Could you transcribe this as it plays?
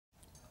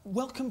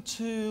Welcome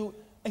to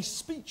a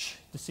speech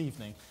this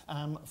evening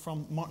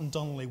from Martin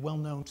Donnelly, well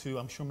known to,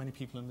 I'm sure, many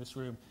people in this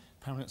room,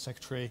 Permanent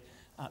Secretary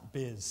at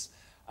BIS.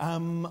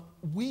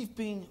 We've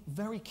been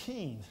very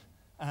keen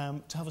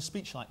to have a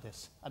speech like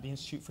this at the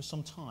Institute for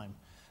some time.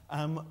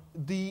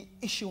 The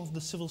issue of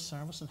the civil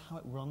service and how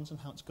it runs and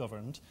how it's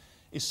governed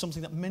is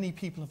something that many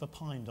people have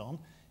opined on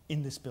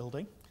in this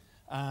building.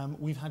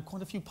 We've had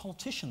quite a few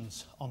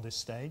politicians on this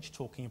stage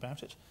talking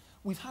about it.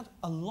 We've had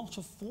a lot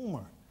of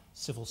former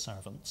civil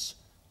servants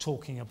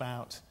talking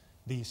about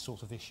these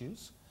sort of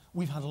issues.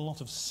 We've had a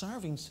lot of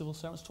serving civil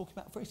servants talking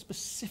about very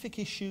specific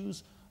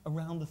issues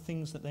around the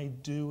things that they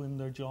do in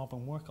their job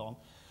and work on.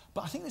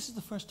 But I think this is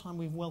the first time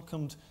we've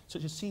welcomed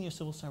such a senior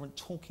civil servant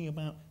talking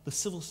about the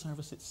civil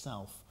service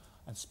itself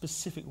and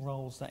specific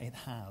roles that it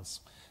has.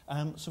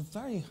 So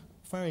very,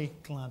 very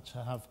glad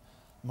to have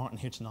Martin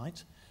here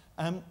tonight.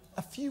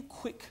 A few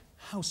quick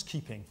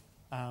housekeeping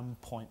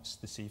points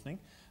this evening.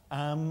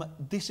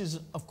 This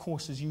is, of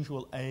course, as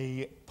usual,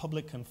 a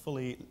public and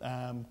fully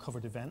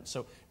covered event,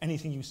 so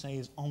anything you say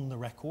is on the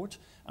record.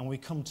 And when we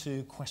come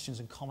to questions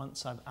and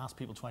comments, I'd ask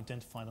people to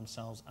identify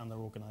themselves and their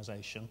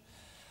organisation.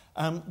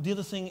 The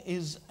other thing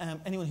is,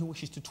 anyone who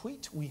wishes to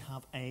tweet, we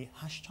have a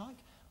hashtag.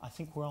 I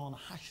think we're on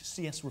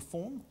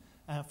 #CSReform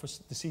for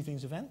this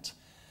evening's event.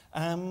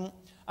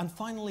 And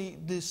finally,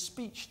 the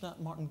speech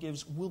that Martin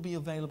gives will be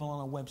available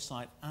on our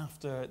website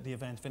after the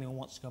event if anyone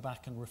wants to go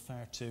back and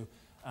refer to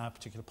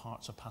particular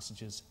parts or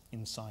passages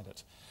inside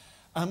it.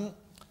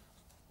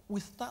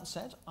 With that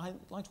said, I'd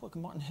like to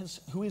welcome Martin,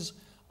 who is,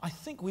 I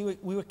think we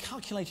were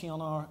calculating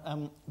on our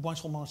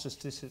Whitehall Monitor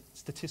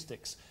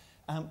statistics,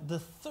 the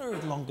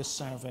third longest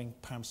serving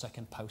Perm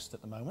Second post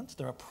at the moment.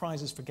 There are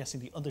prizes for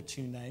guessing the other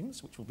two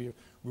names, which will be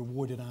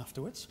rewarded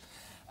afterwards.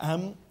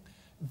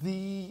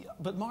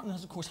 But Martin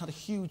has, of course, had a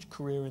huge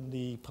career in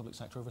the public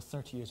sector, over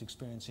 30 years'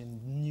 experience in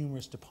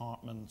numerous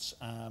departments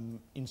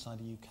inside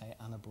the UK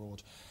and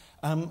abroad.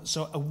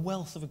 So a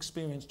wealth of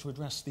experience to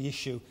address the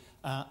issue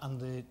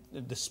and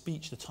the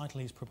speech, the title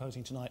he's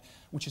proposing tonight,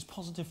 which is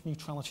Positive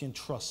Neutrality and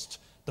Trust,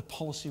 the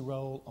Policy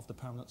Role of the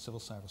Permanent Civil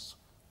Service.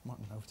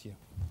 Martin, over to you.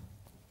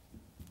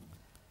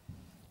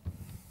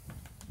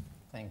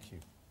 Thank you.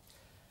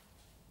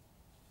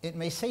 It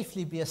may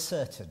safely be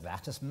asserted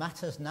that, as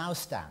matters now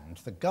stand,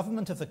 the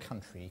government of the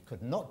country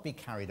could not be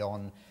carried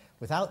on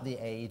without the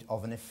aid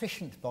of an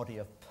efficient body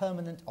of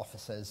permanent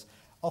officers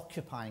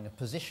occupying a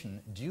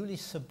position duly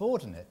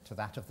subordinate to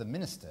that of the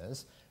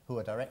ministers, who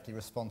are directly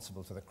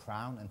responsible to the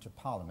Crown and to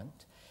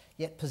Parliament,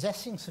 yet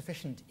possessing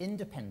sufficient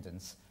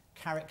independence,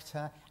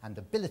 character and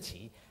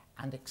ability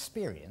and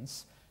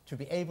experience to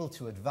be able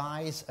to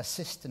advise,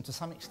 assist and to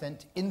some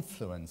extent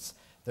influence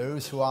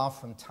those who are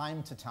from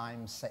time to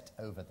time set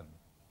over them.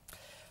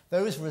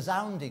 Those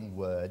resounding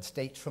words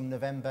date from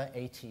November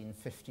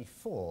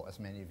 1854, as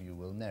many of you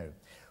will know,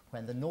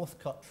 when the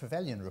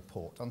Northcott-Trevelyan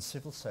report on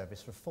civil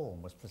service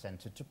reform was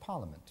presented to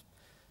Parliament.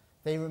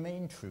 They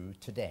remain true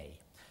today.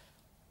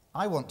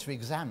 I want to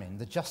examine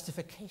the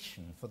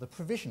justification for the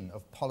provision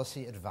of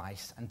policy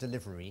advice and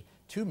delivery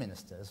to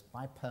ministers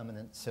by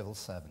permanent civil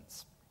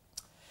servants.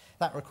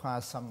 That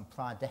requires some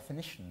prior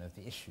definition of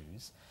the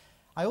issues.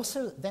 I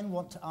also then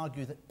want to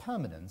argue that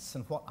permanence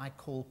and what I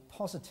call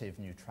positive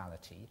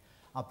neutrality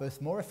are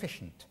both more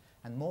efficient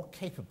and more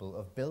capable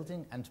of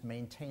building and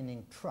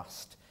maintaining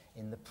trust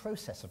in the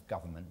process of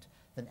government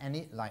than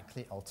any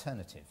likely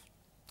alternative.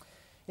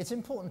 It's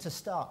important to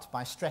start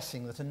by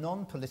stressing that a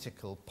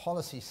non-political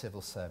policy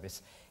civil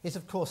service is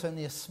of course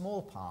only a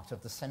small part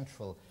of the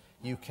central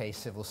UK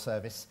civil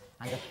service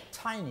and a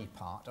tiny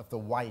part of the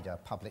wider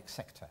public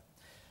sector.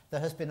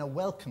 There has been a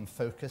welcome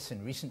focus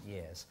in recent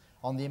years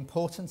on the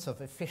importance of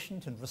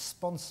efficient and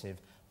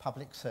responsive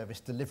public service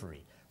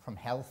delivery, from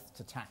health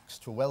to tax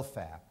to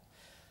welfare.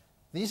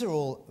 These are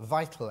all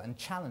vital and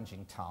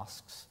challenging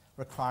tasks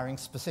requiring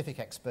specific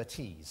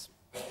expertise.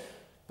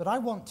 But I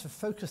want to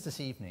focus this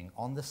evening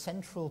on the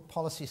central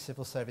policy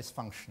civil service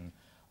function,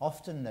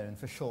 often known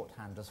for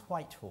shorthand as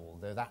Whitehall,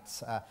 though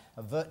that's a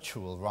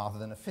virtual rather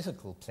than a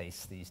physical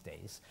place these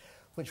days,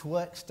 which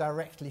works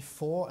directly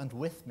for and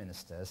with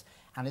ministers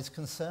and is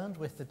concerned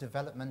with the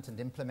development and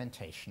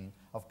implementation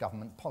of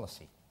government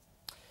policy.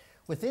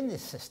 Within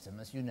this system,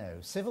 as you know,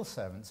 civil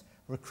servants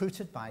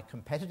recruited by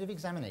competitive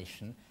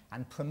examination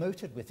and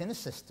promoted within a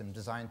system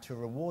designed to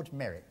reward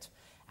merit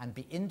and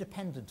be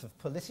independent of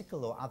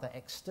political or other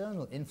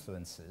external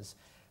influences,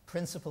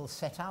 principles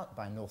set out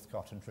by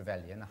Northcott and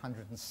Trevelyan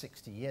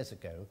 160 years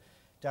ago,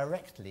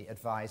 directly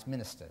advise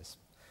ministers.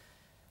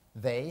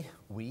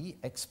 We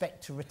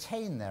expect to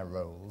retain their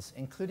roles,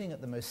 including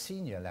at the most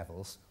senior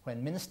levels,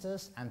 when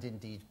ministers and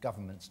indeed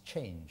governments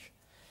change.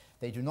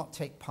 They do not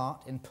take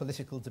part in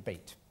political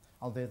debate,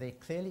 although they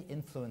clearly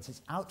influence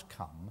its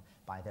outcome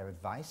by their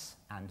advice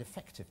and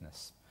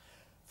effectiveness.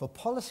 For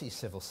policy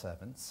civil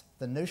servants,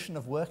 the notion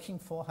of working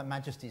for Her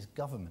Majesty's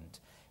government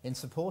in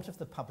support of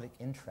the public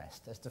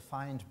interest as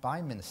defined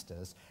by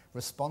ministers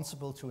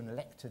responsible to an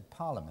elected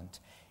parliament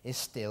is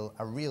still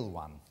a real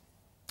one.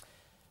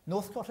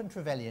 Northcott and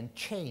Trevelyan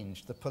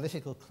changed the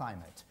political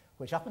climate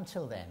which up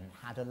until then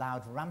had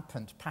allowed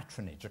rampant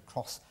patronage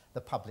across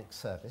the public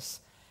service,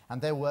 and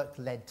their work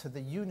led to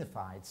the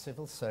unified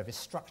civil service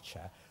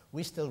structure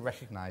we still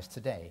recognise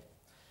today.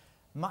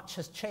 Much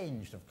has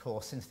changed, of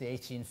course, since the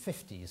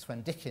 1850s,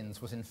 when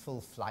Dickens was in full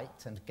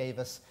flight and gave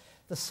us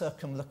the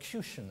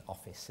Circumlocution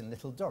Office in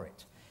Little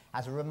Dorrit,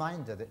 as a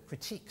reminder that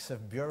critiques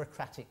of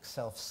bureaucratic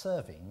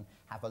self-serving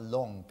have a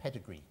long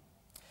pedigree.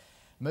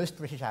 Most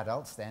British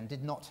adults then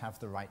did not have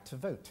the right to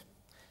vote.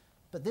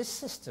 But this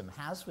system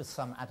has, with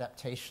some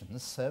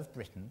adaptations, served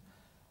Britain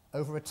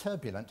over a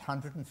turbulent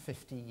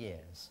 150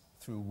 years,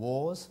 through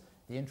wars,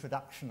 the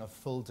introduction of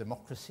full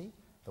democracy,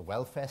 the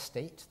welfare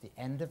state, the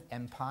end of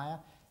empire,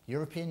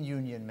 European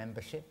Union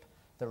membership,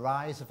 the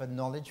rise of a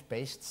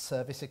knowledge-based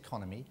service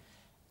economy,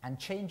 and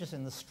changes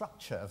in the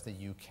structure of the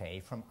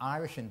UK from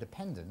Irish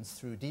independence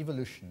through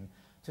devolution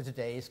to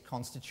today's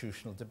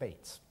constitutional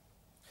debates.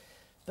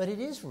 But it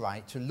is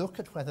right to look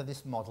at whether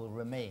this model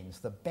remains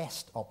the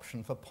best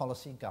option for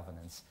policy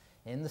governance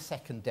in the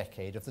second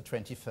decade of the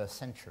 21st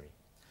century.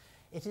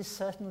 It is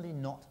certainly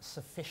not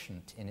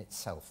sufficient in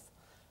itself.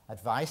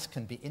 Advice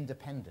can be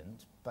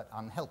independent but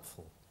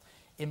unhelpful.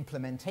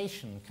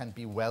 Implementation can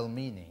be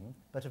well-meaning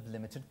but of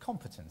limited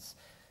competence.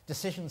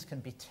 Decisions can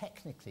be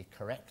technically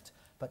correct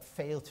but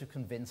fail to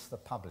convince the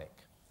public.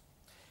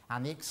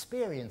 And the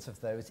experience of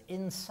those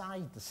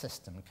inside the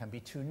system can be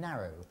too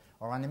narrow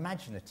or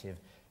unimaginative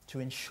to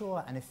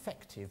ensure an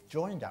effective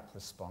joined-up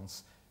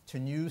response to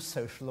new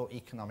social or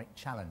economic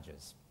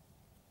challenges.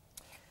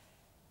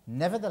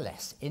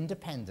 Nevertheless,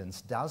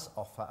 independence does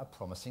offer a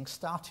promising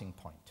starting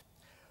point.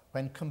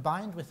 When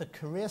combined with a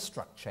career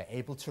structure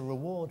able to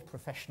reward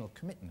professional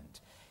commitment,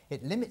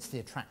 it limits the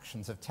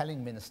attractions of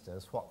telling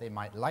ministers what they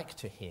might like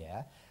to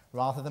hear,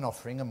 rather than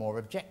offering a more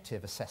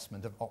objective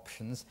assessment of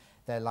options,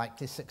 their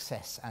likely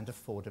success and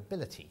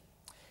affordability.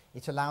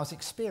 It allows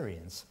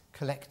experience,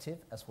 collective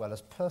as well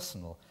as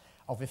personal,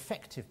 of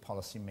effective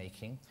policy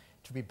making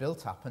to be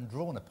built up and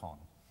drawn upon.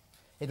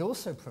 It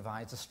also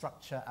provides a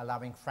structure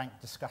allowing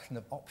frank discussion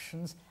of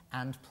options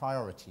and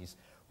priorities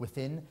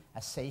within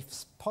a safe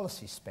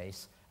policy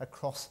space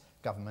across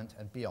government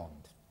and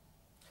beyond.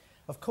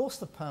 Of course,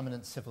 the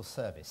permanent civil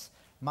service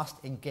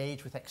must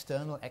engage with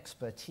external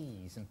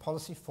expertise in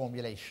policy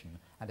formulation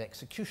and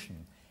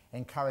execution,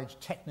 encourage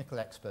technical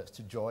experts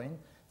to join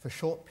for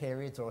short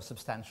periods or a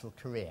substantial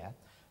career.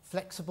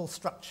 Flexible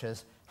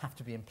structures have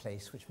to be in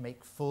place which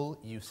make full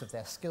use of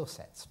their skill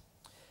sets.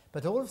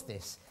 But all of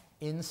this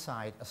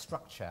inside a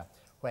structure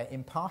where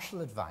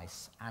impartial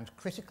advice and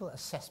critical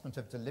assessment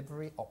of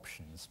delivery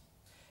options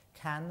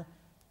can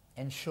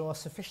ensure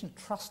sufficient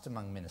trust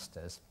among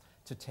ministers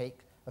to take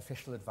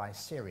official advice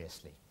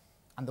seriously.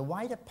 And the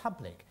wider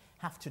public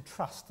have to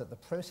trust that the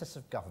process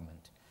of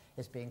government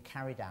is being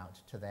carried out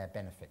to their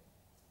benefit.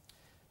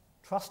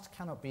 Trust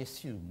cannot be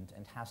assumed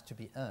and has to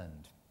be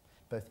earned,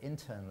 both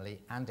internally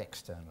and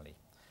externally.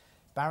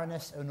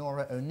 Baroness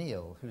Honora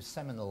O'Neill, whose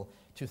seminal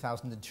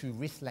 2002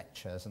 Reith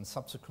Lectures and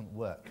subsequent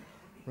work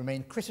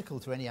remain critical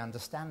to any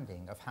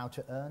understanding of how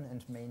to earn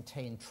and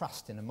maintain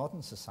trust in a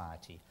modern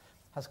society,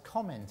 has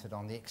commented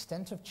on the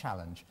extent of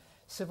challenge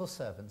civil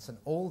servants and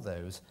all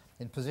those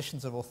in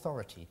positions of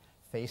authority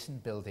face in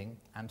building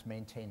and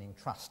maintaining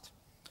trust.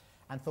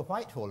 And for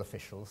Whitehall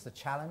officials, the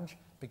challenge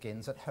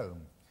begins at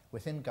home,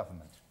 within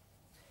government.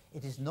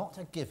 It is not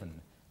a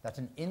given that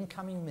an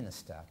incoming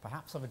minister,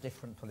 perhaps of a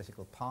different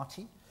political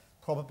party,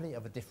 probably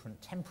of a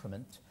different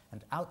temperament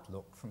and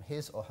outlook from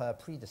his or her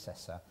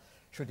predecessor,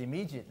 should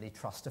immediately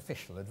trust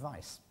official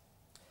advice.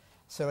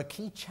 So a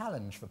key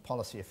challenge for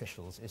policy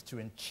officials is to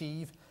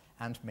achieve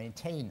and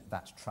maintain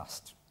that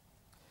trust.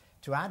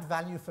 To add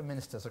value for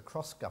ministers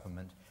across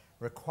government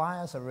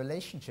requires a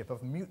relationship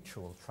of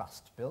mutual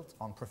trust built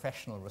on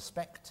professional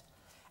respect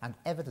and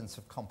evidence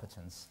of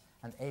competence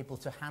and able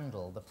to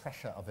handle the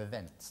pressure of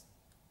events.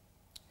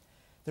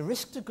 The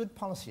risk to good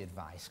policy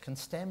advice can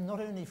stem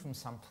not only from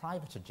some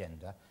private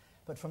agenda,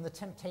 but from the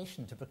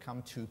temptation to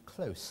become too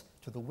close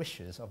to the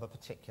wishes of a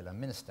particular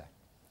minister.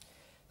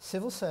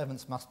 Civil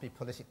servants must be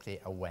politically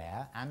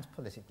aware and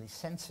politically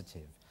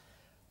sensitive.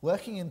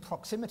 Working in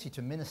proximity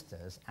to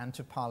ministers and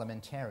to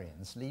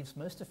parliamentarians leaves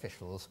most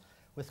officials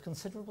with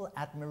considerable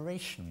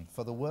admiration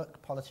for the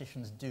work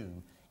politicians do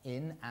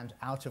in and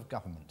out of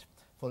government,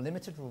 for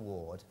limited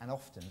reward and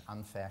often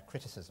unfair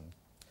criticism.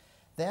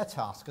 Their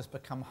task has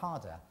become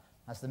harder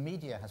as the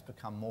media has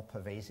become more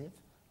pervasive,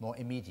 more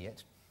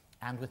immediate,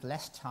 and with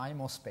less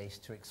time or space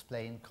to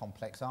explain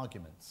complex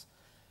arguments.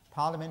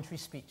 Parliamentary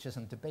speeches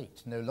and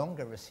debate no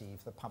longer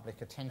receive the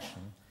public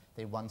attention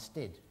they once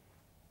did.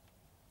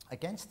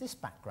 Against this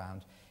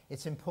background,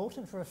 it's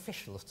important for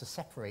officials to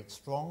separate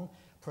strong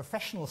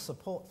professional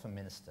support for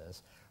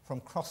ministers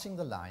from crossing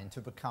the line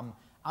to become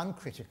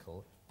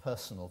uncritical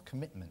personal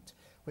commitment,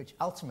 which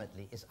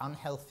ultimately is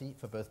unhealthy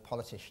for both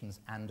politicians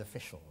and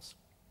officials.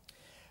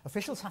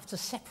 Officials have to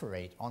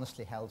separate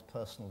honestly held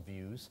personal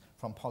views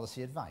from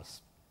policy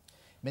advice.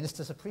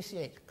 Ministers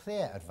appreciate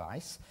clear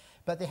advice,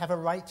 but they have a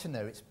right to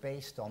know it's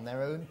based on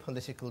their own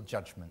political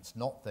judgments,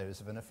 not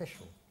those of an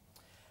official.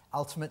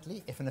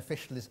 Ultimately, if an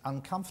official is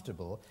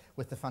uncomfortable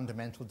with the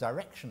fundamental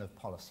direction of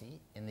policy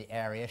in the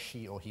area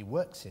she or he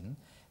works in,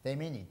 they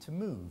may need to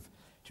move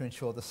to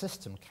ensure the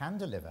system can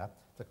deliver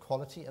the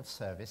quality of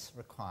service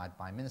required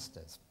by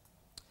ministers.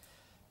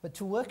 But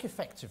to work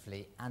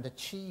effectively and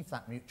achieve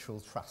that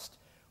mutual trust,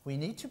 we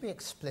need to be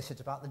explicit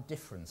about the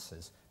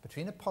differences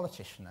between a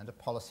politician and a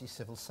policy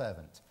civil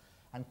servant,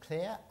 and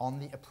clear on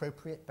the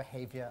appropriate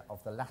behaviour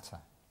of the latter.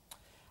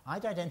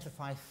 I'd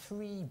identify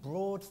three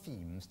broad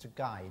themes to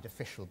guide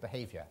official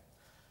behaviour.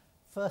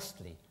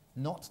 Firstly,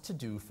 not to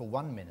do for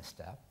one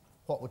minister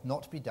what would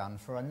not be done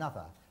for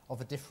another of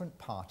a different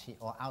party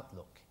or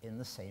outlook in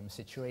the same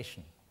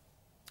situation.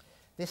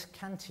 This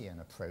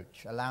Kantian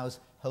approach allows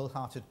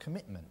wholehearted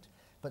commitment,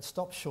 but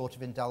stops short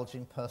of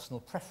indulging personal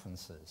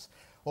preferences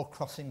or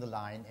crossing the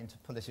line into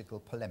political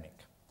polemic.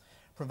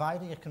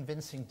 Providing a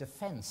convincing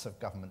defence of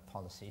government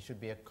policy should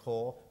be a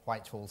core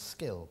Whitehall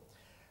skill.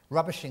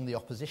 Rubbishing the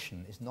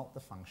opposition is not the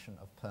function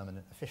of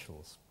permanent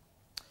officials.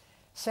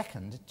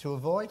 Second, to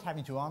avoid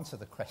having to answer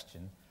the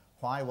question,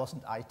 why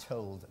wasn't I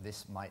told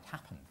this might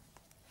happen?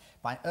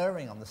 By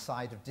erring on the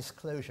side of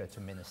disclosure to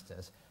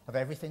ministers of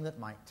everything that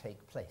might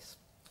take place.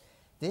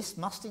 This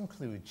must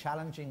include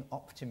challenging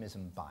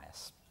optimism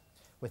bias,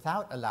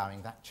 without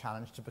allowing that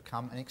challenge to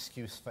become an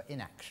excuse for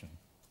inaction.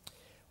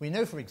 We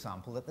know, for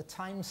example, that the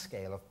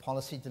timescale of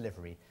policy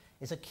delivery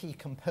is a key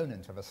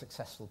component of a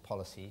successful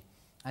policy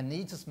and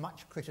needs as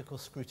much critical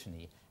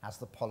scrutiny as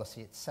the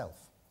policy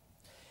itself.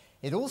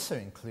 It also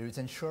includes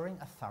ensuring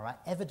a thorough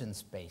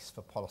evidence base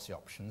for policy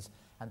options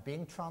and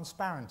being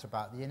transparent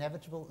about the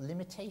inevitable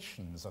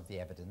limitations of the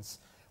evidence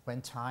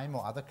when time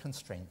or other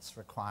constraints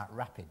require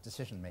rapid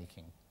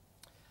decision-making.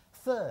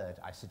 Third,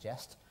 I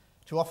suggest,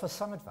 to offer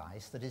some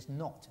advice that is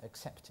not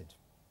accepted.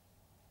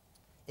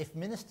 If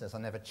ministers are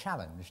never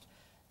challenged,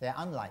 they're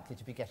unlikely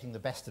to be getting the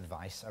best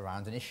advice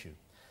around an issue.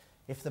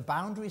 If the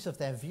boundaries of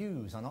their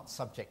views are not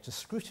subject to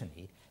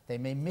scrutiny, they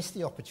may miss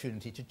the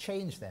opportunity to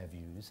change their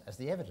views as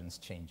the evidence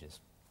changes.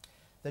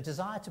 The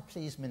desire to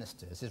please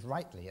ministers is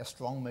rightly a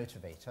strong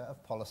motivator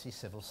of policy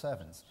civil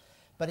servants,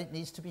 but it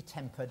needs to be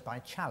tempered by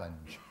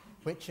challenge,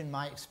 which in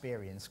my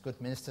experience good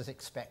ministers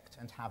expect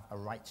and have a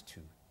right to.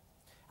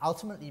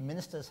 Ultimately,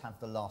 ministers have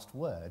the last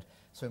word,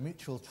 so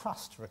mutual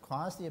trust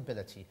requires the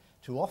ability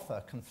to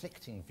offer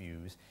conflicting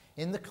views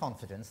in the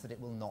confidence that it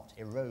will not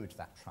erode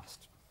that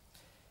trust.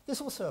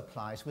 This also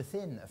applies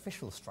within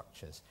official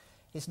structures.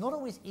 It's not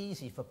always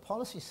easy for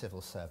policy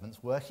civil servants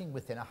working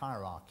within a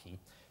hierarchy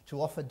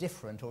to offer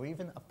different or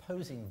even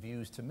opposing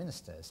views to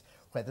ministers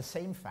where the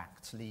same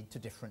facts lead to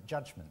different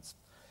judgments.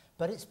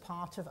 But it's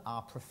part of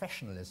our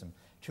professionalism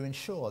to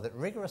ensure that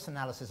rigorous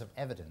analysis of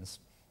evidence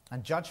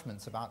and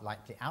judgments about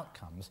likely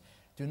outcomes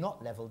do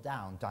not level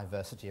down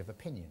diversity of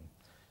opinion.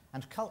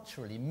 And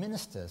culturally,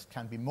 ministers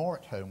can be more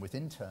at home with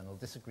internal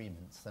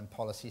disagreements than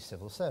policy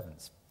civil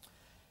servants.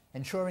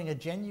 Ensuring a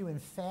genuine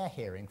fair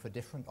hearing for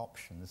different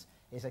options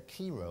is a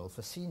key role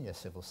for senior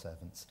civil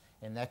servants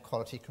in their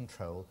quality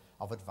control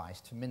of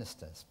advice to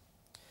ministers.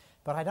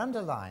 But I'd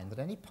underline that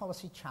any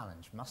policy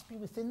challenge must be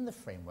within the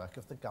framework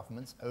of the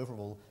government's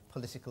overall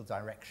political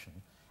direction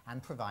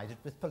and provided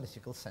with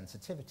political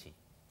sensitivity.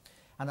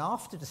 And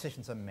after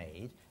decisions are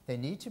made, they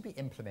need to be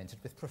implemented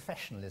with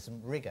professionalism,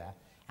 rigour,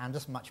 and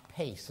as much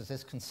pace as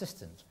is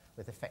consistent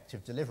with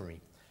effective delivery.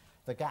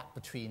 The gap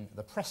between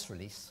the press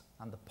release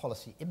and the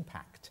policy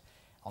impact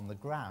on the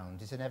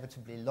ground is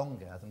inevitably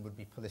longer than would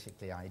be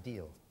politically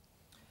ideal.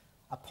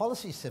 A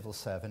policy civil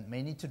servant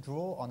may need to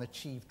draw on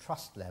achieved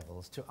trust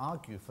levels to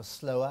argue for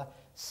slower,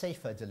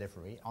 safer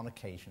delivery on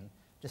occasion,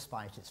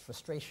 despite its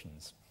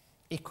frustrations.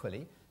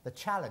 Equally, the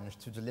challenge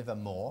to deliver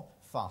more,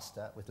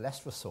 faster, with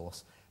less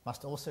resource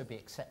must also be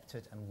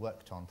accepted and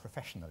worked on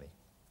professionally.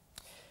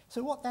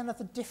 So what then are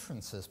the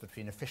differences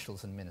between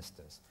officials and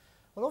ministers?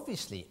 Well,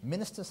 obviously,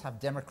 ministers have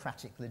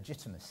democratic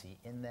legitimacy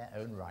in their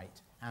own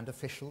right, and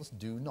officials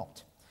do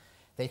not.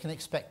 They can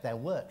expect their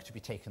work to be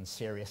taken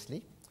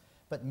seriously,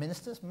 but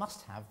ministers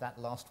must have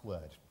that last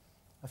word.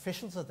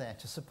 Officials are there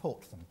to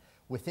support them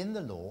within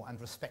the law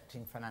and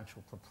respecting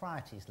financial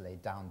proprieties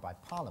laid down by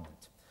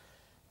Parliament.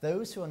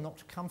 Those who are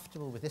not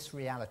comfortable with this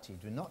reality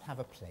do not have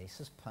a place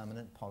as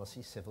permanent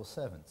policy civil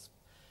servants,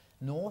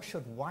 nor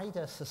should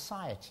wider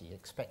society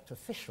expect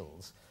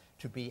officials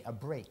to be a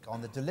brake on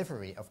the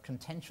delivery of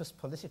contentious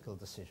political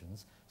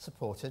decisions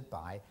supported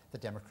by the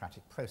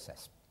democratic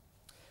process.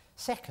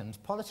 Second,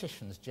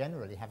 politicians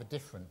generally have a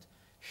different,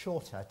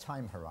 shorter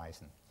time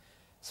horizon.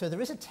 So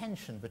there is a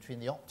tension between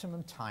the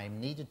optimum time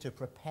needed to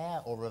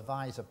prepare or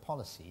revise a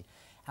policy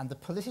and the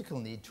political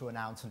need to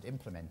announce and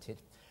implement it,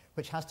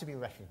 which has to be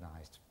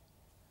recognised.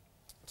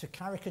 To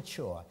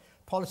caricature,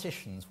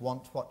 politicians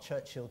want what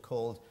Churchill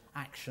called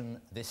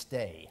action this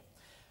day.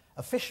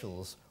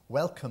 Officials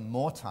welcome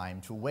more time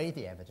to weigh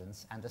the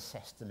evidence and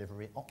assess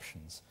delivery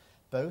options.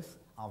 Both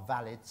are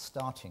valid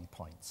starting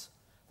points.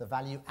 The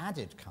value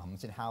added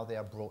comes in how they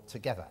are brought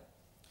together.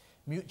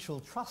 Mutual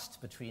trust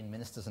between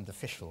ministers and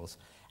officials,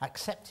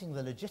 accepting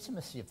the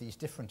legitimacy of these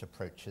different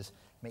approaches,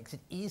 makes it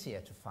easier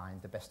to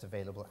find the best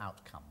available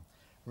outcome.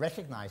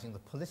 recognising the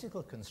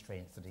political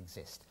constraints that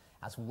exist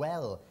as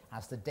well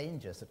as the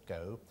dangers that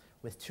go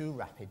with too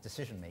rapid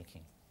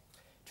decision-making.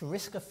 To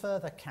risk a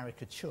further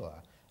caricature,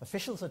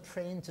 officials are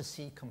trained to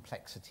see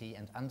complexity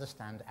and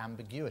understand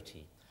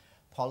ambiguity.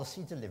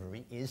 Policy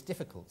delivery is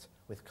difficult,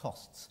 with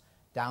costs,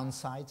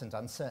 downsides and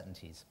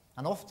uncertainties,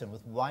 and often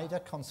with wider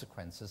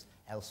consequences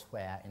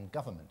elsewhere in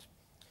government.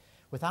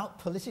 Without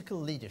political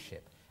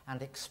leadership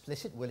and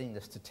explicit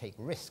willingness to take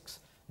risks,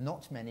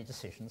 not many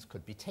decisions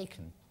could be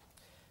taken.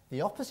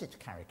 The opposite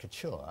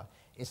caricature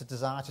is a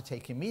desire to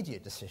take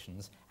immediate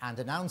decisions and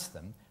announce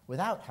them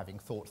without having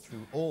thought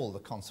through all the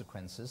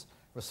consequences,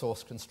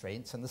 resource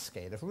constraints and the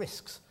scale of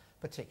risks,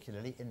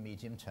 particularly in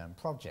medium-term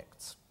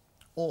projects.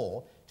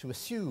 Or to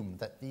assume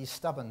that these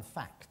stubborn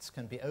facts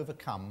can be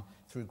overcome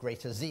through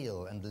greater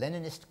zeal and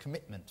Leninist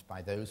commitment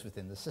by those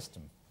within the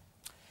system.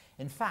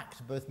 In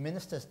fact, both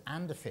ministers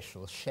and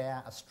officials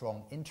share a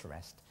strong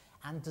interest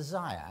and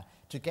desire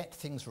to get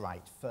things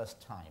right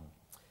first time,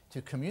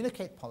 to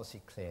communicate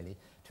policy clearly,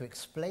 to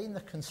explain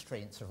the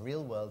constraints of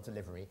real-world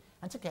delivery,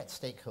 and to get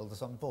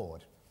stakeholders on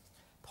board.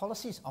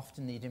 Policies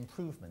often need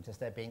improvement as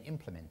they're being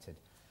implemented.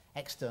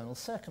 External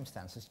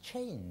circumstances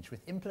change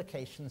with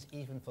implications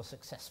even for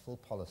successful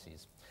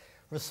policies.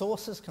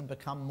 Resources can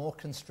become more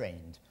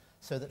constrained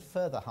so that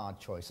further hard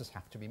choices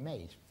have to be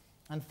made,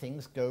 and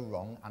things go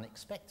wrong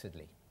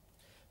unexpectedly.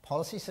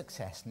 Policy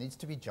success needs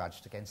to be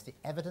judged against the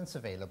evidence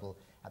available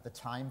at the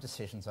time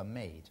decisions are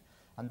made,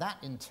 and that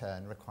in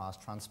turn requires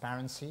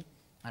transparency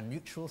and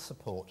mutual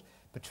support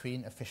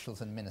between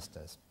officials and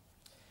ministers.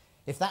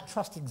 If that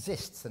trust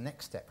exists, the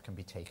next step can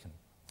be taken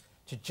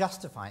to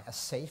justify a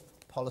safe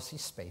policy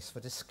space for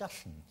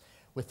discussion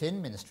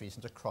within ministries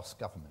and across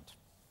government.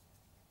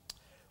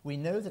 We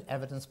know that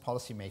effective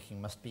policymaking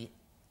must be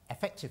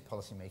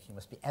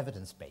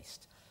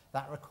evidence-based.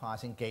 That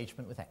requires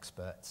engagement with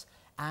experts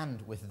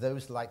and with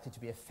those likely to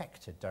be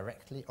affected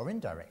directly or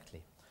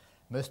indirectly.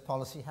 Most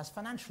policy has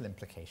financial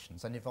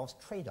implications and involves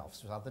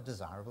trade-offs with other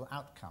desirable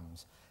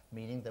outcomes,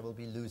 meaning there will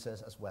be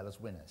losers as well as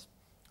winners.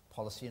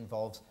 Policy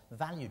involves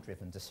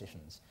value-driven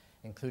decisions,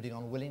 including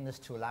on willingness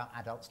to allow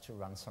adults to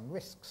run some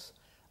risks,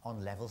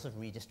 on levels of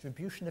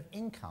redistribution of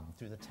income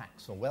through the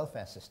tax or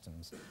welfare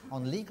systems,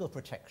 on legal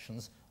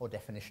protections or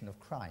definition of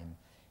crime,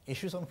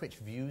 issues on which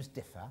views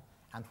differ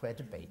and where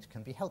debate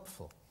can be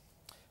helpful.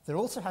 There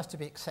also has to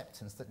be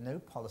acceptance that no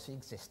policy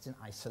exists in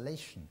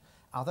isolation.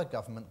 Other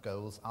government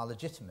goals are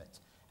legitimate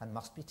and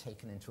must be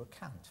taken into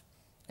account.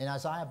 In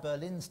Isaiah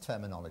Berlin's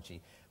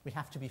terminology, we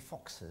have to be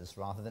foxes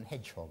rather than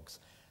hedgehogs,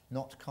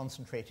 not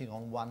concentrating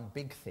on one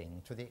big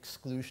thing to the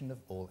exclusion of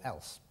all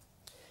else.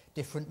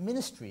 Different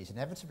ministries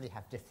inevitably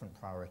have different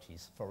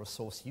priorities for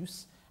resource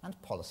use and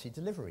policy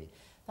delivery.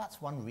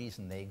 That's one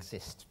reason they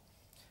exist.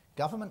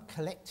 Government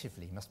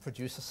collectively must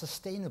produce a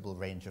sustainable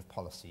range of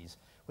policies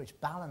which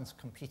balance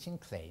competing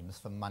claims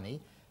for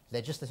money,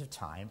 legislative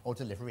time, or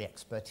delivery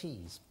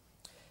expertise.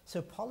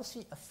 So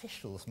policy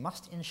officials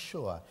must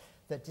ensure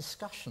that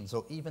discussions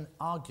or even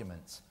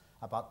arguments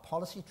about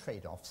policy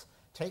trade-offs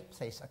take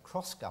place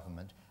across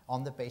government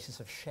on the basis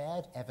of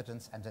shared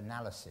evidence and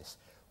analysis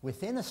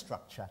within a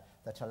structure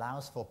that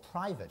allows for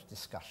private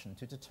discussion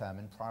to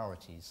determine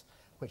priorities,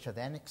 which are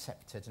then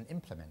accepted and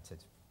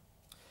implemented.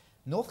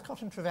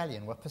 Northcott and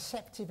Trevelyan were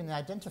perceptive in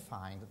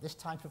identifying that this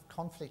type of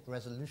conflict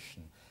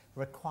resolution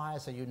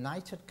requires a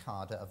united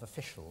cadre of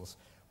officials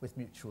with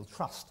mutual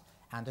trust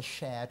and a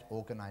shared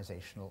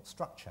organisational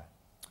structure.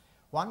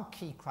 One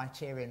key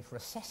criterion for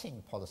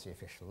assessing policy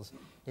officials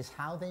is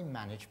how they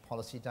manage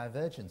policy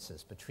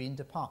divergences between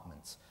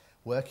departments,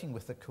 working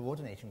with the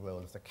coordinating role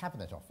of the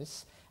Cabinet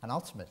Office, and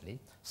ultimately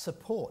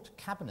support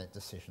Cabinet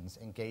decisions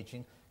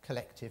engaging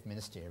collective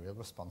ministerial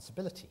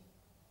responsibility.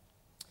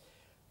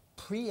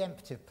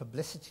 Preemptive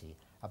publicity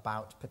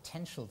about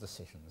potential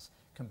decisions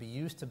can be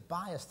used to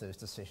bias those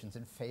decisions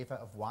in favour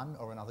of one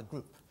or another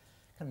group,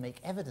 can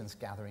make evidence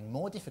gathering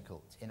more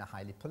difficult in a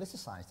highly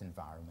politicised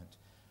environment,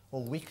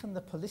 or weaken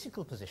the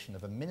political position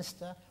of a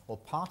minister or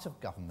part of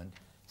government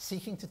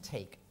seeking to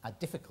take a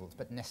difficult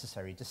but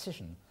necessary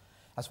decision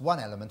as one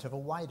element of a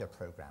wider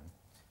programme.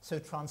 So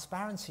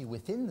transparency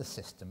within the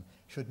system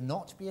should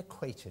not be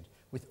equated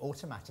with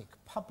automatic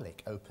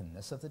public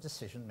openness of the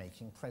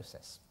decision-making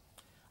process.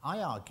 I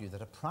argue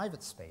that a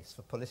private space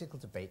for political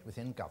debate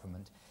within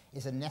government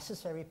is a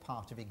necessary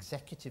part of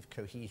executive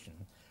cohesion,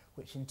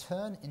 which in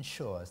turn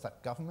ensures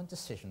that government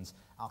decisions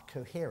are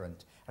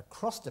coherent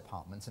across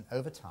departments and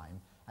over time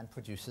and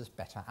produces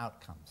better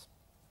outcomes.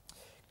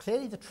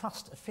 Clearly, the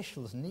trust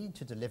officials need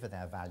to deliver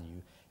their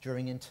value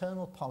during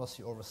internal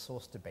policy or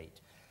resource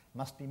debate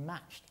must be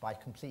matched by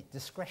complete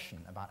discretion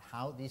about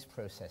how these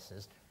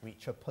processes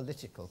reach a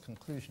political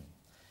conclusion.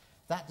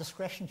 That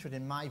discretion should,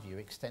 in my view,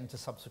 extend to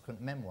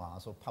subsequent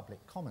memoirs or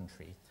public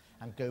commentary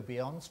and go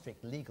beyond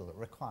strict legal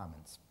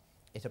requirements.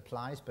 It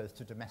applies both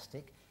to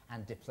domestic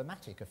and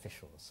diplomatic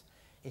officials.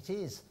 It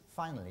is,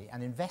 finally,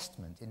 an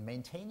investment in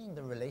maintaining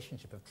the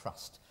relationship of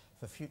trust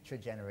for future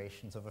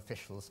generations of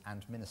officials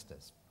and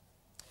ministers.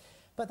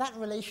 But that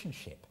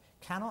relationship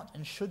cannot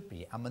and should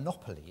be a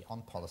monopoly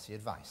on policy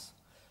advice.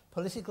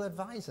 Political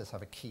advisors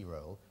have a key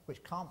role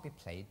which can't be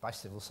played by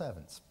civil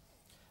servants.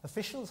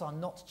 Officials are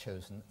not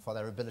chosen for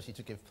their ability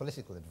to give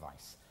political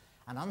advice,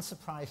 and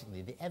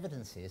unsurprisingly, the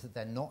evidence is that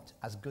they're not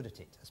as good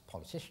at it as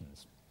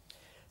politicians.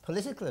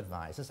 Political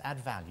advisors add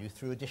value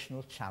through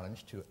additional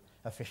challenge to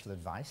official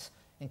advice,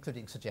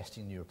 including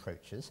suggesting new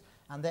approaches,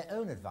 and their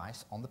own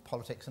advice on the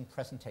politics and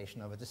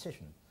presentation of a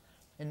decision.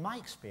 In my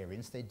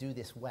experience, they do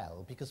this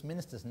well because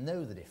ministers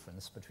know the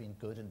difference between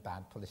good and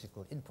bad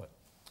political input,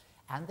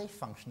 and they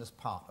function as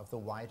part of the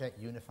wider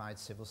unified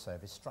civil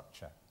service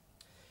structure.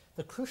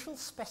 The crucial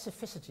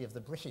specificity of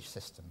the British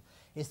system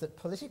is that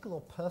political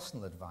or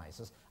personal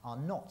advisors are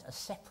not a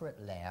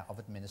separate layer of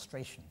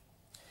administration.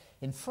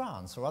 In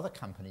France or other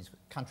countries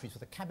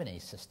with a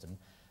cabinet system,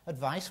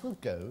 advice will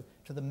go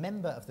to the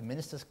member of the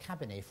minister's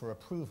cabinet for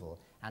approval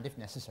and, if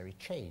necessary,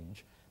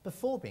 change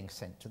before being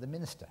sent to the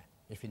minister,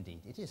 if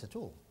indeed it is at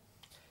all.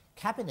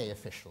 Cabinet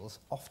officials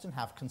often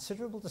have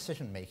considerable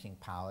decision-making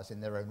powers in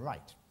their own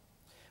right.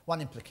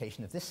 One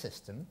implication of this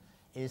system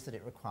is that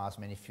it requires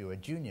many fewer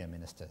junior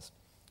ministers.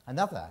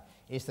 Another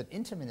is that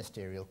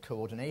interministerial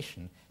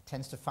coordination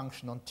tends to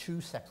function on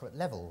two separate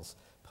levels,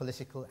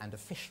 political and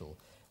official,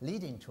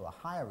 leading to a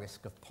higher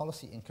risk of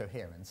policy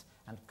incoherence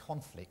and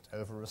conflict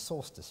over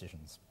resource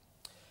decisions.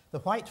 The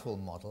Whitehall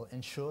model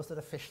ensures that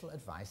official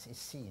advice is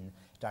seen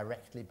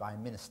directly by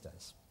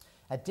ministers.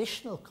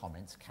 Additional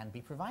comments can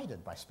be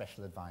provided by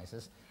special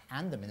advisors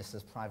and the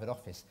minister's private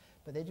office,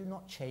 but they do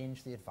not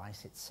change the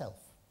advice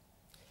itself.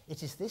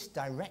 It is this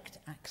direct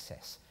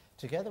access,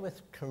 together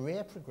with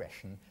career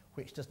progression,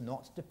 which does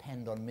not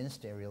depend on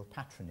ministerial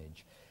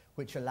patronage,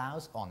 which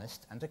allows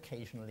honest and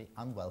occasionally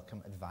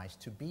unwelcome advice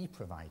to be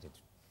provided.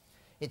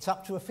 It's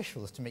up to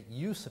officials to make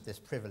use of this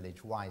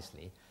privilege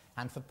wisely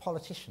and for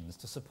politicians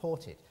to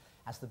support it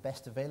as the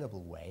best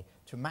available way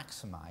to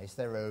maximise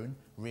their own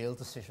real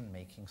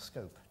decision-making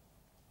scope.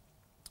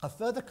 A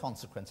further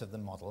consequence of the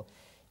model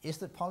is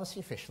that policy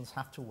officials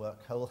have to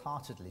work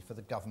wholeheartedly for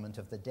the government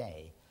of the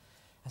day.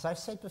 As I've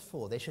said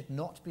before, they should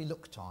not be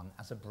looked on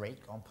as a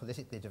brake on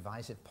politically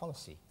divisive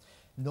policy,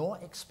 nor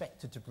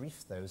expected to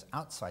brief those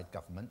outside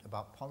government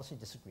about policy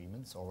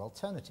disagreements or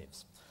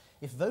alternatives.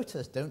 If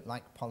voters don't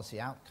like policy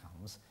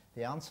outcomes,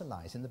 the answer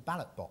lies in the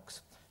ballot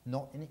box,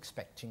 not in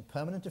expecting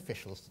permanent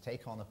officials to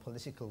take on a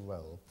political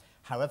role,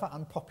 however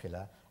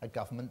unpopular a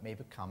government may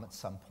become at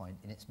some point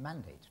in its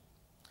mandate.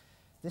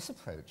 This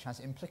approach has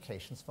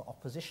implications for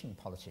opposition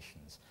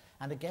politicians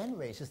and again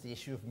raises the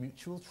issue of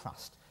mutual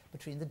trust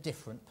between the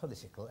different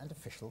political and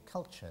official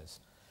cultures.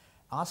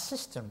 Our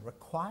system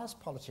requires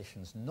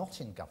politicians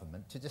not in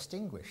government to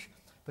distinguish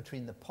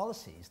between the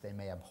policies they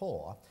may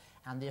abhor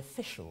and the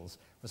officials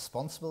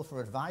responsible for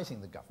advising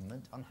the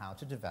government on how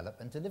to develop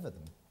and deliver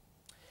them.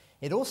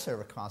 It also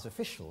requires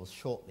officials,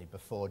 shortly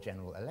before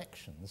general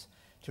elections,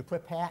 to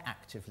prepare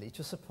actively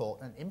to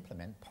support and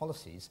implement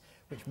policies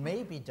which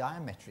may be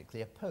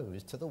diametrically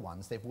opposed to the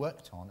ones they've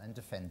worked on and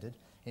defended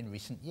in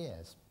recent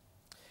years.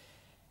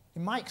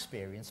 In my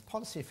experience,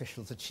 policy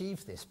officials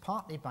achieve this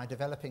partly by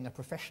developing a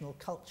professional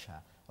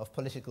culture of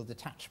political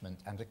detachment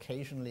and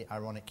occasionally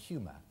ironic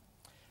humour,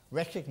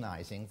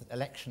 recognising that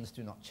elections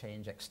do not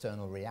change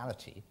external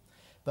reality,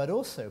 but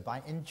also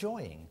by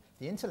enjoying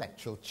the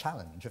intellectual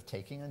challenge of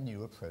taking a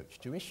new approach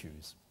to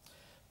issues.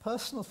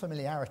 Personal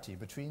familiarity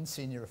between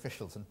senior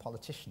officials and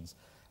politicians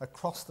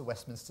across the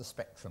Westminster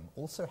spectrum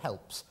also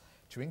helps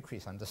to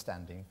increase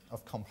understanding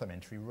of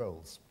complementary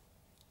roles.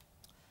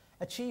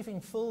 Achieving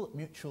full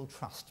mutual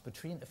trust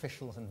between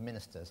officials and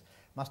ministers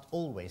must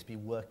always be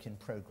work in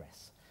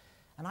progress.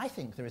 And I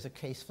think there is a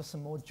case for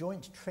some more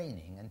joint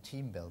training and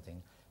team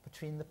building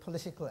between the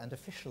political and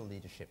official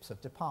leaderships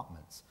of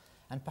departments,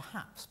 and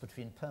perhaps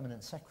between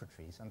permanent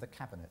secretaries and the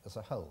cabinet as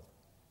a whole.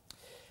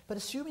 But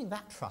assuming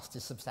that trust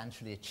is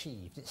substantially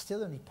achieved, it's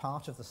still only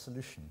part of the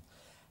solution.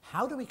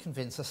 How do we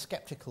convince a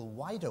sceptical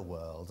wider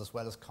world, as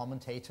well as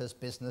commentators,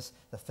 business,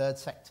 the third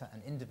sector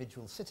and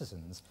individual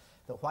citizens,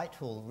 that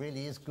Whitehall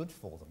really is good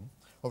for them,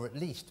 or at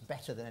least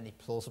better than any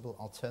plausible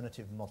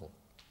alternative model?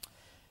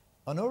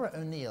 Honora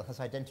O'Neill has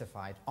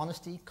identified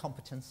honesty,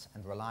 competence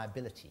and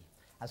reliability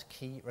as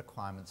key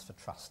requirements for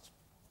trust.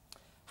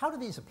 How do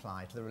these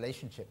apply to the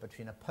relationship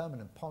between a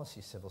permanent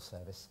policy civil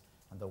service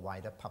and the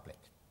wider public?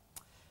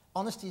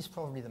 Honesty is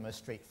probably the most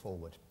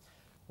straightforward.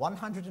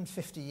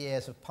 150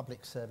 years of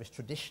public service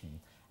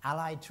tradition,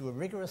 allied to a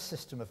rigorous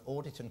system of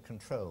audit and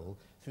control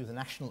through the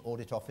National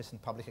Audit Office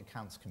and Public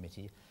Accounts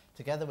Committee,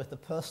 together with the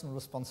personal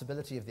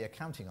responsibility of the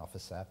accounting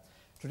officer,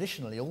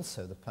 traditionally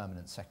also the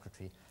permanent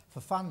secretary,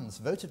 for funds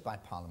voted by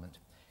Parliament,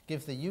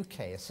 give the UK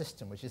a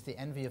system which is the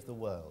envy of the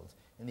world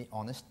in the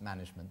honest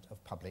management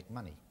of public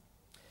money.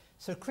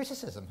 So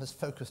criticism has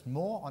focused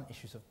more on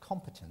issues of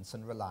competence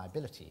and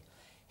reliability.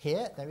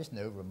 Here there is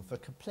no room for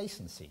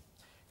complacency.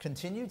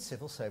 Continued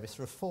civil service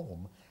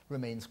reform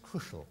remains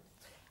crucial.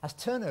 As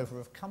turnover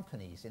of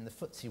companies in the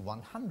FTSE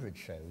 100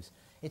 shows,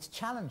 it's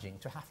challenging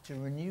to have to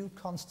renew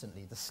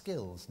constantly the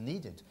skills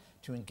needed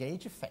to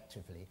engage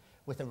effectively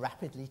with a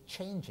rapidly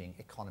changing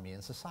economy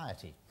and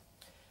society.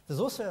 There's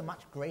also a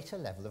much greater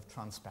level of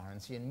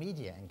transparency in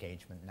media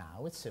engagement now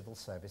with civil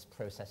service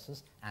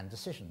processes and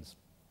decisions.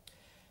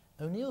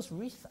 O'Neill's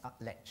Reith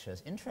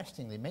lectures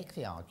interestingly make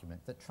the argument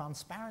that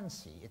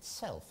transparency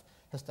itself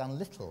has done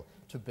little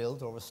to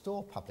build or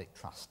restore public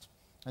trust,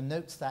 and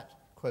notes that,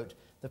 quote,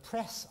 the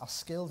press are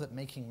skilled at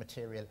making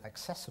material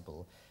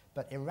accessible,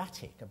 but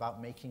erratic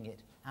about making it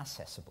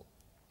accessible.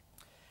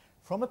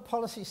 From a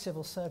policy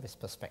civil service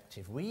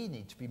perspective, we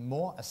need to be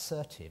more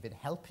assertive in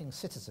helping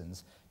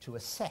citizens to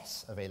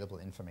assess available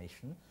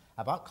information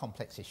about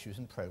complex issues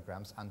and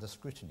programs under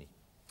scrutiny.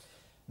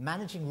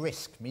 Managing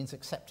risk means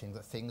accepting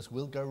that things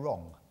will go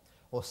wrong,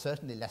 or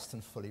certainly less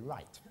than fully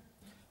right.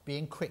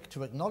 Being quick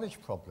to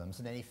acknowledge problems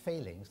and any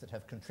failings that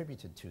have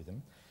contributed to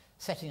them,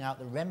 setting out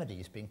the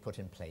remedies being put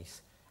in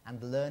place,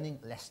 and learning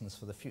lessons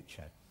for the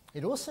future.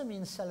 It also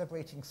means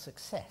celebrating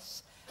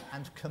success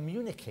and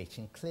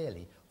communicating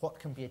clearly what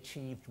can be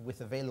achieved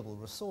with available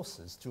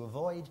resources to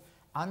avoid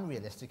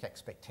unrealistic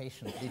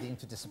expectations leading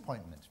to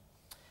disappointment.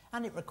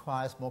 And it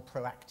requires more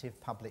proactive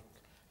public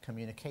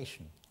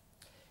communication.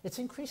 It's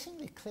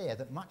increasingly clear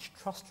that much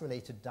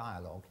trust-related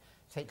dialogue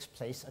takes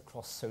place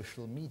across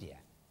social media.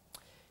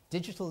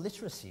 Digital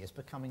literacy is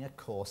becoming a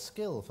core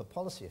skill for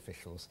policy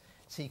officials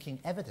seeking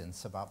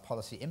evidence about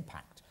policy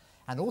impact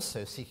and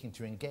also seeking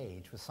to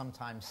engage with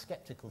sometimes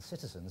sceptical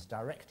citizens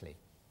directly.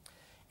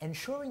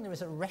 Ensuring there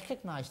is a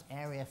recognised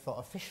area for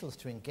officials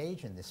to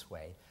engage in this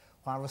way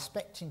while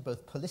respecting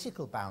both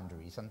political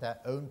boundaries and their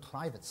own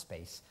private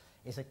space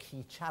is a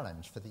key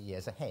challenge for the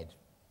years ahead.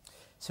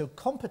 So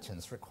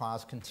competence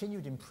requires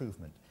continued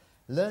improvement,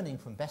 learning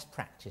from best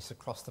practice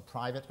across the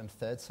private and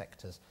third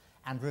sectors,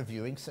 and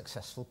reviewing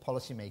successful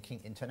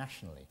policymaking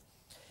internationally.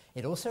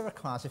 It also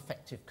requires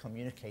effective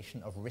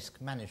communication of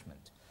risk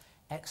management,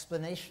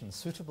 explanations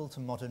suitable to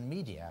modern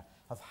media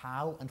of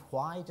how and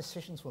why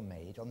decisions were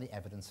made on the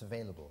evidence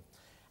available,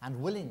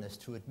 and willingness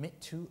to admit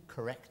to,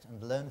 correct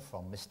and learn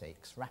from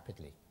mistakes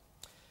rapidly.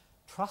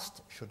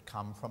 Trust should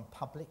come from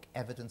public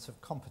evidence of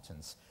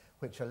competence,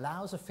 which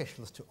allows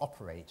officials to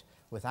operate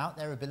without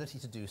their ability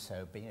to do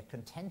so being a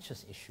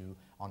contentious issue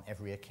on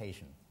every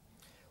occasion.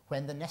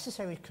 When the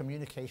necessary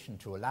communication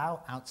to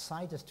allow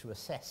outsiders to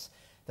assess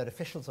that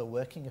officials are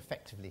working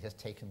effectively has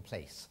taken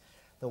place,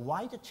 the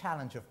wider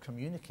challenge of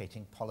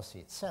communicating policy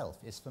itself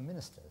is for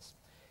ministers.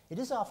 It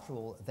is, after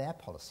all, their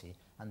policy,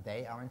 and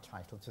they are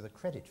entitled to the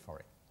credit for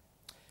it.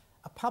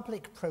 A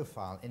public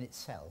profile in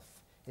itself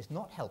is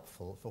not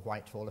helpful for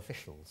Whitehall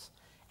officials,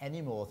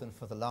 any more than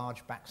for the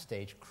large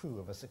backstage crew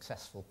of a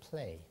successful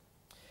play.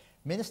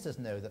 Ministers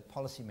know that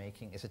policy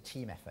making is a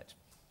team effort,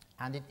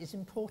 and it is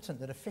important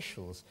that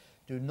officials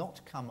do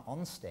not come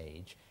on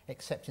stage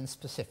except in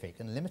specific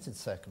and limited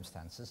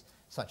circumstances,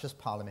 such as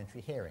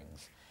parliamentary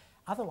hearings.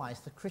 Otherwise,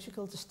 the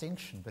critical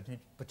distinction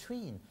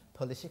between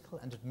political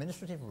and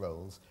administrative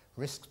roles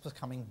risks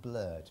becoming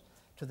blurred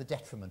to the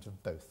detriment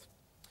of both.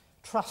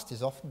 Trust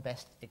is often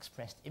best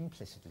expressed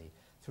implicitly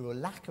through a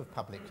lack of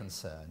public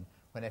concern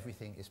when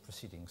everything is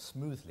proceeding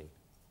smoothly.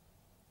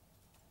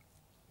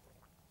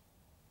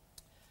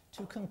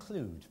 To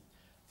conclude,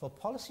 for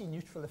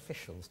policy-neutral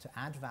officials to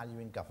add value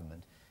in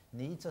government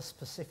needs a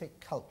specific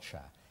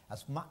culture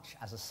as much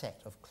as a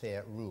set of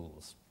clear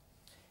rules.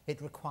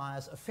 It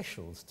requires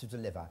officials to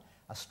deliver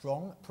a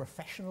strong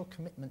professional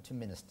commitment to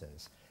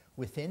ministers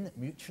within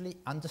mutually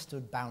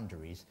understood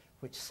boundaries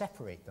which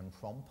separate them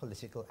from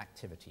political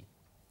activity.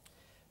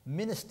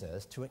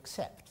 Ministers to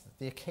accept that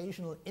the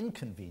occasional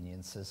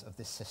inconveniences of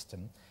this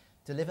system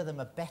deliver them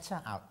a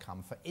better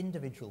outcome for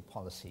individual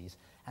policies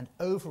and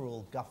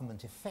overall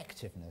government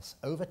effectiveness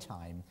over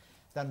time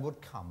than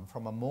would come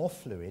from a more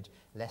fluid,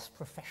 less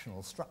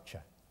professional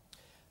structure.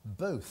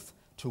 Both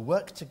to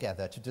work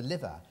together to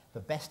deliver the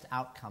best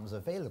outcomes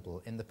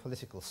available in the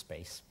political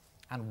space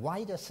and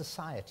wider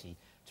society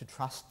to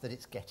trust that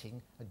it's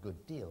getting a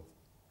good deal.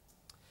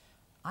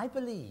 I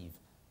believe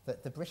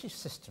that the British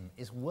system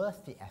is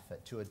worth the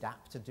effort to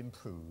adapt and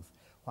improve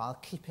while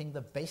keeping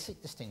the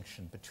basic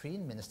distinction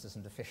between ministers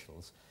and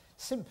officials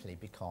simply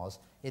because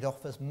it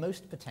offers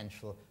most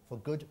potential for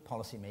good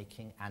policy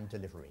making and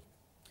delivery.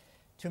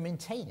 To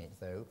maintain it,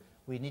 though,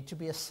 we need to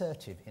be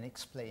assertive in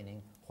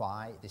explaining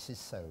why this is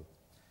so.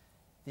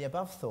 The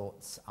above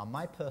thoughts are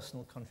my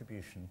personal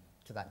contribution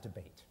to that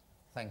debate.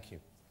 Thank you.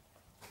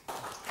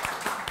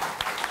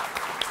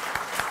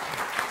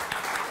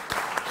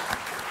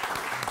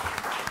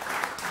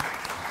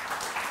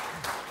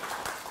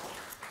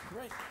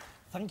 Great.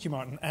 Thank you,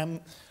 Martin.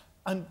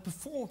 And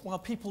before, while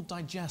people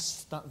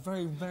digest that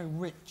very, very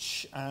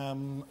rich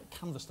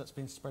canvas that's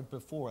been spread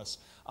before us,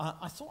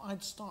 I thought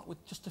I'd start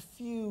with just a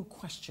few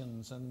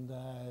questions and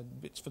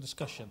bits for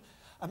discussion.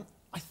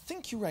 I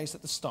think you raised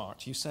at the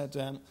start, you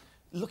said,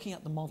 looking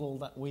at the model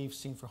that we've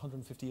seen for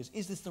 150 years,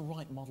 is this the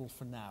right model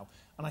for now?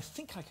 And I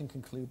think I can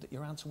conclude that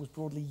your answer was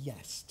broadly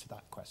yes to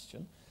that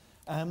question.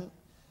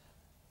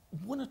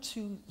 One or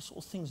two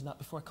sort of things in that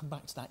before I come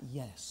back to that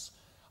yes.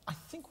 I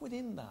think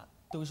within that,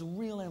 there was a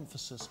real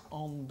emphasis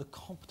on the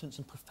competence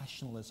and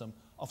professionalism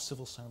of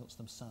civil servants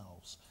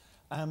themselves.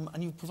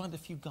 And you've provided a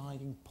few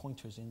guiding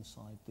pointers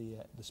inside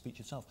the speech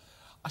itself.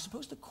 I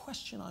suppose the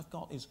question I've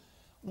got is,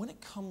 when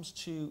it comes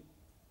to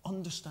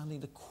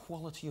understanding the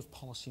quality of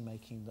policy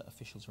making that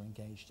officials are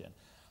engaged in,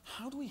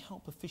 how do we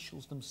help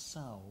officials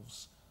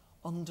themselves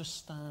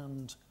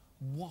understand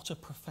what a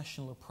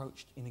professional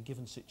approach in a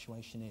given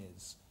situation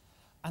is?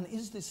 And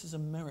is this as a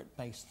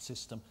merit-based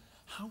system?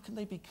 How can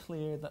they be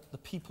clear that the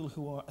people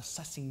who are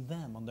assessing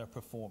them on their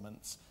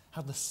performance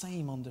have the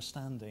same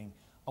understanding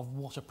of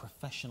what a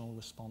professional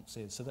response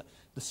is, so that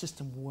the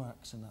system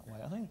works in that way?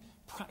 I think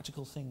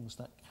practical things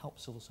that help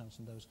civil servants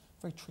in those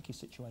very tricky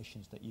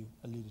situations that you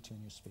alluded to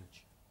in your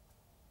speech.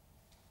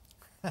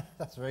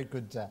 That's a very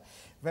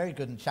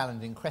good and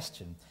challenging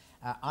question.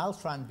 I'll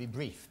try and be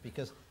brief,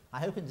 because I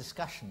hope in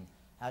discussion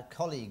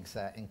colleagues,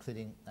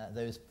 including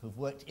those who've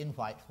worked in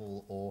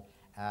Whitehall or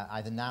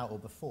either now or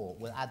before,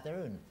 will add their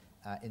own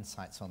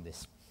insights on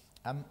this.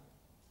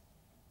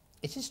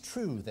 It is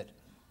true that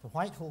the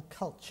Whitehall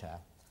culture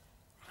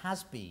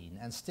has been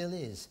and still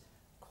is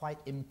quite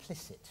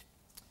implicit.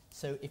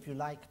 So, if you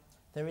like,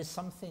 there is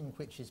something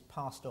which is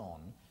passed on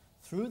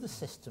through the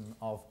system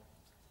of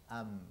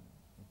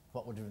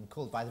what would have been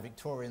called by the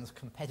Victorians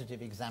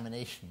competitive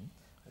examination,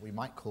 what we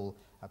might call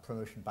a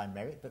promotion by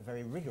merit, but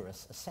very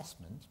rigorous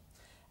assessment,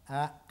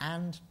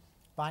 and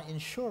by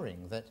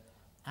ensuring that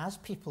as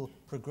people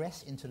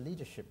progress into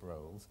leadership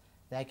roles,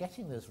 they're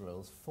getting those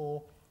roles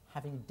for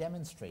having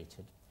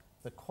demonstrated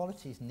the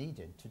qualities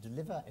needed to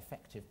deliver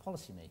effective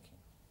policy making.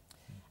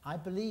 I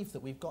believe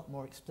that we've got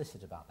more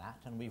explicit about that,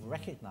 and we've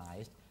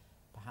recognised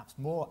perhaps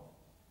more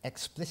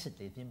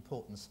explicitly the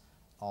importance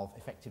of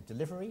effective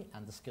delivery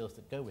and the skills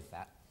that go with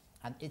that,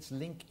 and its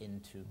link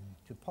into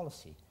to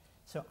policy.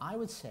 So I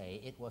would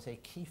say it was a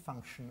key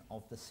function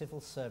of the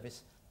civil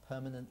service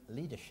permanent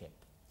leadership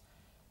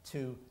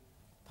to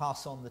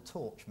pass on the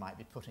torch, might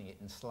be putting it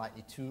in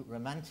slightly too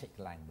romantic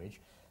language,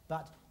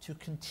 but to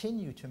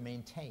continue to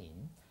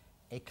maintain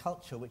a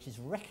culture which is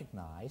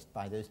recognised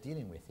by those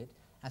dealing with it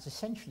as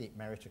essentially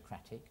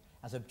meritocratic,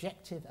 as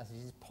objective as it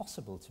is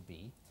possible to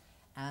be,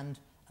 and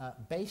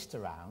based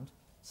around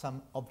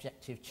some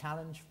objective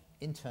challenge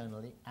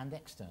internally and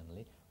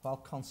externally, while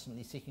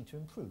constantly seeking to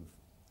improve.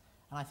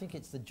 And I think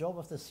it's the job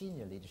of the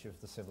senior leadership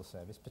of the civil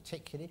service,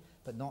 particularly,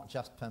 but not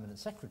just permanent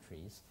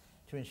secretaries,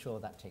 to ensure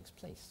that takes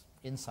place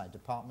inside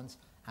departments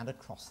and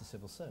across the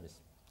civil service.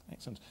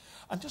 Excellent.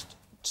 And just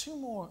two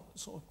more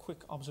sort of quick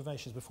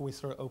observations before we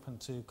throw it open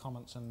to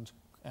comments and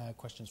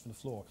questions from the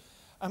floor.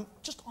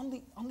 Just on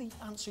the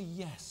answer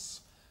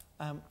yes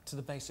to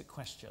the basic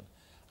question,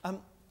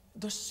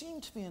 there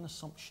seemed to be an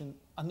assumption,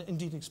 and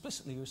indeed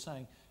explicitly you were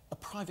saying, a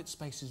private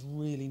space is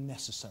really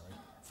necessary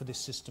for this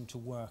system to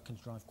work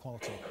and drive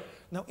quality.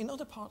 Now, in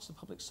other parts of the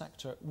public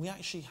sector, we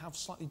actually have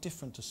slightly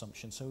different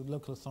assumptions. So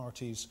local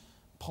authorities'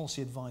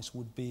 policy advice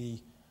would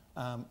be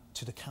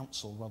to the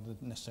council rather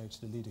than necessarily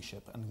to the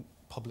leadership, and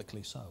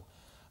publicly so.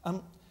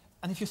 And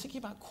if you're thinking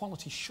about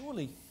quality,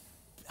 surely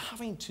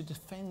having to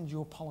defend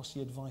your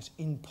policy advice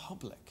in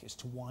public as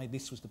to why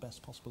this was the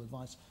best possible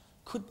advice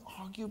could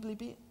arguably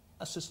be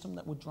a system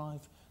that would drive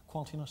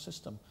quality in our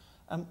system.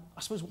 I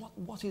suppose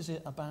what is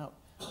it about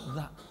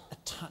that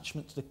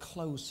attachment to the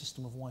closed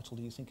system of Whitehall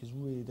do you think is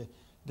really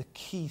the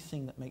key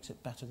thing that makes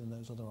it better than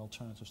those other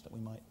alternatives that we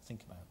might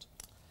think about?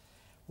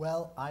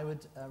 Well, I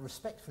would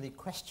respectfully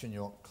question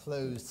your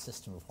closed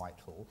system of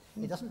Whitehall.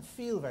 It doesn't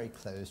feel very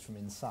closed from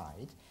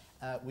inside.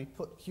 We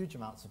put huge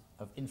amounts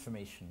of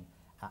information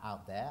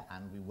out there,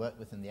 and we work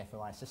within the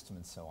FOI system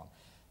and so on.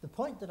 The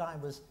point that I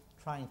was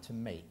trying to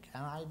make,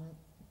 and I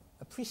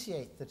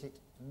appreciate that it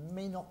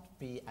may not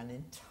be an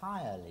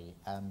entirely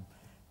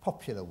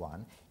popular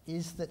one,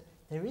 is that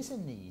there is a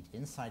need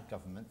inside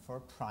government for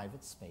a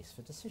private space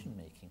for decision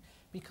making,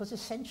 because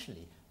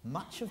essentially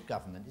much of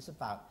government is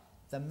about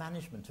the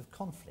management of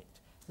conflict.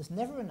 There's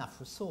never enough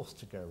resource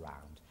to go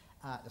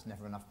around. There's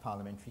never enough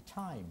parliamentary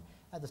time.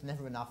 There's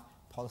never enough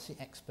policy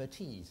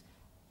expertise.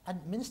 And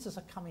ministers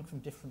are coming from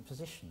different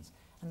positions,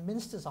 and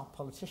ministers are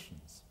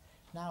politicians.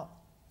 Now,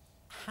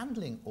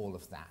 handling all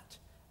of that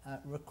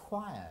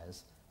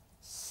requires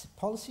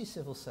policy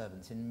civil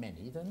servants in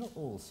many, though not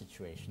all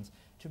situations,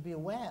 to be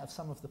aware of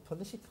some of the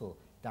political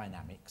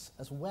dynamics,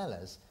 as well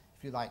as,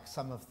 if you like,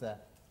 some of the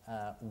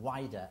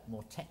wider,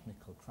 more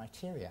technical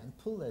criteria, and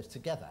pull those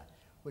together,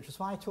 which is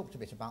why I talked a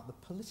bit about the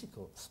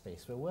political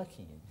space we're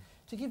working in.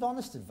 To give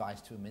honest advice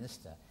to a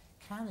minister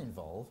can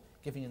involve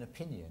giving an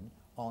opinion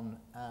on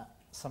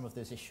some of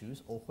those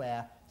issues, or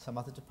where some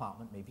other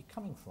department may be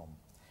coming from.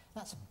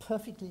 That's a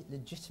perfectly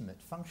legitimate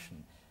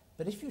function,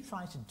 but if you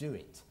try to do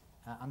it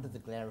under the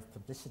glare of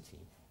publicity,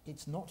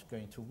 it's not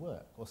going to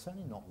work, or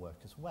certainly not work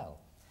as well.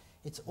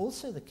 It's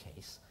also the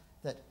case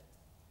that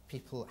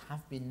people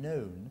have been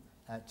known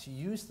to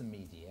use the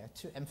media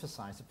to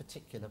emphasize a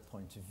particular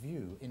point of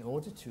view in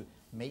order to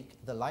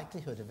make the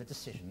likelihood of a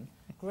decision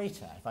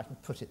greater, if I can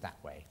put it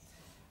that way.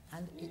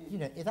 And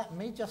that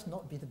may just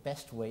not be the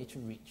best way to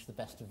reach the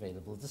best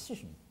available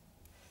decision.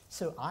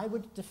 So I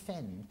would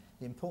defend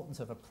the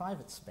importance of a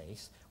private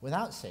space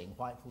without saying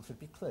Whitehall should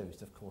be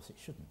closed. Of course it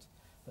shouldn't.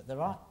 But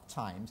there are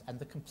times, and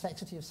the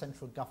complexity of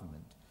central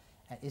government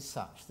is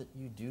such that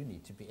you do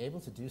need to be able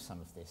to do some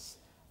of this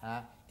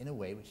in a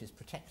way which is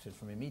protected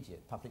from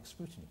immediate public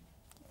scrutiny.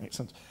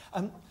 Excellent.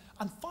 And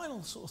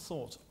final sort of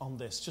thought on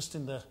this, just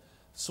in the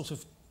sort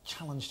of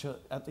challenge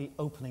at the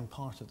opening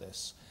part of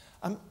this.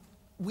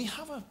 We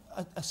have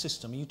a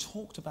system, you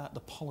talked about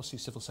the policy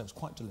of civil service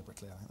quite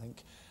deliberately, I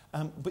think,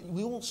 but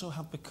we also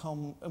have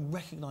become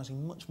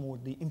recognising much more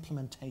the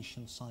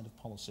implementation side of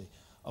policy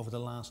over the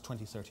last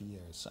 20, 30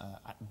 years,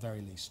 at the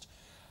very least.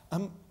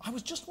 I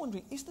was just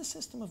wondering, is the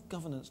system of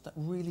governance that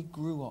really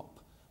grew up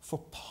for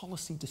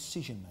policy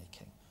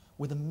decision-making,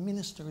 where the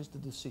minister is the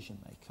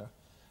decision-maker,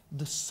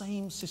 the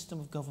same system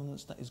of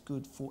governance that is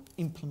good for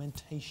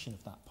implementation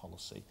of that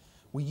policy,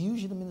 where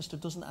usually the minister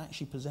doesn't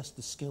actually possess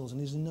the skills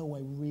and is in no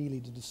way really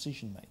the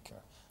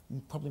decision-maker,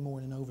 probably more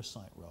in an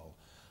oversight role.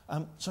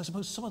 So I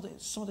suppose some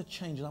of the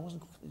changes, I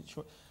wasn't quite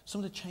sure,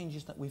 some of the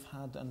changes that we've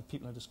had and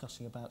people are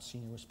discussing about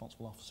senior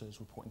responsible officers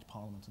reporting to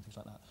Parliament and things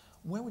like that,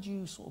 where would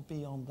you sort of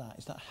be on that?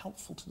 Is that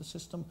helpful to the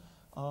system,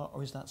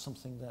 or is that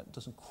something that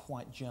doesn't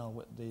quite gel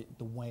with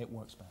the way it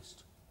works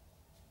best?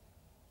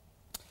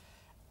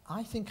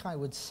 I think I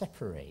would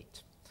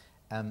separate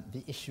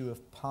the issue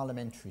of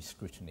parliamentary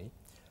scrutiny,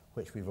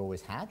 which we've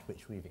always had,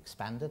 which we've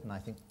expanded, and I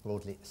think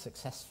broadly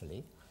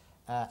successfully,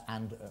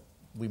 and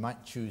we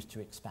might choose to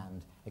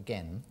expand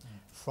again,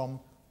 from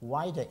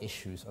wider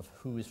issues of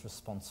who is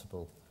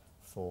responsible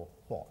for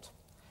what.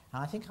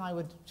 And I think I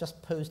would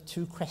just pose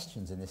two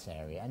questions in this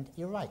area, and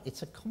you're right,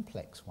 it's a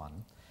complex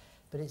one,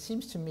 but it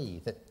seems to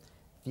me that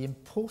the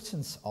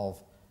importance of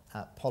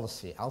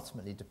policy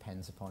ultimately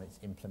depends upon its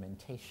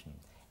implementation.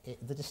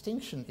 The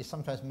distinction is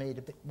sometimes made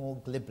a bit more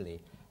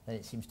glibly than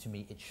it seems to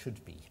me it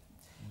should be.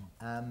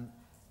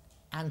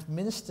 And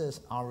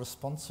ministers are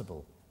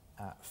responsible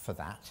for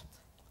that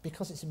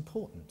because it's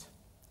important.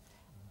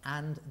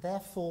 And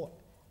therefore,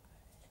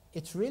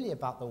 it's really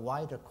about the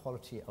wider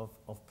quality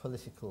of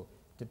political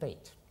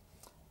debate.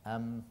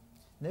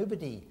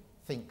 Nobody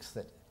thinks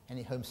that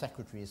any Home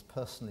Secretary is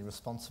personally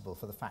responsible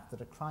for the fact that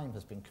a crime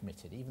has been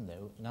committed, even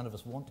though none of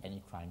us want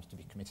any crimes to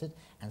be committed,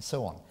 and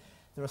so on.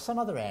 There are some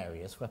other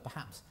areas where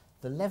perhaps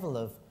the level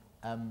of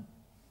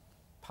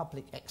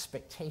public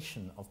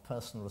expectation of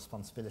personal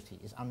responsibility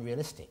is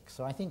unrealistic.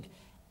 So I think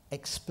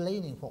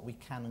explaining what we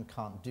can and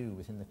can't do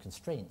within the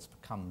constraints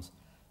becomes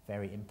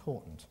very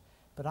important.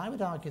 But I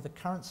would argue the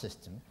current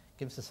system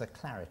gives us a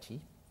clarity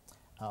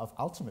of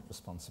ultimate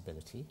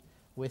responsibility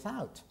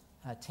without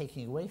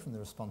taking away from the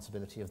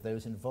responsibility of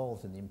those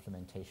involved in the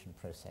implementation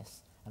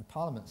process, and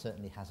Parliament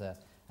certainly has an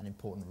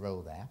important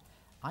role there.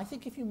 I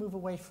think if you move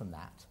away from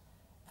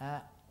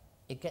that,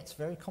 it gets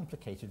very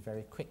complicated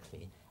very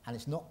quickly, and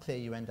it's not clear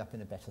you end up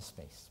in a better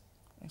space.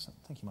 Excellent,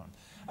 thank you,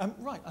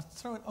 Martin. Right, I'll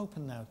throw it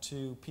open now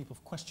to people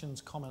for questions,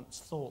 comments,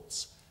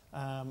 thoughts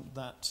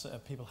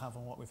that people have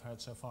on what we've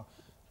heard so far.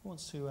 Who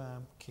wants to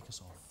kick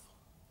us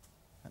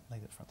off?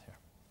 Lady at the front here.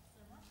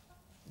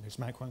 There's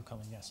a microphone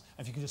coming, yes.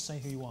 If you could just say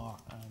who you are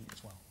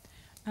as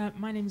well.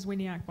 My name is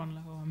Winnie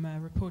Agbonlahor. I'm a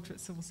reporter at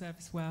Civil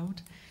Service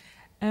World.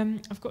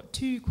 I've got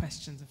two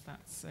questions, if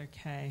that's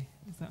okay.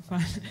 Is that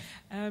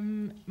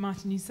fine?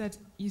 Martin, you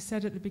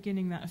said at the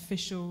beginning that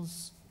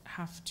officials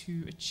have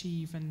to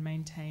achieve and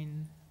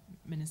maintain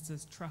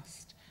ministers'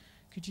 trust.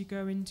 Could you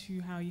go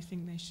into how you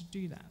think they should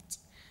do that?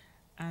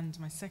 And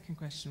my second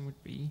question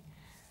would be,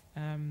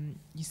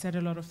 you said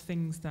a lot of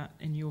things that,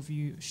 in your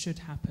view, should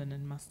happen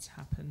and must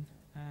happen.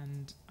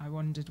 And I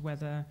wondered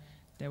whether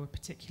there were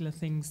particular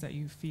things that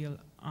you feel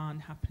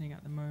aren't happening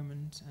at the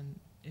moment, and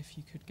if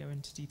you could go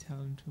into detail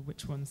into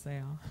which ones they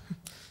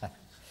are.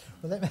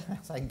 Well,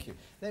 thank you.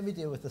 Let me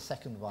deal with the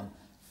second one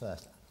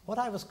first. What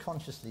I was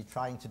consciously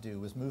trying to do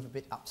was move a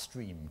bit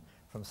upstream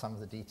from some of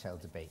the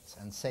detailed debates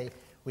and say,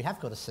 we have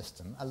got a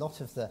system. A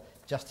lot of the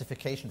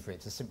justification for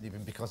it has simply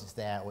been because it's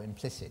there or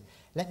implicit.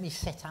 Let me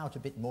set out a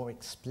bit more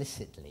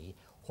explicitly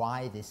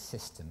why this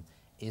system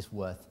is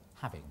worth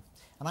having.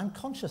 And I'm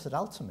conscious that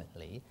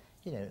ultimately,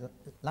 you know,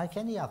 like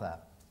any other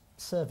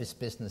service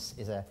business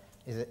is a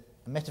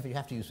metaphor you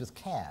have to use with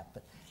care,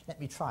 but let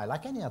me try.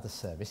 Like any other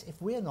service,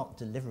 if we're not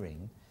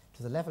delivering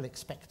to the level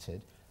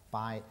expected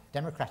by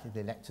democratically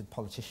elected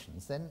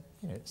politicians, then,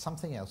 you know,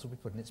 something else will be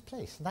put in its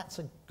place. And that's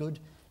a good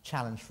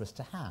challenge for us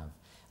to have.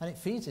 And it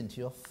feeds into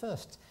your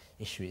first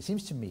issue. It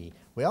seems to me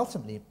we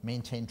ultimately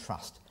maintain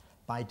trust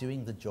by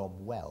doing the job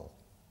well.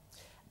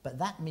 But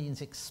that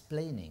means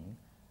explaining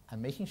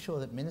and making sure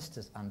that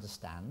ministers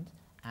understand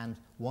and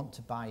want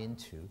to buy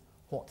into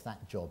what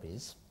that job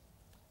is,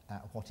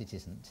 what it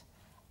isn't,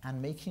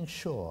 and making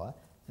sure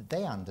that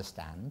they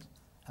understand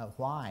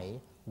why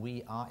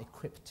we are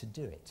equipped to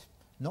do it.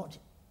 Not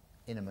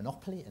in a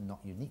monopoly and not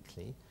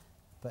uniquely,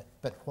 but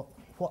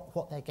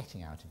what they're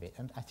getting out of it.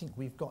 And I think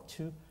we've got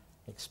to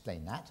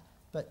explain that,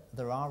 but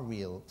there are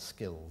real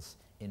skills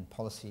in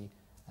policy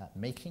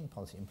making,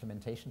 policy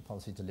implementation,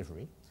 policy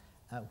delivery,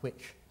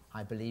 which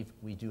I believe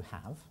we do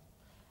have,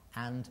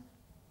 and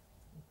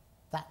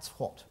that's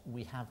what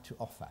we have to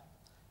offer,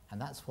 and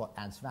that's what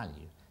adds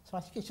value. So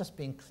I think it's just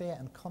being clear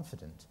and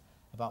confident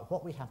about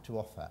what we have to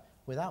offer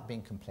without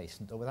being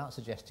complacent or without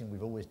suggesting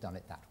we've always done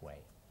it that way.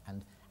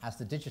 And as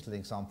the digital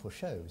example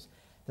shows,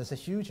 there's a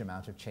huge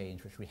amount of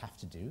change which we have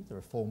to do. The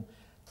reform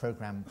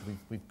programme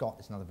we've got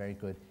is another very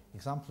good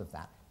example of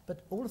that.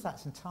 But all of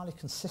that's entirely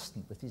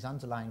consistent with these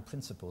underlying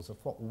principles of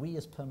what we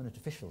as permanent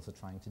officials are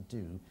trying to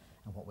do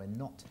and what we're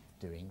not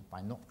doing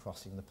by not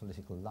crossing the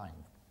political line.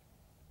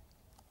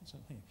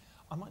 Excellent, thank you.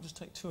 I might just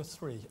take 2 or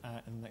 3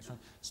 in the next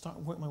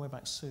round. Work my way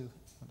back. Sue,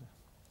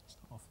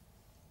 start off.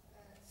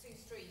 Sue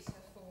Street,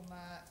 a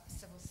former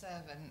civil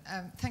servant.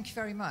 Thank you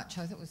very much.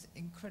 I thought it was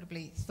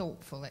incredibly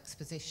thoughtful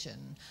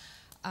exposition.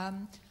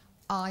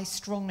 I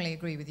strongly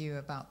agree with you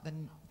about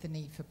the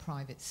need for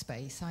private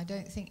space. I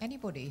don't think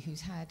anybody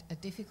who's had a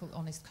difficult,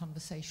 honest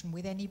conversation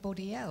with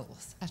anybody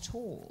else at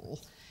all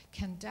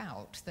can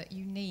doubt that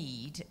you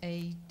need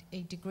a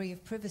degree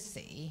of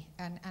privacy,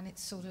 and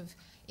it's sort of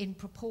in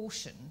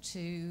proportion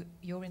to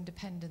your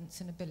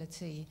independence and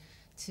ability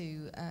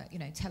to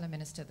tell a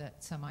minister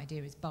that some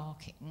idea is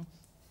barking.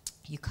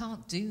 You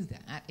can't do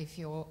that if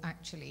you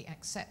actually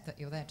accept that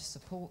you're there to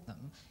support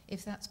them,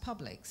 if that's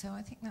public. So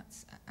I think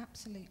that's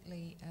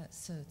absolutely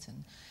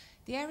certain.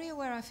 The area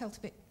where I felt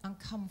a bit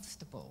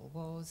uncomfortable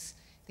was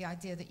the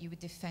idea that you were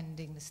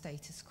defending the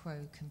status quo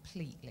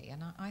completely.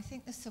 And I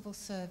think the civil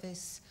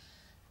service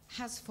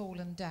has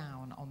fallen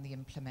down on the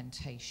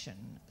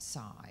implementation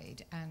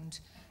side. And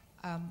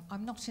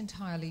I'm not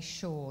entirely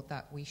sure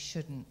that we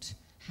shouldn't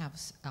have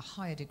a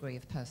higher degree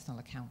of personal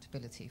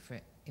accountability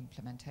for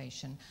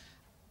implementation.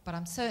 But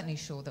I'm certainly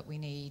sure that we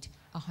need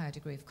a higher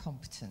degree of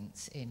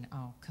competence in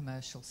our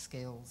commercial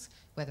skills,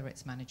 whether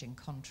it's managing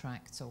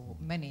contracts or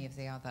many of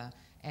the other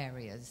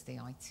areas, the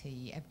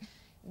IT.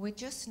 We're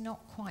just not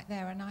quite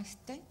there, and I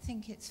don't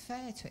think it's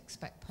fair to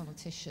expect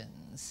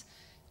politicians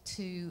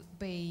to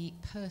be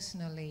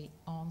personally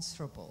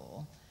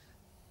answerable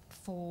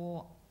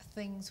for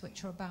things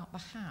which are about the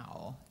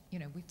how. You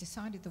know, we've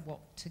decided the what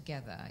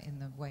together in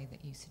the way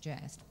that you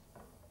suggest.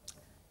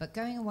 But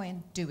going away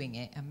and doing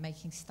it and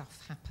making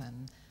stuff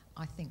happen,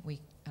 I think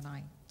and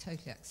I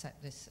totally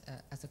accept this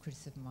as a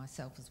criticism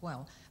myself as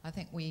well, I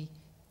think we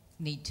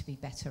need to be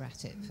better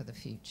at it for the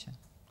future.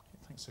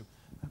 Okay, thanks, Sue.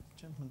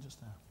 Gentleman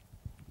just there.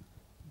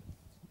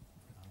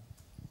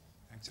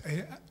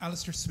 Thanks.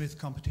 Alistair Smith,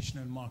 Competition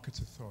and Markets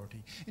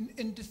Authority.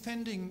 In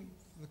defending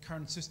the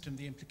current system,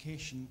 the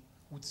implication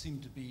would seem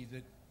to be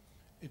that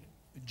it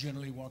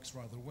generally works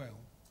rather well.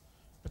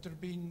 But there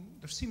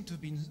seem to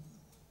have been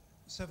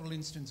several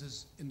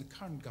instances in the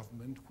current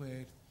government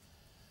where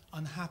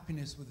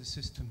unhappiness with the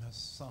system has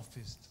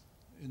surfaced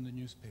in the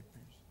newspapers.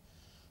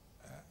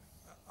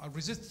 I'll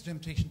resist the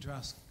temptation to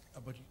ask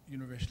about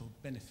universal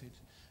benefit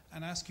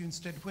and ask you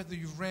instead whether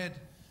you've read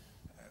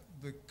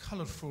the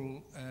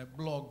colourful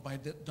blog by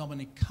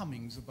Dominic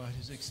Cummings about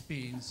his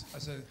experience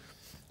as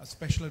a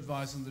special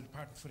advisor in the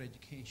Department for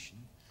Education,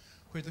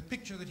 where the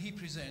picture that he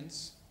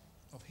presents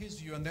of his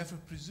view, and therefore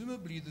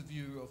presumably the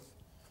view of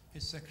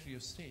his Secretary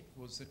of State,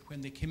 was that when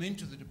they came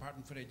into the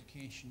Department for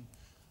Education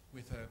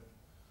with a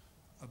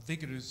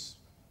vigorous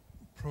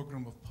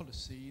programme of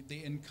policy,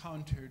 they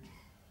encountered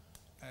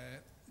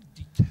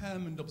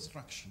determined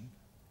obstruction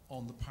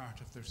on the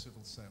part of their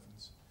civil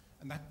servants.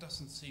 And that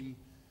doesn't seem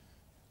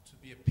to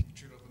be a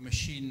picture of a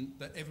machine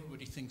that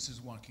everybody thinks is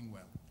working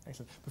well.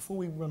 Excellent. Before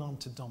we run on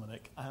to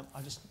Dominic,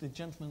 the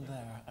gentleman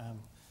there,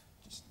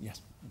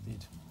 yes,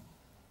 indeed.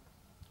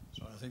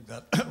 So I think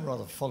that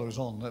rather follows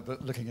on,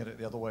 but looking at it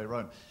the other way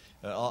around.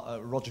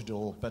 Roger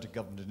Dole, Better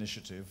Government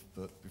Initiative,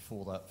 but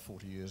before that,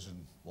 40 years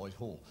in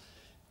Whitehall.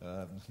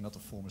 Another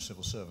former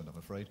civil servant, I'm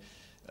afraid.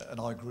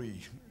 And I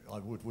agree,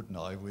 wouldn't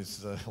I,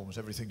 with almost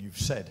everything you've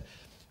said.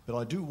 But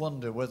I do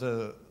wonder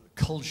whether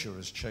culture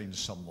has changed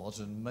somewhat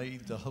and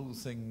made the whole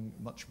thing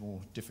much more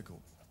difficult.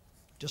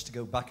 Just to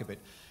go back a bit,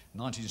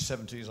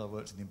 1970s I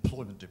worked in the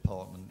employment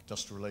department,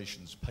 industrial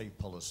relations, pay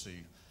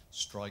policy,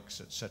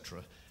 strikes,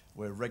 etc.,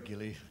 where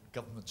regularly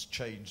governments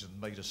changed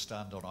and made us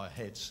stand on our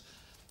heads.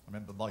 I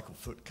remember Michael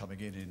Foot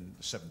coming in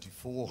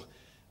 74,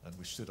 and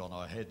we stood on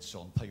our heads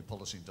on pay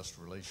policy,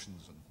 industrial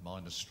relations, and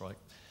miners' strike.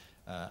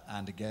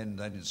 And again,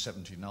 then in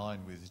 79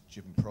 with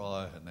Jim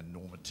Pryor and then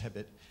Norman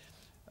Tebbit.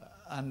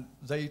 And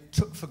they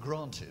took for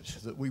granted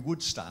that we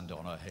would stand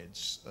on our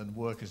heads and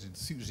work as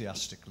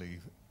enthusiastically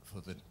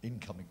for the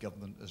incoming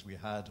government as we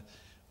had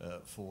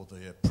for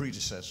the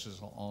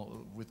predecessors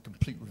with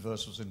complete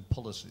reversals in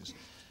policies.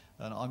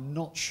 And I'm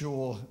not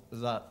sure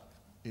that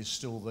is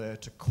still there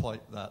to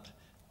quite that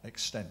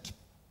extent.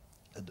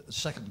 And the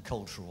second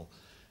cultural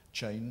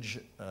change,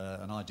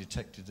 and I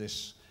detected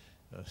this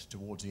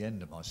towards the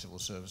end of my civil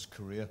service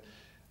career,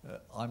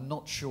 I'm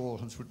not sure,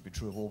 this wouldn't be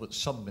true of all, but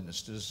some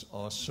ministers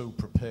are so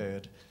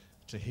prepared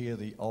to hear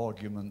the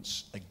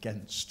arguments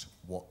against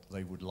what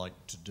they would like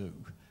to do.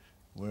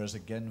 Whereas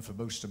again, for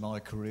most of my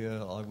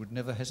career, I would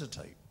never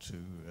hesitate to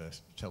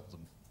tell them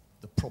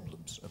the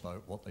problems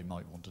about what they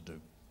might want to do.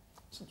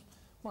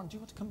 Martin, do you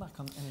want to come back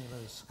on any of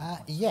those?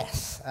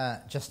 Yes,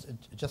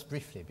 just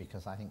briefly,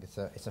 because I think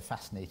it's a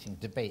fascinating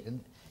debate,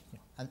 and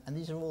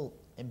these are all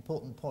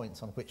important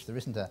points on which there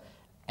isn't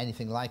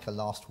anything like a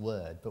last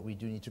word, but we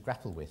do need to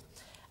grapple with.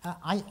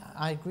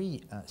 I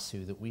agree,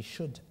 Sue, that we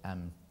should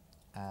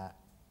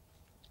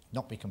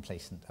not be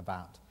complacent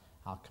about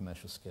our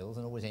commercial skills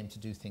and always aim to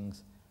do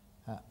things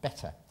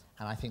better.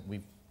 And I think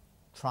we've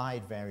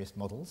tried various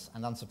models,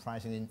 and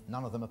unsurprisingly,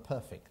 none of them are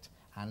perfect.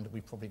 And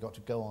we've probably got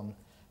to go on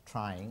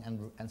trying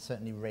and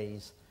certainly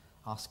raise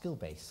our skill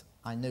base.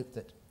 I note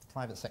that the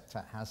private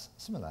sector has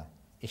similar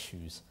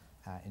issues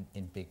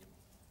in big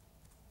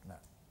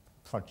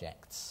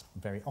projects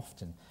very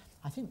often.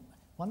 I think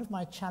one of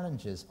my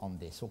challenges on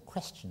this, or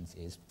questions,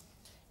 is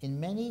in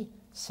many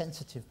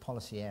sensitive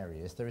policy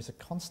areas, there is a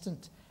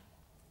constant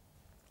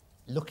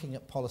looking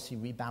at policy,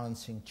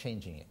 rebalancing,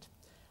 changing it,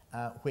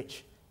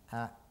 which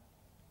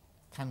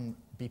can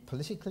be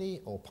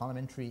politically or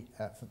parliamentary,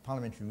 for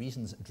parliamentary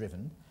reasons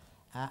driven,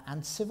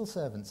 and civil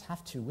servants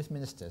have to, with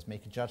ministers,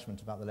 make a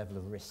judgment about the level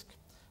of risk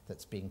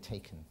that's being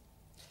taken.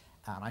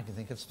 And I can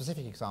think of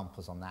specific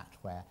examples on that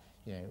where,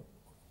 you know,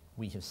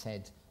 we have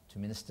said to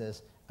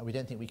ministers, we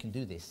don't think we can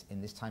do this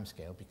in this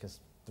timescale because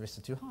the risks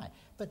are too high.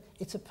 But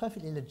it's a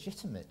perfectly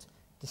legitimate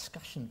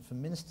discussion for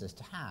ministers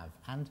to have,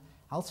 and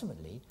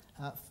ultimately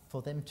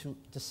for them to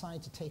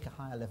decide to take a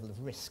higher level of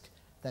risk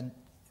than,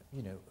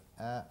 you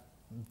know,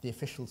 the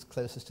officials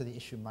closest to the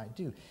issue might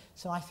do.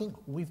 So I think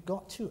we've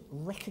got to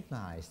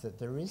recognise that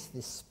there is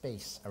this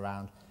space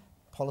around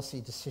policy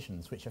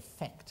decisions which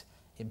affect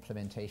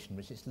implementation,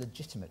 which is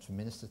legitimate for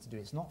ministers to do.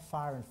 It's not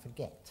fire and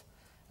forget,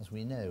 as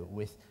we know,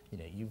 with, you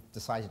know, you've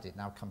decided it,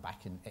 now come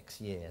back in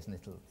X years and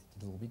it'll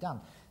all be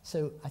done.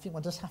 So I think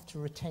one does have to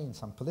retain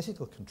some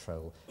political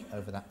control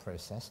over that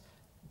process,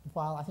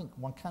 while I think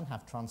one can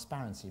have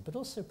transparency, but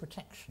also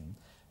protection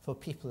for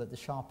people at the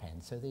sharp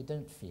end, so they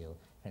don't feel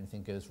if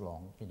anything goes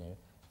wrong, you know,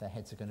 their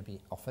heads are going to be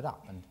offered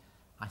up. And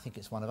I think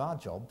it's one of our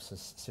jobs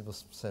as civil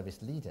service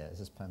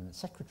leaders, as permanent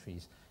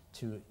secretaries,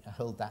 to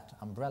hold that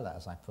umbrella,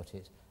 as I put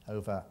it,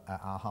 over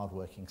our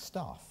hard-working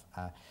staff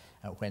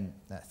when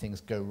things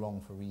go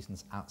wrong for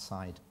reasons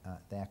outside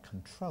their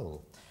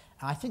control.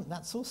 And I think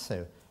that's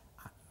also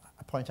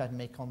a point I'd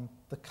make on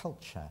the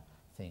culture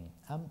thing.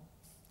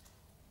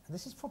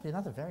 This is probably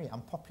another very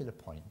unpopular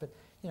point, but,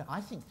 you know, I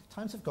think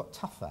times have got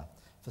tougher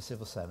for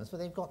civil servants,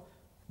 but they've got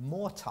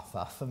more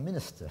tougher for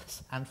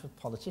ministers and for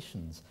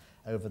politicians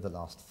over the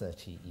last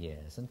 30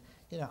 years. And,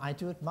 you know, I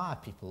do admire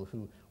people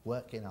who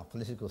work in our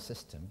political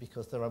system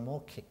because there are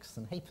more kicks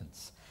than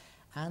halfpence.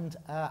 And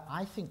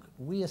I think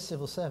we as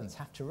civil servants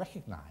have to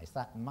recognise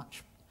that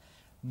much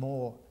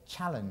more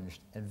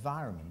challenged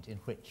environment in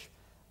which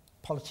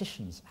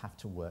politicians have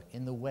to work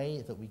in the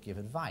way that we give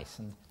advice.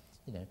 And,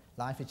 you know,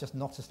 life is just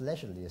not as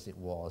leisurely as it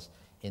was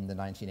in the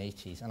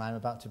 1980s. And I'm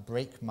about to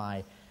break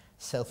my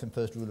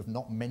self-imposed rule of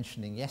not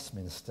mentioning Yes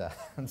Minister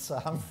and Sir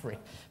Humphrey.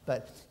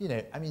 But, you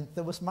know, I mean,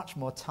 there was much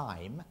more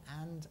time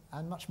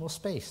and much more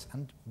space.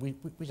 And we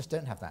just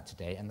don't have that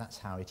today, and that's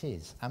how it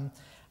is.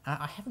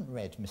 I haven't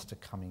read Mr.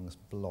 Cummings'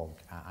 blog,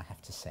 I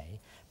have to say,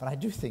 but I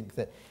do think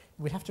that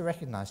we have to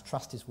recognise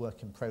trust is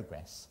work in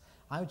progress.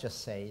 I would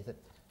just say that,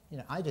 you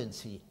know, I don't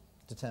see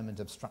determined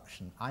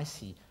obstruction. I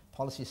see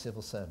policy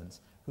civil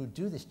servants who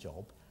do this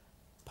job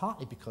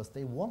partly because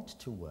they want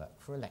to work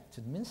for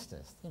elected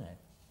ministers. You know,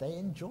 they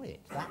enjoy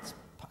it.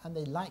 And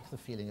they like the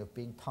feeling of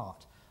being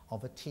part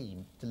of a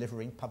team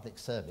delivering public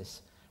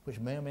service, which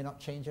may or may not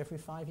change every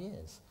 5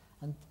 years.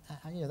 And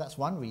you know, that's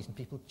one reason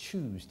people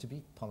choose to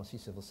be policy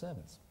civil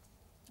servants.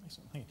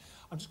 Excellent, thank you.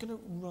 I'm just going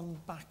to run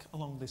back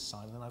along this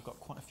side, and then I've got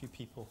quite a few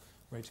people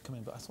ready to come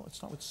in, but I thought I'd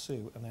start with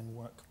Sue and then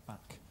work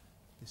back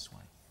this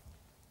way.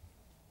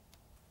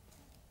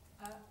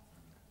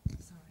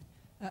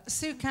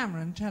 Sue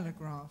Cameron,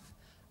 Telegraph.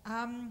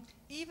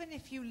 Even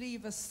if you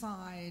leave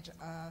aside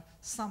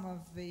some of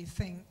the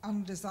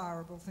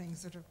undesirable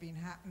things that have been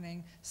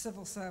happening,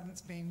 civil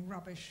servants being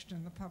rubbished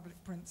in the public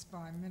prints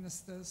by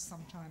ministers,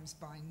 sometimes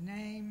by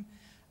name,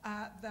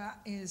 that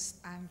is,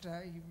 and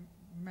you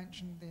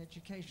mentioned the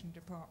education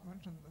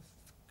department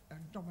and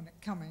Dominic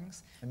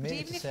Cummings. And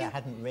merely to say I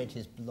hadn't read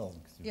his blog.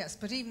 Yes,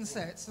 but even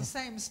so, it's the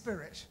same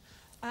spirit.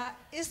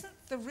 Isn't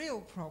the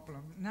real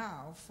problem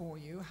now for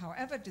you,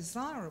 however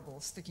desirable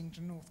sticking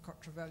to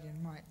Northcote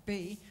Trevelyan might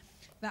be,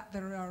 that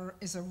there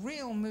is a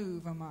real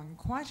move among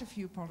quite a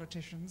few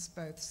politicians,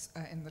 both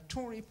in the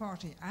Tory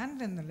party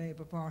and in the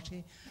Labour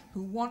Party,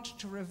 who want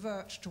to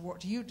revert to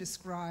what you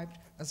described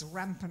as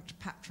rampant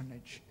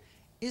patronage?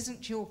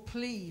 Isn't your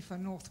plea for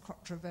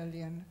Northcote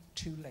Trevelyan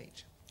too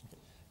late?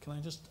 Okay. Can I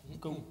just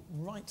go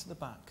right to the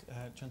back,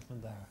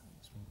 gentleman there?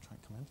 Just want to try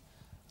and come in.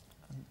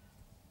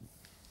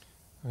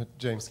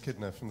 James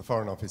Kidner from the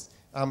Foreign Office.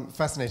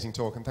 Fascinating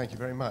talk, and thank you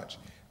very much.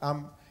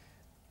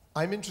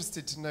 I'm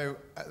interested to know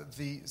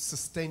the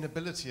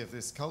sustainability of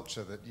this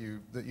culture that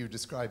you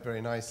described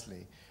very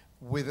nicely,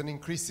 with an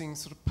increasing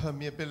sort of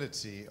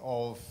permeability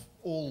of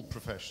all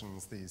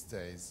professions these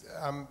days.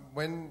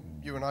 When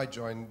you and I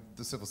joined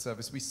the civil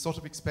service, we sort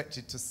of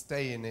expected to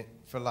stay in it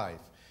for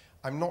life.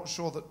 I'm not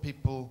sure that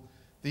people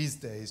these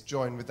days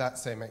join with that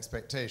same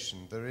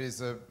expectation. There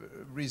is a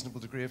reasonable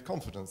degree of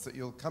confidence that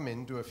you'll come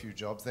in, do a few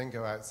jobs, then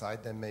go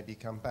outside, then maybe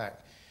come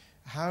back.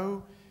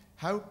 How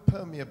How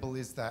permeable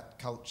is that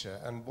culture,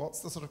 and what's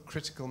the sort of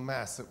critical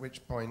mass at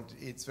which point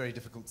it's very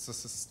difficult to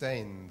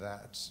sustain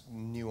that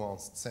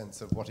nuanced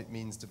sense of what it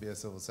means to be a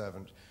civil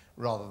servant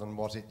rather than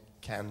what it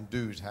can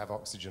do to have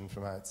oxygen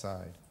from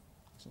outside?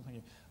 Excellent, thank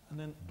you. And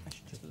then,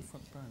 actually, just at the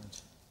front, Bernard.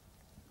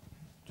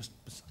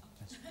 Just beside.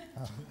 Yes.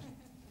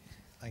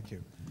 Thank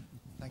you.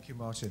 Thank you,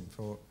 Martin,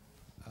 for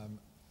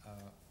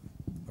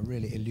a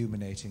really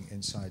illuminating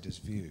insider's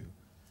view.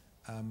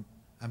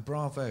 And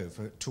bravo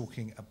for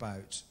talking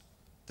about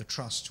the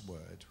trust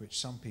word, which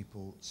some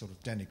people sort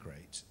of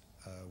denigrate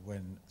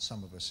when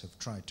some of us have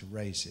tried to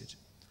raise it.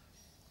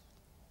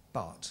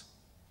 But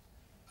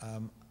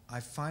I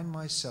find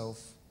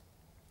myself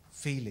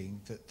feeling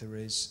that there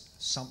is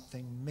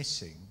something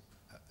missing.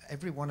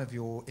 Every one of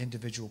your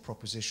individual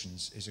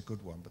propositions is a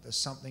good one, but there's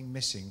something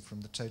missing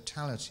from the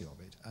totality of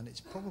it, and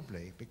it's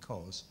probably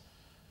because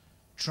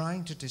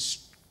trying to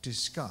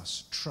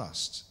discuss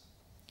trust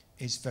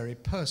is very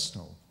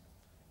personal.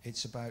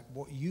 It's about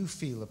what you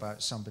feel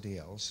about somebody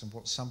else and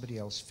what somebody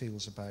else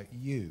feels about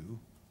you.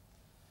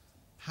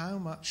 How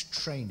much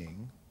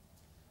training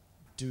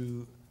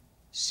do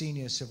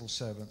senior civil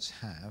servants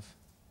have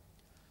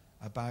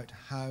about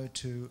how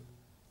to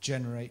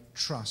generate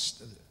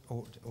trust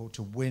or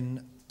to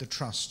win the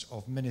trust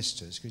of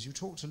ministers? Because you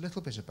talked a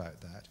little bit about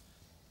that,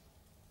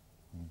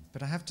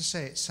 but I have to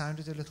say it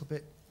sounded a little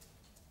bit,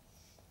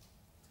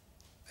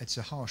 it's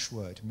a harsh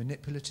word,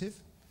 manipulative.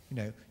 You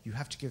know, you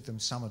have to give them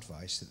some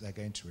advice that they're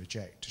going to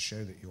reject to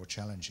show that you're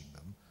challenging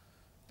them.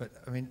 But,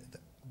 I mean,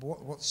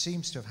 what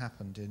seems to have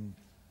happened in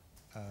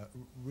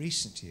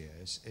recent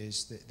years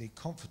is that the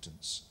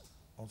confidence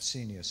of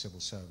senior civil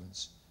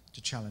servants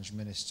to challenge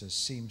ministers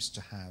seems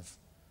to have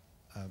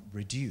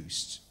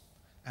reduced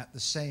at the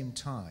same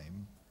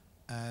time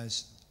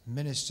as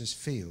ministers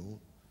feel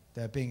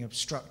they're being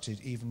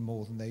obstructed even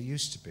more than they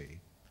used to be.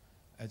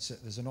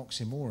 There's an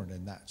oxymoron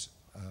in that,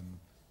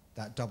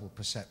 that double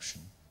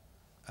perception.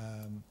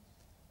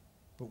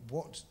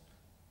 But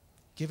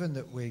given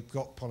that we've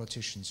got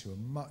politicians who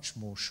are much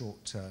more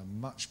short-term,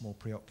 much more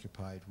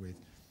preoccupied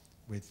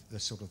with the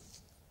sort of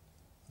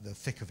the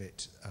thick of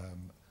it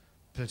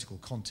political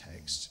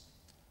context,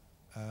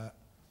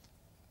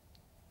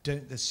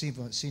 don't the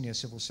senior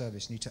civil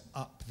service need to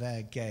up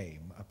their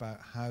game about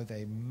how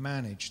they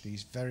manage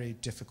these very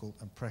difficult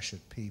and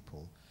pressured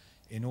people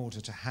in order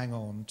to hang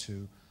on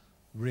to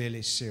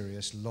really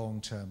serious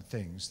long-term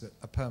things that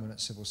a permanent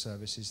civil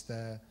service is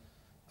there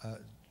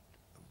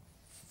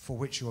for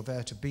which you're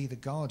there to be the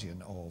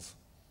guardian of?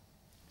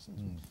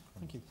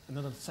 Thank you.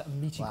 Another set of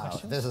meaty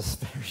questions. There's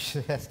a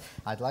very, yes,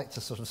 I'd like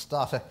to sort of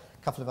start a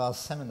couple of hours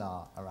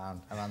seminar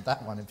around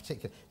that one in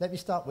particular. Let me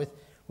start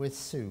with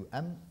Sue.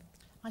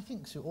 I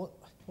think, Sue,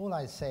 all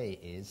I'd say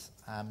is,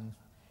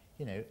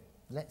 you know,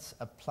 let's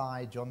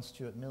apply John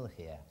Stuart Mill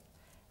here.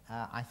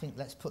 I think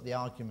let's put the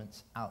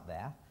arguments out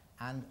there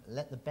and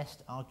let the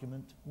best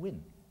argument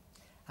win.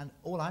 And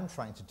all I'm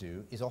trying to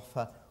do is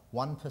offer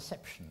one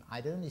perception.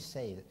 I'd only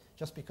say that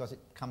just because it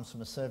comes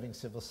from a serving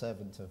civil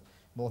servant of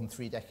more than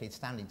 3 decades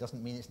standing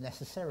doesn't mean it's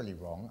necessarily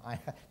wrong. I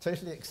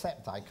totally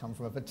accept I come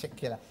from a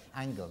particular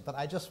angle, but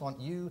I just want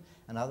you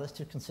and others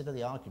to consider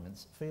the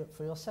arguments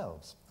for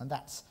yourselves. And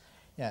that's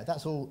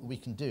all we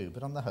can do,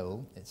 but on the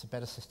whole, it's a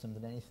better system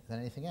than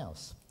anything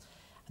else.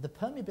 The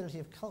permeability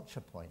of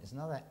culture point is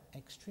another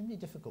extremely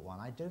difficult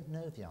one. I don't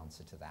know the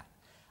answer to that.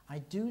 I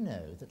do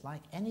know that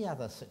like any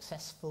other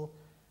successful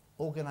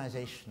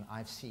organisation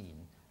I've seen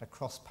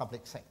across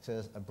public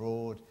sectors,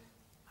 abroad,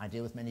 I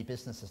deal with many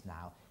businesses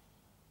now,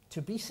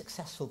 to be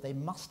successful they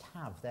must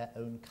have their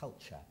own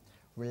culture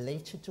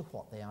related to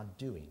what they are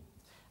doing.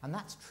 And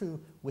that's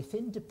true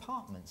within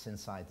departments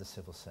inside the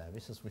civil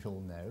service, as we all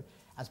know,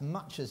 as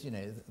much as, you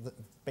know, the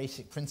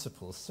basic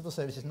principles. Civil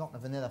service is not a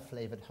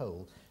vanilla-flavoured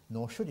whole,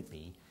 nor should it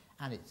be,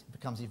 and it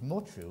becomes even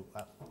more true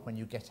when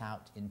you get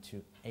out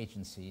into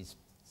agencies,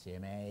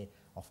 CMA,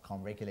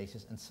 Ofcom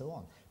regulators, and so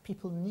on.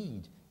 People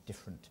need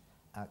different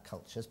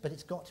cultures, but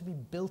it's got to be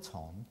built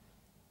on,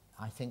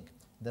 I think,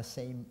 the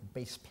same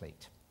base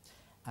plate.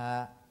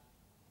 I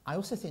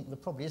also think there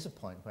probably is a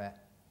point where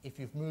if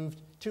you've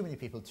moved too many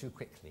people too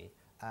quickly,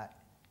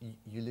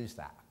 you lose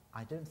that.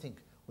 I don't think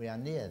we are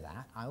near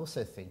that. I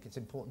also think it's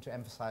important to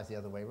emphasise the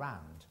other way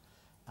round.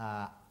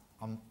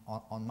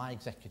 On my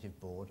executive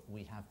board,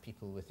 we have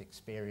people with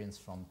experience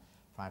from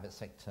private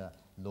sector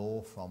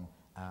law, from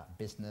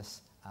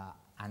business,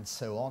 and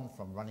so on,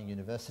 from running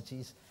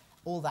universities.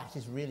 All that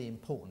is really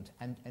important,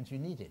 and you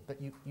need it. But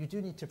you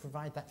do need to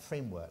provide that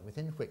framework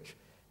within which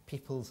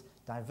people's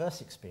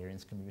diverse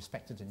experience can be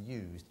respected and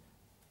used,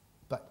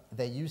 but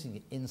they're using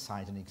it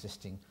inside an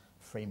existing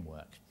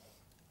framework.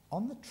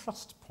 On the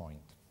trust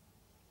point,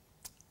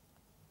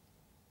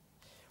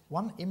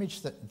 one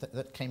image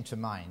that came to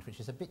mind, which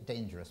is a bit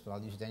dangerous, but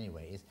I'll use it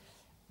anyway, is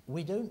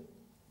we don't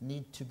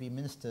need to be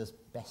ministers'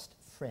 best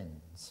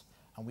friends,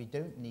 and we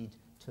don't need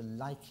to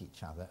like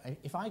each other.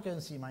 If I go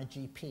and see my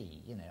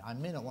GP, you know, I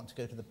may not want to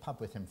go to the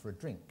pub with him for a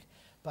drink,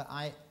 but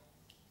I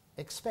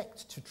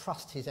expect to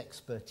trust his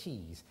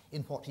expertise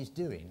in what he's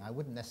doing. I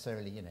wouldn't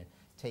necessarily, you know,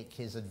 take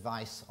his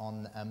advice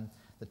on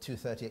the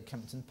 230 at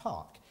Kempton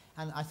Park.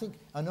 And I think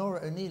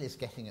Honora O'Neill is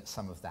getting at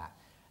some of that.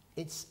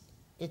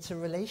 It's a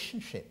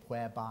relationship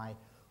whereby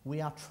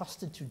we are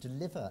trusted to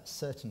deliver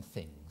certain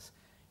things,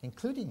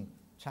 including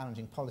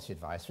challenging policy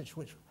advice, which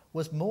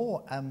was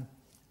more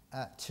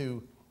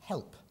to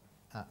help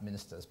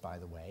ministers, by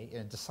the way,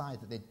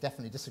 decide that they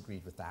definitely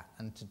disagreed with that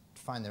and to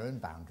find their own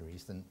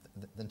boundaries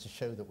than to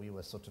show that we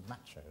were sort of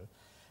macho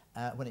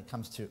when it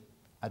comes to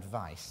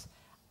advice.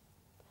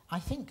 I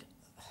think,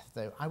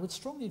 though, I would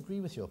strongly agree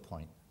with your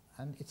point,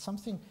 and it's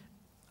something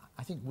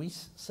I think we,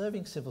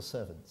 serving civil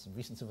servants, and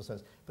recent civil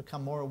servants,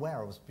 become more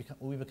aware of as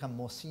we become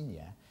more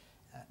senior.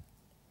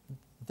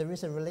 There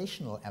is a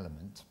relational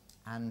element,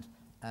 and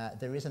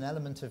there is an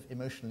element of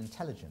emotional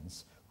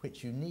intelligence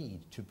which you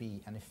need to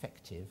be an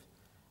effective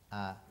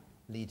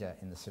leader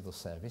in the civil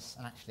service,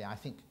 and actually I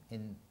think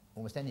in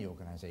almost any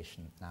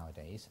organisation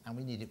nowadays, and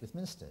we need it with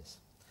ministers.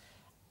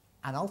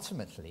 And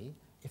ultimately,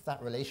 if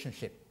that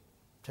relationship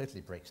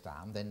totally breaks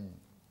down, then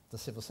the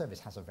civil service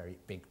has a very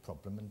big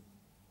problem, and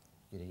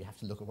you have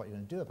to look at what you're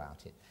going to do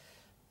about it.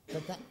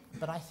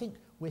 But I think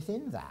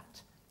within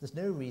that, there's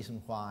no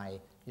reason why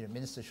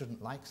ministers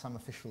shouldn't like some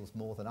officials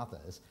more than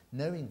others,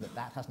 knowing that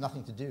that has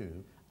nothing to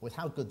do with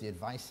how good the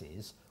advice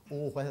is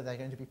or whether they're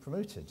going to be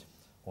promoted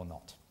or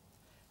not.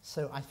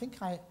 So I think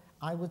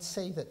I would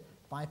say that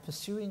by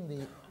pursuing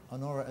the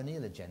Honora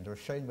O'Neill agenda of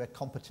showing we're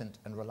competent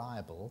and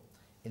reliable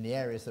in the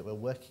areas that we're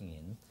working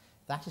in,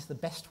 that is the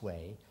best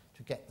way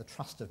to get the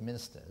trust of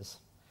ministers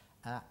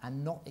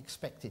and not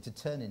expect it to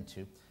turn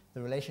into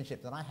the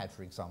relationship that I had,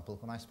 for example,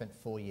 when I spent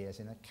 4 years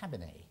in a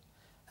cabinet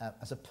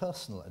as a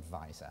personal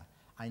advisor.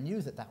 I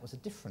knew that that was a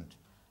different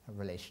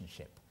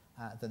relationship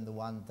than the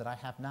one that I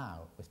have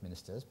now with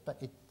ministers,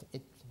 but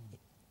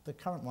the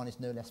current one is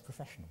no less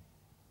professional.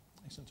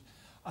 Excellent.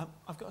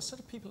 I've got a set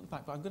of people at the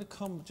back, but I'm going to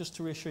come just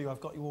to reassure you,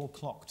 I've got you all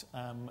clocked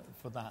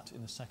for that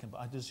in a second,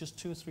 but there's just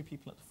 2 or 3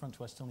 people at the front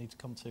who I still need to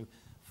come to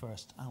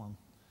first. Alan.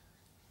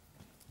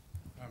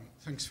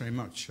 Thanks very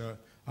much.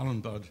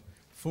 Alan Budd,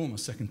 former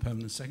Second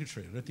Permanent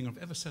Secretary. I don't think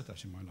I've ever said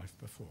that in my life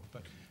before,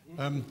 but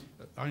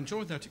I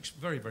enjoyed that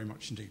very, very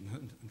much indeed,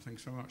 and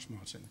thanks very much,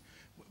 Martin.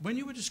 When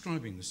you were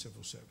describing the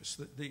civil service,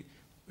 the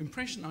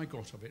impression I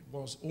got of it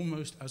was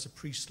almost as a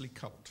priestly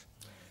cult,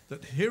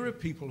 that here are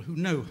people who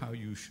know how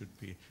you should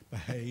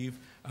behave,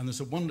 and there's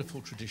a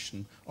wonderful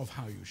tradition of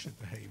how you should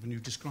behave, and you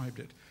described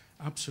it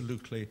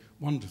absolutely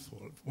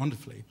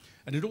wonderfully.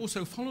 And it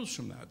also follows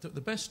from that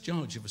the best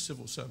judge of a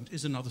civil servant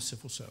is another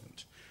civil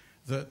servant,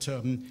 that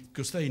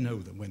because they know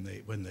them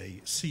when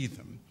they see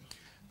them.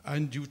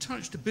 And you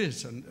touched a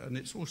bit, and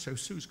it's also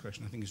Sue's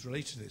question, I think, is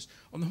related to this,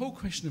 on the whole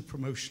question of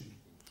promotion.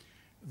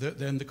 That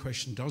then the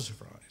question does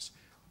arise: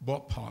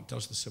 what part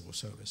does the civil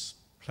service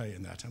play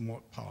in that, and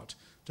what part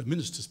do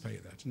ministers play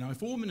in that? Now,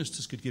 if all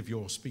ministers could give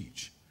your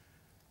speech,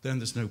 then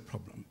there's no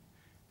problem.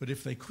 But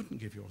if they couldn't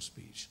give your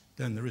speech,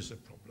 then there is a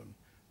problem.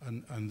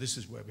 And this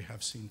is where we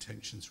have seen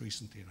tensions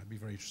recently, and I'd be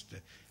very interested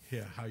to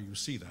hear how you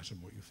see that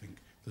and what you think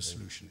the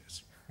solution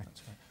is.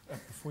 That's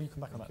right. Before you come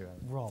back on that,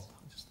 Rob.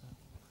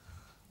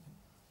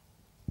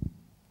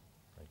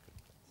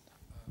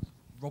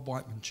 Rob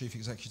Whiteman, Chief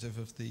Executive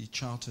of the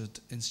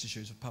Chartered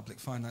Institute of Public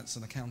Finance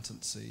and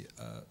Accountancy,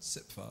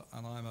 CIPFA,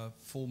 and I'm a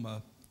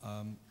former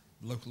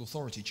local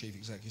authority Chief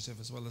Executive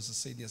as well as a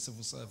senior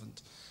civil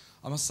servant.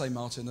 I must say,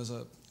 Martin, as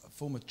a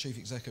former Chief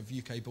Executive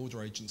of UK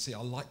Border Agency,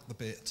 I like the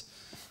bit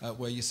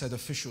where you said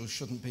officials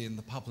shouldn't be in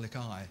the public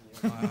eye.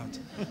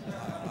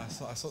 I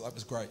thought that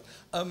was great.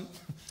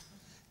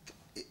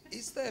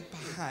 Is there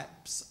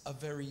perhaps a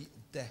very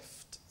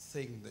deft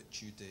thing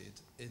that you did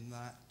in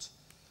that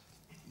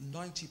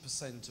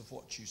 90% of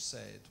what you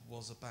said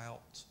was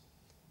about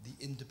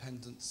the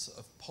independence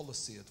of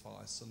policy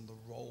advice and the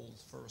role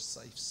for a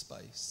safe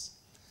space?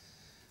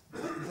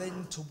 But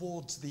then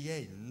towards the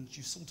end,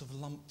 you sort of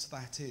lumped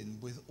that in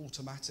with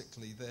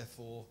automatically,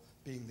 therefore,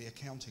 being the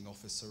accounting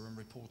officer and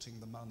reporting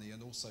the money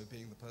and also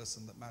being the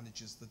person that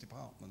manages the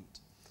department.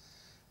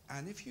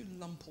 And if you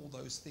lump all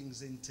those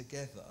things in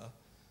together,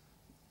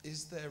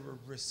 is there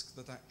a risk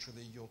that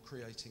actually you're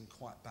creating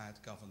quite bad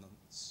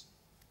governance?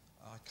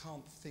 I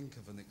can't think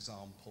of an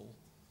example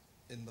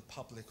in the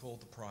public or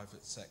the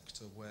private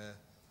sector where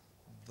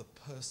the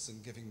person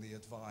giving the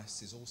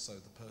advice is also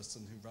the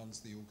person who runs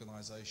the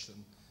organisation,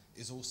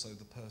 is also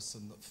the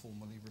person that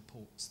formally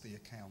reports the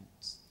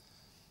accounts.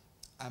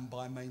 And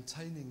by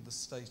maintaining the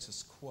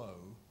status quo,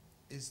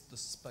 is the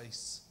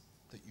space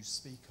that you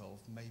speak of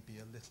maybe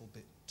a little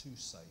bit too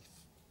safe?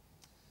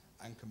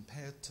 And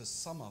compared to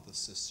some other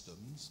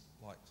systems,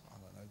 like, I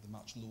don't know, the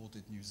much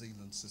lauded New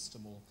Zealand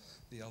system or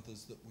the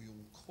others that we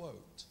all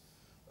quote,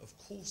 of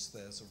course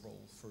there's a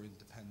role for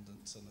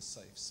independence and a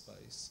safe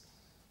space,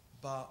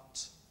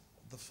 but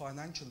the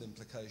financial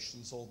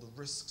implications or the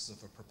risks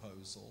of a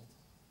proposal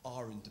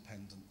are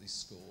independently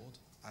scored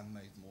and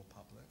made more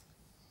public,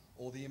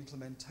 or the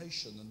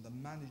implementation and the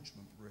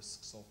management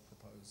risks of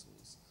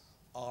proposals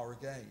are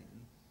again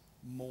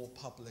more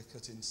public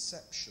at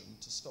inception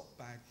to stop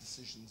bad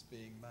decisions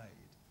being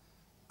made.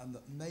 and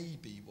that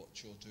maybe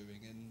what you're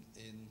doing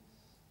in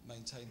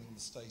maintaining the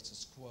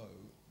status quo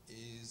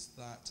is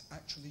that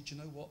actually, do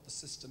you know what, the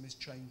system is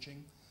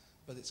changing,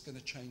 but it's going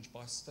to change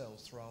by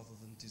stealth rather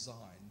than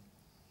design,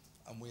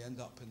 and we end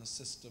up in a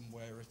system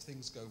where if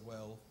things go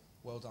well,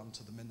 well done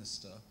to the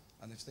minister,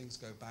 and if things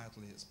go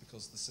badly, it's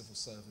because the civil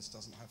service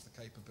doesn't have the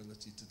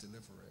capability to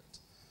deliver it.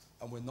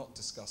 And we're not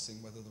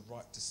discussing whether the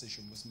right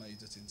decision was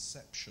made at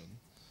inception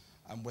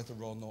and whether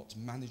or not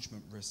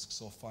management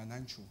risks or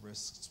financial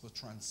risks were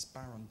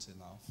transparent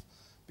enough,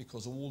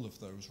 because all of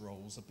those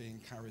roles are being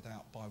carried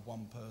out by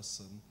one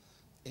person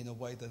in a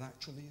way that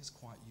actually is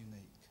quite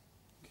unique.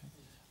 Okay.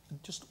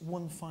 And just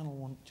one final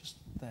one, just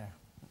there.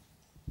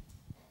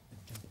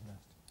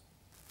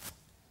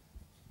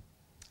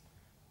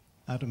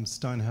 Adam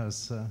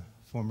Steinhaus,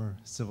 former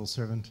civil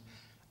servant.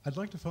 I'd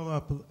like to follow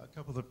up a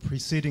couple of the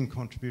preceding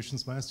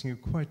contributions by asking you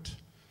quite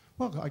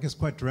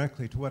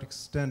directly, to what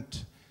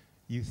extent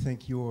you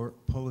think your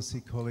policy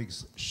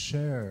colleagues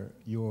share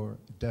your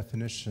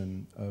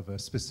definition of a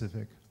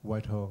specific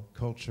Whitehall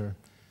culture.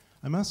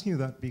 I'm asking you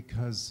that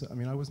because, I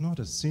mean, I was not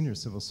a senior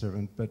civil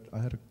servant, but I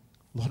had a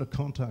lot of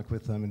contact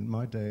with them in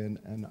my day,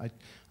 and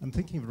I'm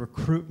thinking of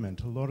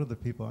recruitment. A lot of the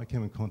people I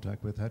came in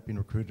contact with had been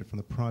recruited from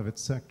the private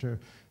sector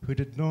who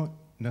did not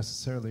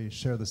necessarily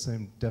share the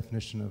same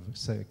definition of,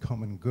 say, a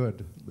common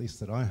good, at least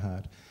that I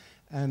had,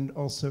 and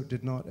also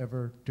did not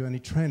ever do any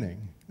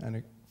training. And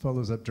it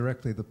follows up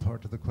directly the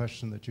part of the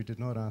question that you did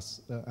not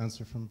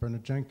answer from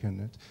Bernard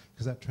Jenkins,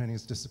 because that training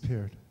has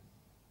disappeared.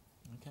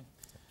 Okay.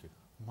 Thank you.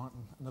 Martin,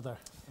 another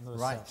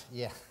right, set.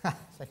 yeah,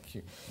 thank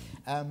you.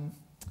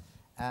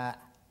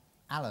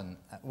 Alan,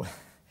 well,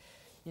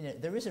 you know,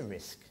 there is a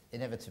risk,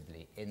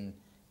 inevitably, in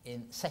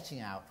setting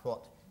out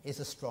what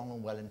is a strong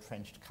and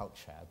well-entrenched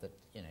culture, that,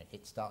 you know,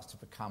 it starts to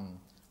become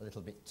a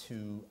little bit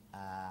too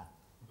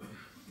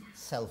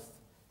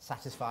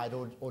self-satisfied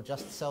or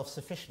just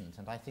self-sufficient.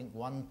 And I think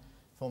one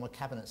former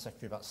cabinet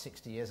secretary about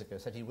 60 years ago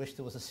said he wished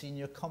there was a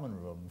senior common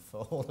room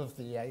for all of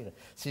the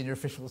senior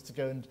officials to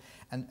go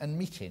and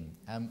meet in.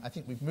 I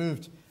think we've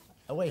moved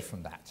away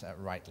from that,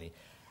 rightly.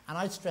 And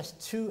I'd stress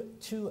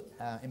two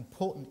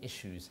important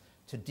issues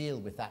to deal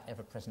with that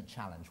ever-present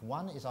challenge.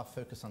 One is our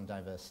focus on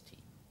diversity.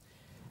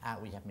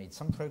 We have made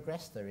some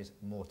progress. There is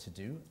more to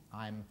do.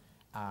 I'm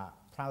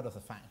proud of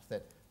the fact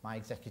that my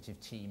executive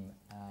team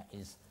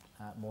is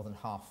more than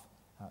half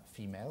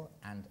female,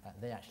 and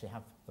they actually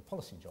have the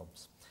policy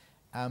jobs.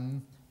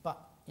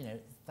 But, you know,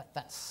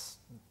 that's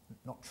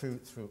not true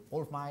through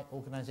all of my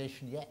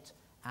organisation yet,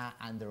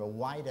 and there are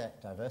wider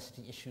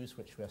diversity issues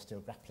which we are still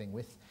grappling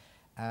with.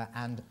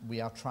 And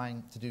we are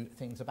trying to do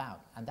things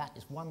about. And that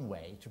is one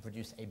way to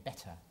produce a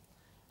better,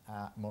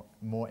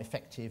 more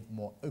effective,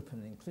 more open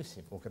and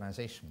inclusive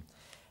organisation.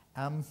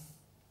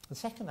 The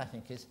second, I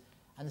think, is,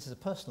 and this is a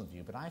personal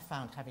view, but I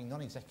found having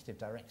non-executive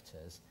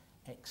directors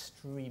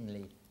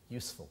extremely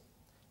useful,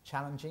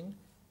 challenging,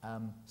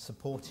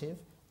 supportive,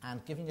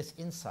 and giving us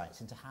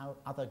insights into how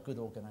other good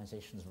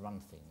organisations run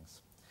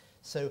things.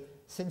 So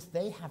since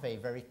they have a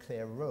very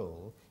clear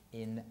role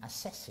in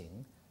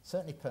assessing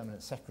certainly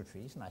permanent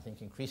secretaries, and I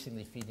think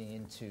increasingly feeding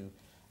into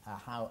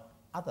how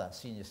other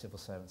senior civil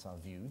servants are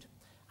viewed,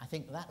 I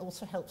think that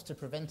also helps to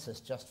prevent us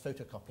just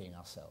photocopying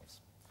ourselves.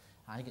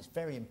 I think it's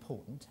very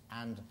important,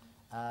 and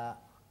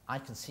I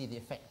can see the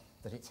effect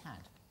that it's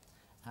had.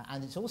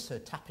 And it's also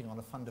tapping on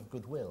a fund of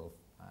goodwill,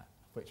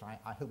 which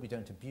I hope we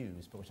don't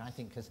abuse, but which I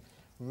think has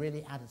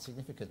really added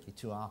significantly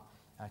to our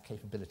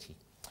capability.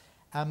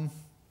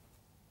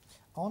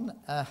 On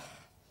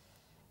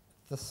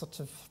the sort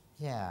of,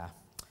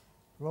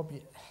 Rob,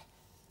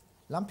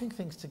 lumping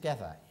things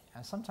together,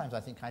 sometimes I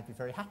think I'd be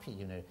very happy,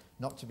 you know,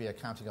 not to be a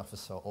counting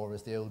officer, or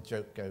as the old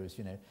joke goes,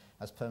 you know,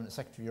 as permanent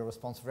secretary you're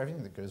responsible for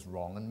everything that goes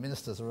wrong, and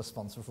ministers are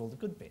responsible for all the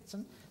good bits.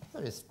 And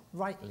there is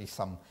rightly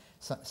some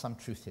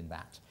truth in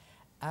that.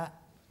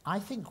 I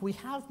think we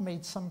have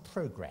made some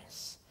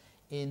progress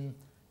in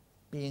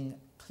being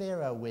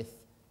clearer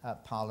with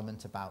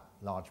Parliament about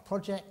large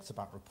projects,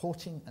 about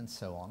reporting and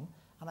so on,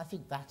 and I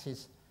think that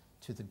is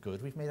to the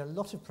good. We've made a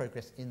lot of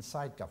progress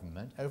inside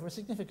government over a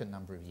significant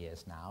number of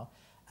years now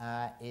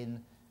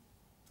in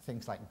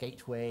things like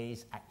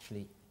gateways,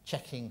 actually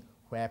checking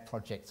where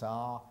projects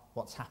are,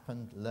 what's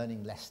happened,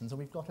 learning lessons, and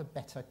we've got a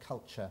better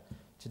culture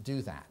to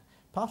do that.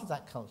 Part of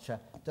that culture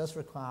does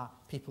require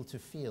people to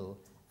feel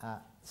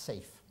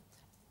safe,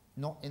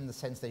 not in the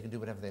sense they can do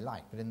whatever they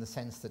like, but in the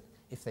sense that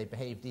if they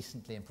behave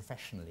decently and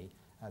professionally,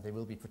 they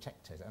will be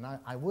protected. And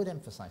I would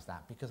emphasise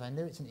that, because I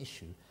know it's an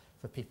issue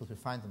for people who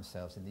find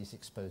themselves in these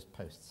exposed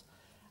posts.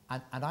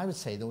 And I would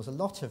say there was a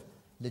lot of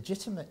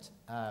legitimate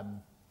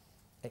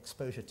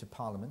exposure to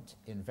Parliament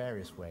in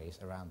various ways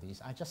around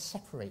these. I just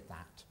separate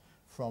that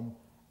from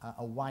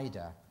a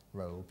wider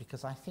role,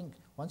 because I think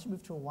once you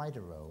move to a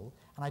wider role,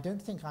 and I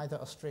don't think either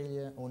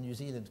Australia or New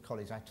Zealand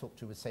colleagues I talked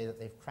to would say that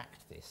they've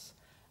cracked this,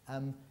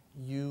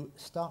 you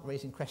start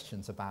raising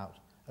questions about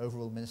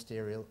overall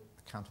ministerial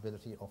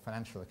accountability or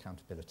financial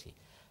accountability.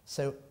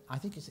 So I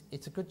think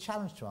it's a good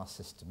challenge to our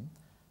system,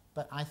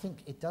 but I think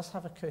it does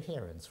have a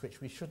coherence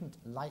which we shouldn't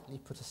lightly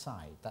put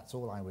aside. That's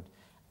all I would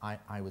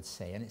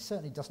say. And it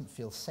certainly doesn't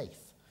feel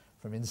safe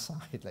from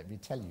inside, let me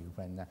tell you,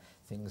 when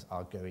things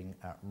are going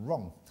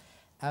wrong.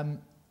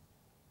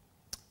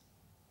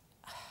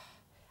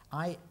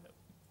 I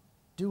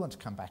do want to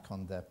come back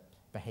on the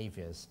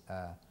behaviours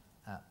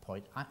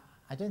point.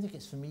 I don't think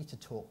it's for me to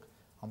talk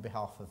on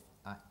behalf of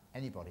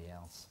anybody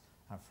else,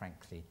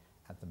 frankly,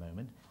 at the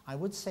moment. I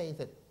would say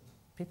that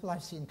people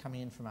I've seen coming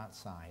in from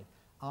outside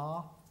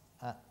are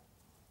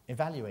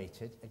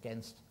evaluated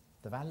against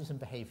the values and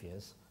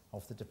behaviours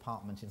of the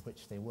department in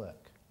which they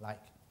work, like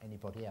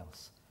anybody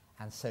else.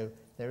 And so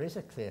there is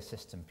a clear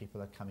system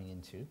people are coming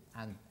into,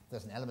 and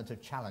there's an element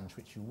of challenge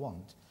which you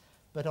want.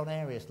 But on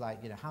areas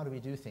like, how do we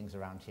do things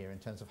around here in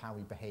terms of how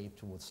we behave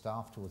towards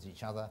staff, towards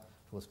each other,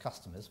 towards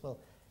customers, well,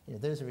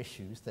 those are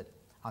issues that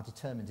are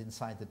determined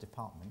inside the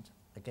department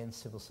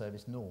against civil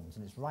service norms,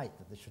 and it's right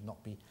that there should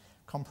not be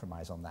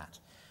compromise on that.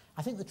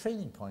 I think the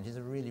training point is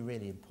a really,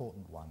 really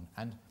important one,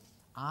 and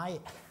I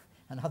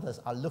and others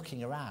are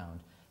looking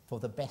around for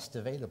the best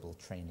available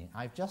training.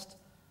 I think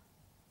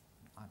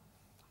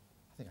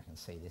I can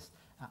say this.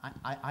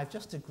 I've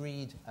just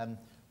agreed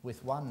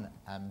with one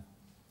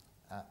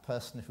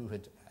person who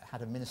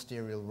had a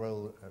ministerial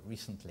role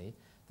recently,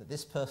 that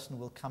this person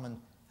will come and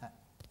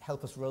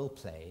help us role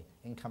play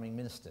incoming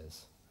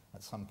ministers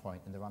at some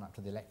point in the run-up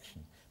to the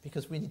election,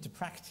 because we need to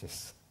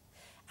practice.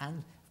 And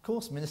of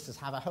course ministers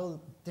have a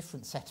whole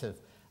different set of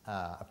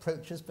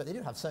approaches, but they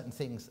do have certain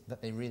things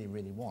that they really,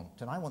 really want,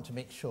 and I want to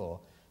make sure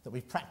that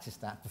we've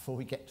practiced that before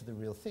we get to the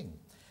real thing.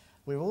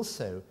 We've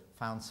also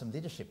found some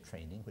leadership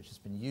training which has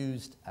been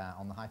used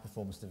on the high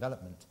performance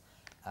development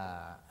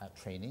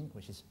training,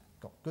 which has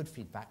got good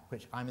feedback,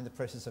 which I'm in the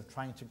process of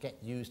trying to get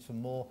used for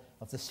more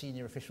of the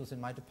senior officials in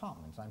my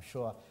department. I'm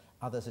sure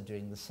others are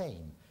doing the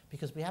same,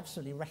 because we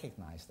absolutely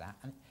recognise that.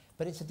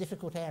 But it's a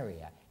difficult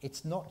area.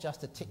 It's not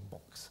just a tick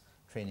box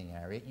training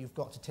area. You've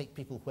got to take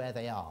people where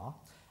they are,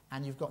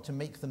 and you've got to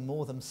make them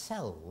more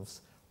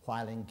themselves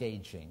while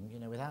engaging,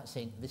 without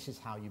saying this is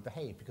how you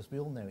behave, because we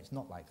all know it's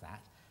not like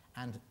that.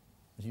 And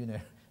as you know,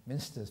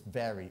 ministers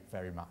vary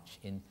very much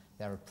in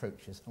their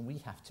approaches, and we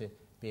have to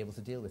be able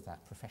to deal with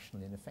that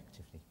professionally and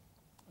effectively.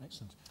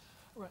 Excellent.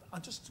 All right, I'll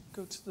just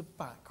go to the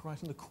back,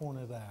 right in the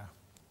corner there.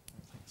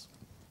 Thanks.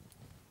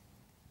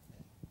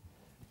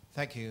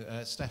 Thank you,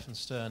 Stefan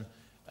Stern.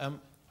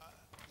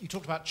 You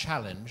talked about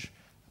challenge.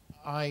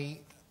 I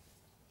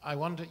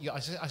wonder, I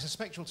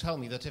suspect you'll tell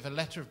me that if a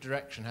letter of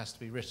direction has to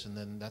be written,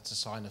 then that's a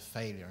sign of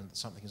failure and that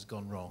something has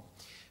gone wrong.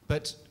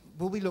 But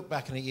will we look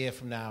back in a year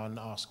from now and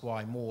ask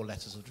why more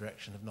letters of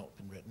direction have not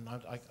been written?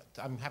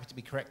 I'm happy to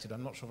be corrected.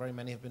 I'm not sure very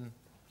many have been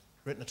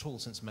written at all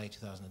since May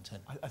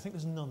 2010. I think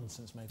there's none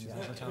since May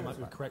 2010. I might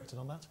be corrected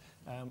on that.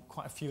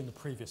 Quite a few in the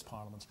previous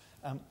Parliament.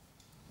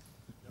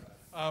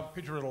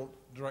 Peter Riddle,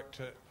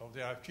 Director of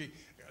the IFG.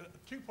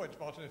 2 points,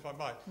 Martin, if I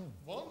might.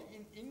 One,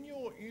 in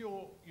your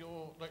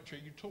lecture,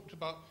 you talked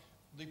about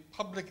the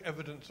public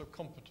evidence of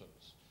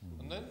competence,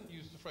 and then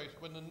used the phrase,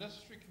 when the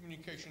necessary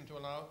communication to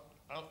allow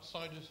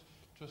outsiders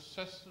to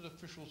assess that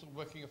officials are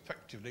working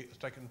effectively has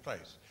taken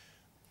place.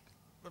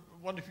 I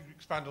wonder if you could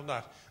expand on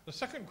that. The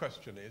second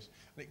question is,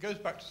 and it goes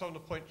back to some of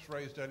the points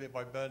raised earlier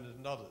by Bernard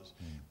and others,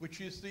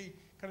 which is the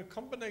kind of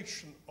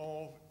combination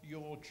of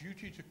your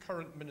duty to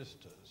current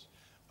ministers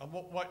and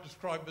what might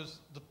describe as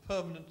the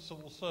permanent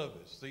civil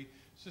service, the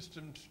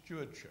system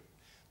stewardship.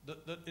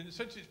 That in a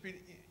sense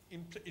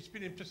it's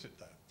been implicit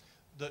there,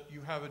 that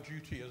you have a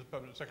duty as a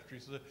permanent secretary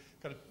to the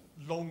kind of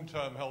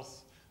long-term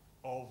health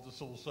of the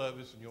civil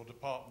service and your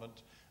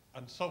department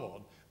and so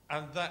on,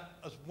 and that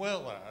as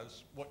well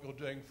as what you're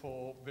doing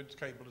for Vince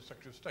Cable as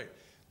Secretary of State.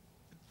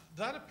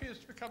 That appears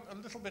to become a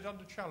little bit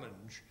under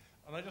challenge,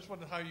 and I just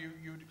wondered how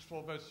you would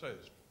explore both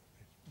sides.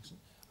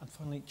 And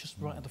finally, just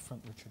right at the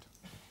front, Richard.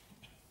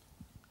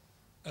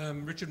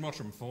 Richard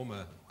Mottram,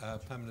 former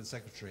Permanent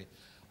Secretary.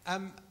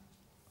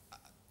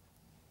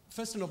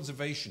 First an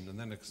observation and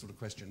then a sort of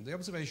question. The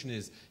observation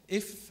is,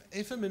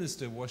 if a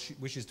minister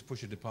wishes to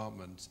push a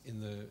department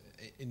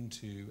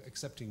into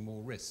accepting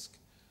more risk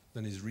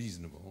than is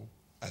reasonable,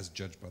 as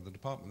judged by the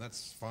department,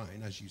 that's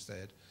fine, as you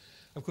said.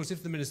 Of course,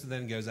 if the minister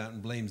then goes out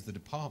and blames the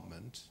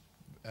department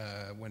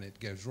when it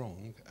goes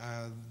wrong,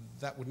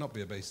 that would not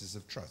be a basis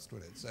of trust,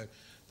 would it? So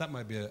that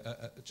might be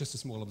just a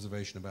small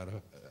observation about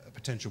a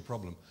potential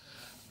problem.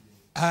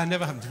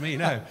 Never happened to me,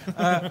 no.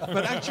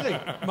 But actually,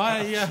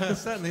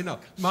 certainly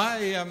not.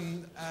 My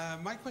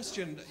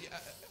question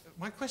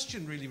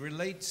really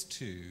relates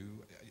to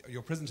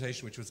your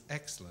presentation, which was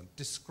excellent,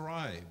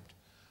 described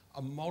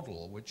a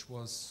model which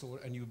was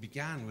and you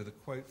began with a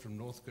quote from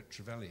Northcote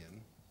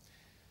Trevelyan,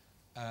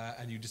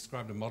 and you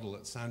described a model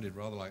that sounded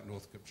rather like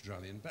Northcote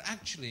Trevelyan. But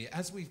actually,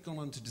 as we've gone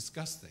on to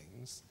discuss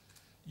things,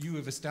 you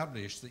have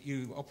established that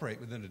you operate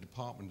within a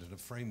department and a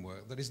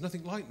framework that is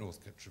nothing like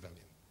Northcote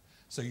Trevelyan.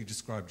 So you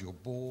described your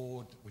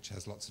board, which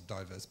has lots of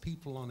diverse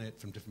people on it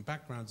from different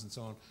backgrounds and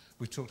so on.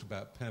 We've talked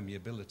about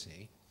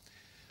permeability.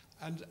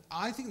 And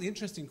I think the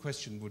interesting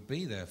question would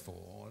be,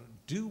 therefore,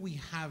 do we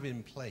have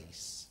in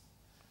place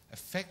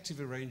effective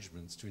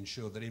arrangements to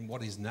ensure that in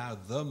what is now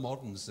the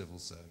modern civil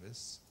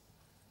service,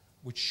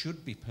 which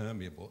should be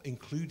permeable,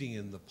 including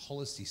in the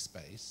policy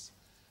space,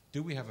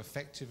 do we have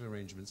effective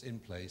arrangements in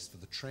place for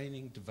the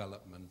training,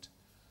 development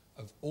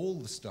of all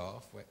the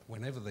staff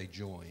whenever they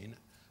join?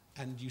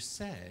 And you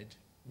said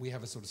we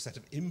have a sort of set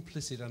of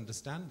implicit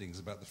understandings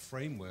about the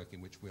framework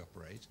in which we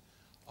operate.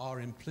 Are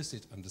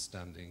implicit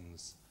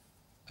understandings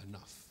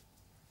enough?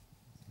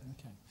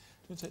 Okay.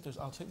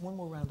 I'll take one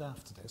more round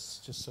after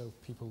this, just so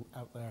people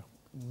out there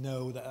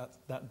know that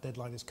that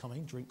deadline is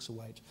coming. Drinks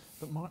await.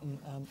 But Martin,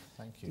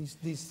 thank you.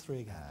 These three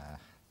again.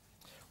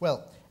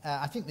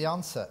 I think the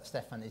answer,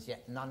 Stefan, is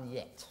none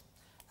yet.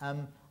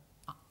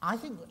 I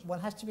think one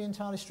has to be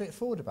entirely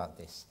straightforward about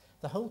this.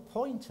 The whole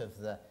point of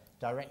the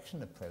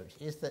direction approach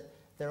is that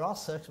there are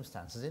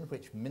circumstances in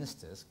which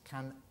ministers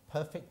can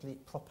perfectly,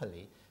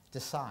 properly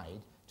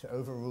decide to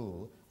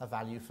overrule a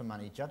value for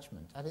money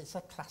judgment. And it's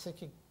a classic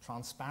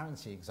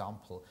transparency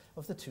example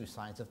of the two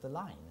sides of the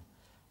line.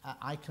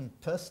 I can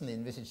personally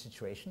envisage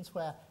situations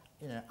where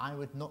I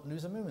would not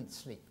lose a moment's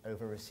sleep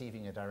over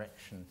receiving a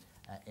direction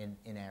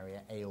in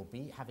area A or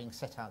B, having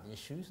set out the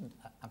issues and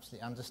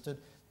absolutely understood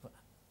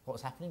what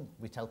was happening.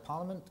 We tell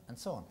Parliament and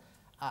so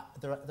on.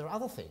 There are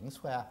other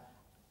things where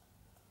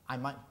I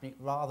might be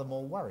rather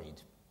more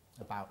worried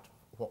about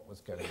what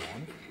was going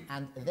on,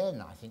 and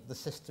then I think the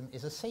system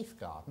is a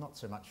safeguard, not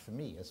so much for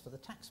me as for the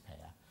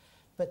taxpayer.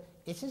 But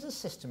it is a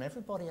system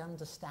everybody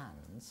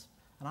understands,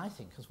 and I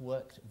think has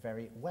worked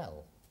very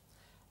well.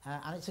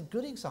 And it's a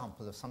good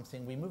example of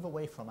something we move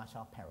away from at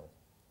our peril.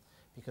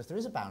 Because there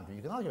is a boundary.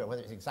 You can argue about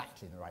whether it's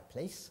exactly in the right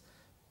place,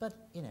 but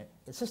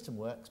the system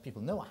works,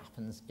 people know what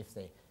happens if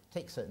they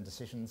take certain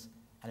decisions,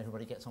 and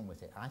everybody gets on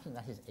with it. And I think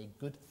that is a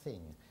good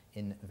thing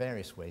in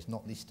various ways,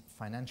 not least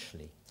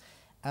financially.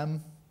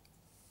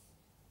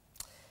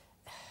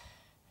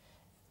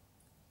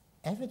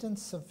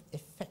 Evidence of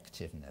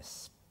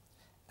effectiveness.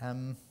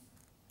 Can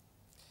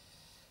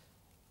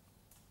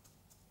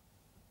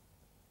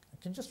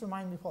you just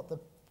remind me what the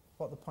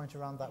point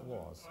around that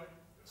was,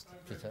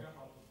 Peter?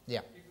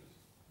 Yeah.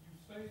 You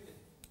say that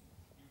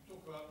you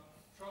talk about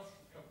trust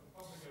from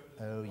public evidence.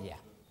 Oh, yeah.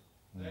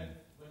 Then,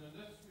 when the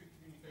necessary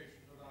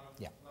communications are now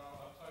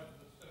outside of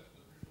the steps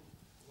of the official,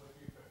 will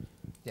be effective.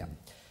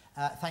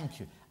 Yeah. Thank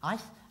you. I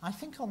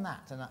think on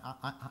that, and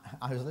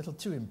I was a little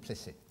too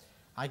implicit,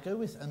 I go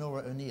with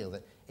Honora O'Neill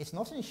that it's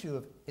not an issue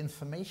of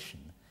information.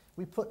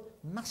 We put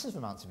massive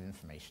amounts of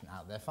information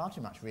out there, far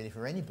too much really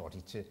for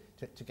anybody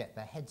to get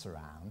their heads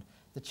around.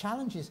 The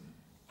challenge is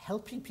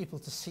helping people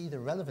to see the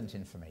relevant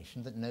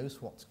information that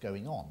knows what's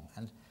going on.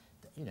 And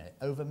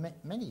over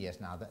many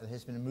years now that there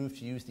has been a move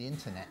to use the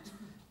internet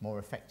more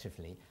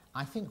effectively.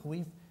 I think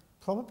we've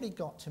probably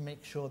got to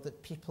make sure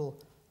that people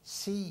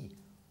see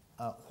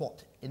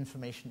what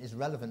information is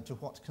relevant to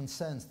what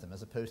concerns them,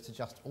 as opposed to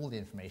just all the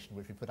information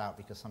which we put out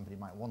because somebody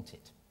might want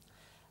it.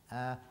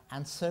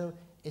 And so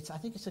I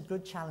think it's a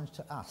good challenge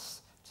to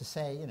us to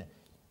say,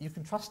 you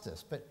can trust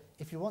us, but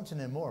if you want to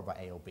know more about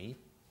A or B,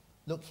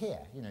 look here.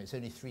 It's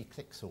only 3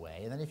 clicks away.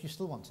 And then if you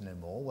still want to know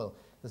more, well,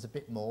 there's a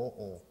bit more,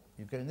 or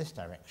you go in this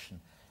direction.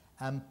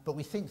 But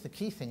we think the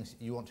key things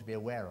you want to be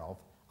aware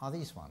of are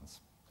these ones.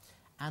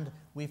 And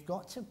we've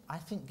got to, I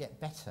think, get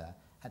better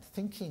at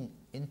thinking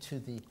into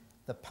the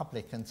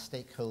public and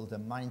stakeholder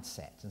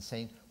mindset and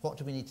saying, what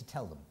do we need to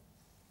tell them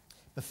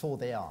before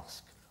they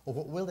ask? Or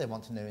what will they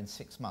want to know in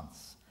 6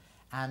 months?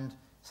 And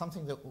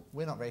something that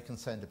we're not very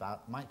concerned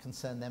about might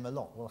concern them a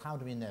lot. Well, how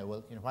do we know?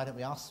 Well, why don't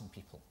we ask some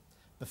people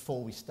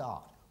before we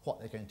start what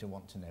they're going to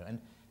want to know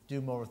and do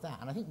more of that?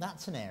 And I think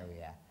that's an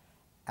area,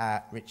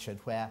 Richard,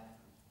 where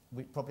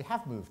we probably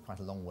have moved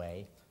quite a long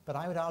way, but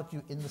I would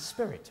argue in the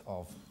spirit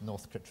of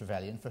Northcote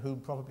Trevelyan, for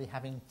whom probably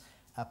having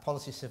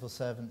policy civil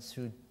servants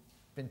who'd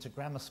been to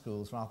grammar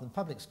schools rather than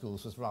public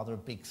schools was rather a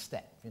big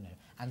step,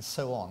 and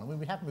so on. I mean,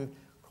 we have moved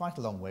quite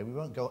a long way. We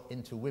won't go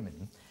into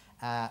women,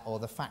 or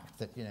the fact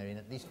that, in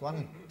at least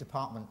one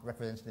department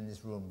represented in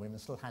this room, women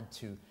still had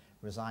to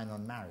resign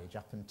on marriage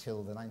up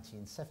until the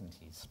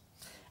 1970s.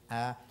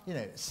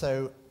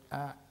 So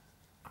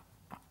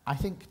I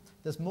think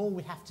there's more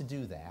we have to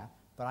do there,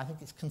 but I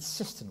think it's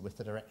consistent with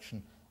the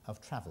direction of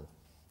travel.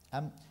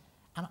 And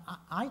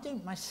I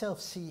don't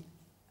myself see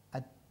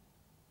an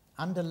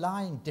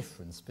underlying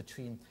difference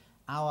between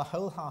our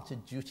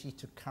wholehearted duty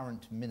to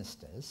current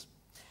ministers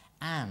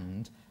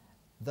and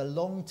the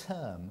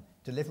long-term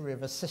delivery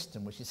of a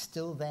system which is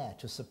still there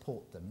to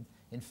support them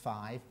in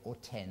 5 or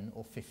 10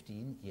 or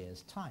 15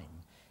 years'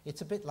 time.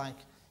 It's a bit like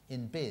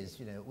in biz,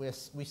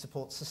 we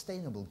support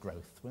sustainable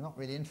growth. We're not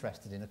really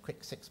interested in a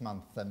quick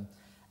 6-month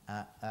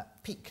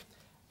peak.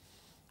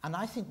 And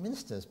I think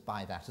ministers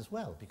buy that as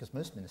well, because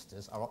most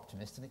ministers are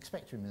optimists and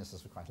expect to be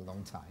ministers for quite a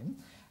long time,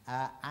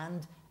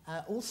 and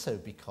also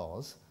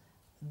because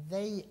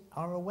they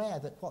are aware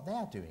that what they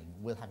are doing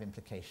will have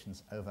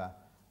implications over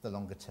the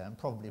longer term,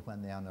 probably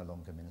when they are no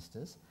longer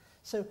ministers.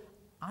 So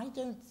I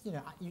don't,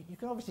 you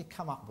can obviously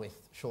come up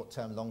with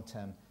short-term,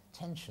 long-term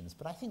tensions,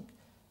 but I think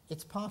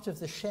it's part of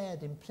the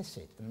shared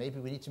implicit, and maybe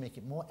we need to make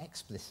it more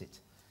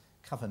explicit,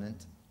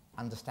 covenant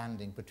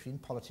understanding between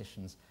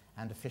politicians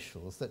and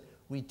officials that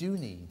we do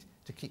need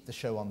to keep the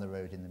show on the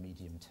road in the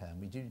medium term.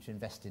 We do need to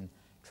invest in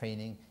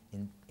training,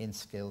 in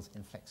skills,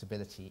 in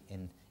flexibility,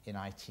 in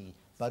IT,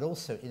 but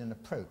also in an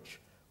approach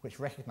which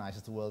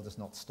recognises the world does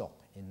not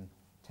stop in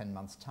 10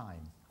 months'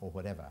 time or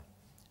whatever.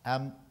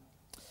 And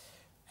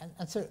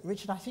so,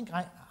 Richard, I think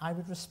I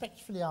would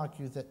respectfully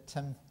argue that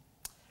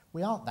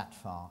we aren't that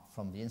far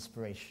from the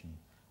inspiration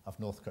of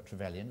Northcote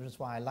Trevelyan, which is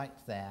why I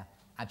liked their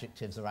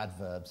adjectives or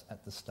adverbs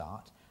at the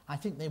start. I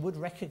think they would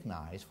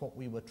recognise what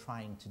we were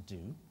trying to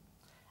do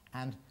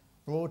and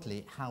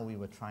broadly how we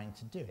were trying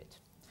to do it.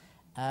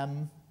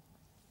 And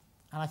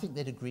I think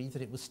they'd agree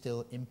that it was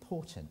still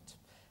important.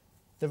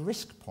 The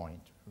risk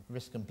point,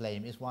 risk and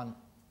blame, is one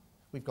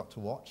we've got to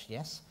watch,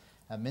 yes.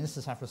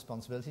 Ministers have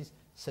responsibilities,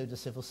 so do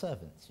civil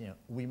servants. You know,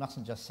 we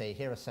mustn't just say,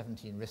 here are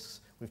 17 risks,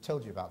 we've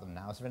told you about them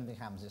now, so if anything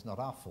happens, it's not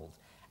our fault.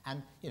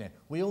 And, you know,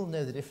 we all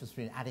know the difference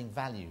between adding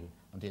value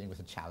on dealing with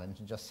a challenge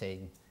and just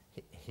saying,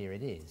 here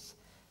it is.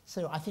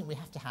 So I think we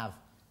have to have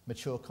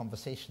mature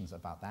conversations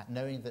about that,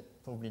 knowing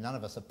that probably none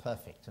of us are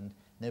perfect and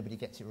nobody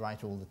gets it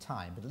right all the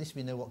time, but at least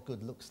we know what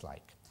good looks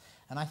like.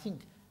 And I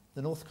think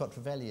the Northcote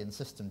Trevelyan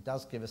system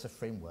does give us a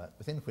framework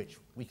within which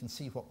we can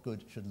see what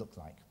good should look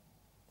like.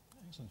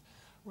 Excellent.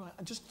 Right,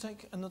 and just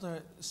take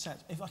another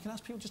set. If I can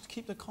ask people just to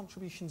keep their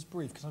contributions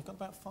brief, because I've got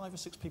about 5 or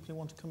 6 people who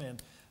want to come in.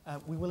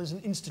 We will, as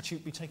an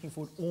institute, be taking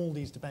forward all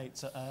these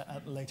debates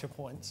at later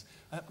points.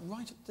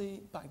 Right at the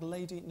back, the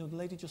lady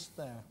just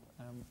there.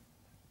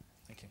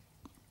 Thank you.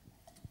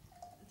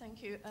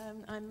 Thank you.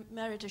 I'm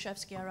Mary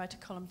Dejevsky. I write a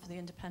column for The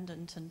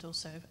Independent and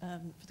also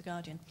for The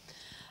Guardian.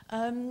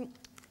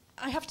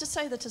 I have to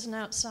say that as an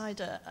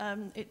outsider,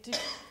 it did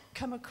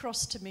come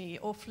across to me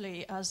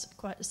awfully as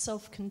quite a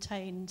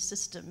self-contained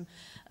system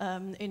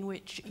in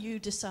which you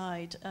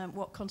decide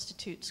what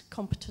constitutes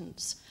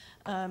competence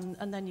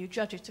and then you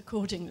judge it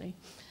accordingly.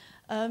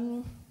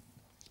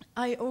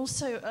 I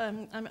also,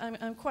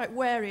 I'm quite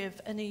wary of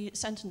any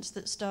sentence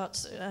that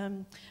starts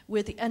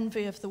with the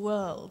envy of the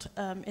world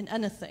in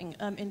anything,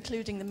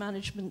 including the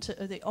management,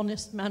 the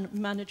honest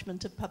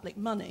management of public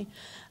money,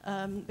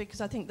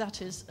 because I think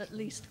that is at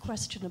least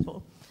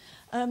questionable.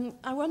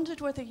 I wondered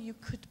whether you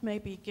could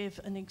maybe give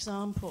an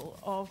example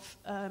of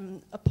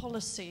a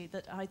policy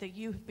that either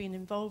you have been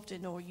involved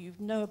in or you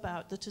know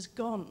about that has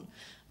gone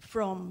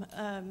from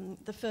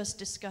the first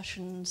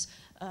discussions,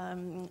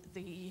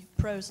 the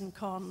pros and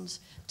cons,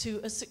 to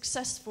a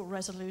successful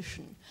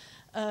resolution.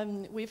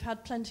 We've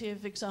had plenty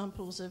of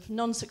examples of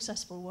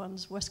non-successful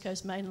ones, West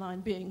Coast Main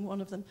Line being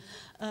one of them.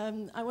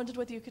 I wondered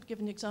whether you could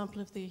give an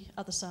example of the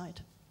other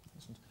side.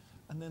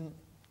 And then,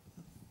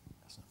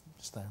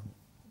 just there.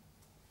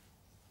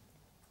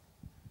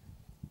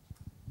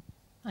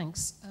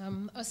 Thanks.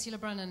 Ursula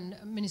Brennan,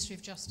 Ministry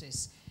of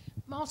Justice.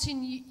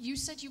 Martin, you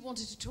said you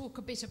wanted to talk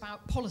a bit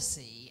about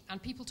policy,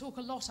 and people talk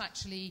a lot,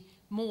 actually,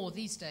 more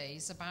these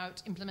days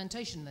about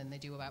implementation than they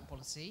do about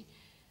policy.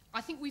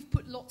 I think we've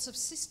put lots of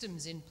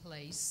systems in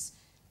place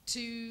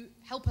to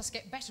help us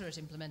get better at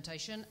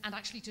implementation and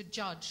actually to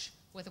judge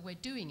whether we're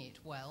doing it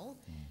well.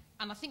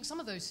 And I think some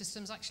of those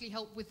systems actually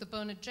help with the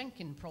Bernard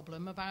Jenkins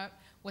problem about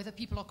whether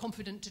people are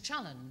confident to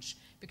challenge,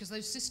 because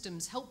those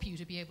systems help you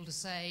to be able to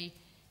say,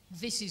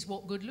 this is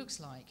what good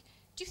looks like.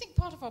 Do you think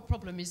part of our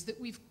problem is that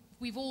we've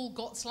all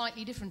got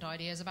slightly different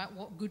ideas about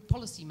what good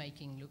policy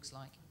making looks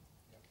like?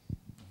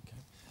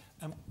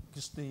 Okay.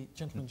 Just the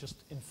gentleman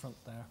just in front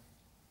there.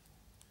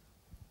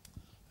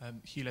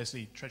 Hugh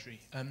Leslie, Treasury.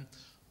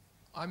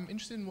 I'm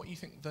interested in what you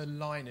think the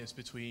line is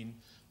between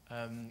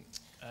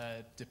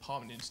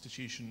department,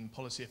 institution,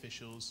 policy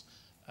officials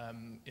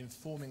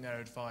informing their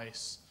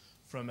advice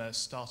from a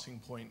starting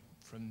point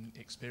from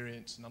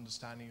experience and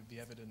understanding of the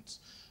evidence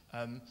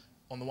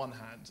on the one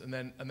hand, and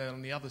then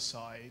on the other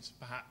side,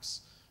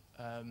 perhaps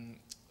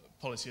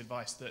policy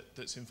advice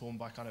that's informed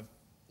by kind of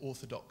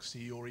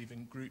orthodoxy or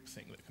even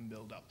groupthink that can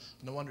build up.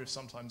 And I wonder if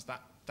sometimes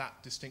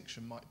that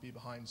distinction might be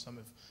behind some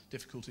of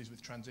difficulties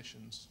with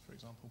transitions, for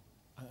example.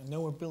 I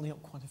know we're building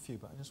up quite a few,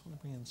 but I just want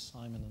to bring in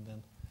Simon and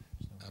then...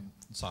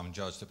 Simon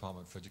Judge,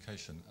 Department for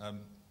Education.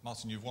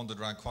 Martin, you've wandered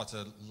around quite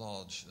a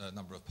large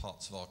number of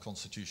parts of our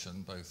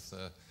constitution, both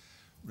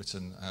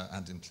written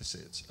and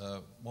implicit.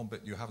 One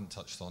bit you haven't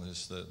touched on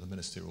is the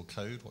ministerial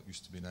code, what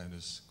used to be known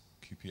as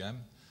QPM.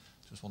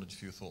 Just wondered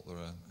if you thought there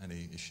are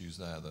any issues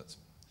there that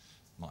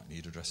might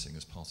need addressing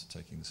as part of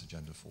taking this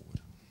agenda forward.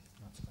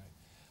 That's great.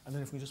 And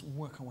then if we just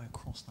work our way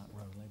across that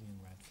row, lady in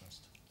red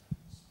first.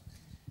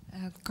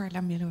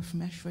 Carla Miller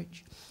from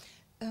Ashridge.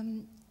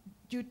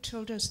 You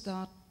told us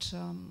that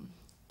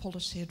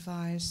policy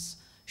advice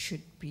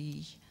should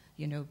be,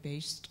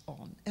 based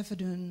on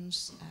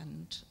evidence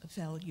and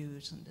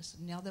values and this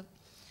and the other,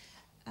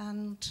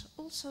 and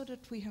also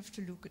that we have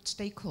to look at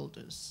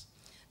stakeholders.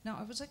 Now,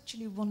 I was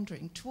actually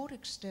wondering, to what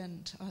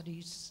extent are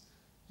these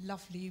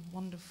lovely,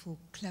 wonderful,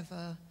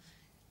 clever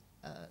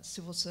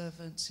civil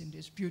servants in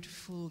this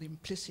beautiful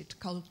implicit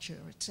culture,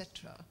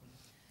 etc.,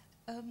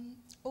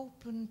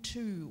 open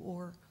to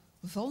or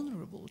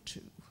vulnerable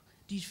to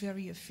these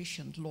very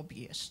efficient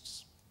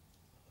lobbyists?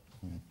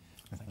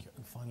 Thank you.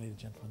 And finally, the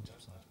gentleman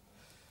just side.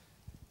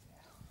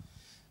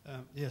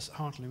 Yes,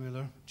 Hartley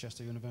Miller,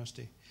 Chester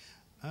University.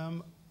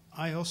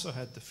 I also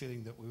had the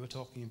feeling that we were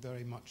talking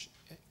very much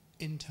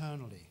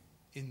internally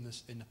in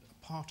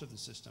a part of the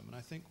system, and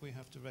I think we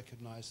have to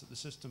recognize that the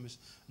system is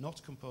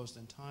not composed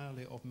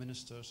entirely of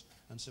ministers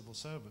and civil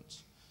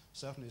servants.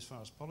 Certainly as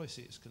far as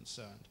policy is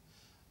concerned,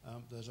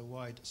 there's a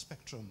wide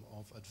spectrum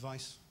of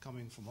advice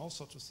coming from all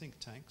sorts of think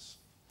tanks.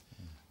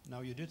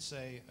 Now, you did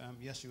say,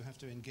 yes, you have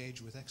to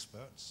engage with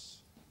experts.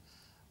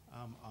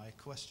 I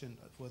question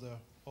whether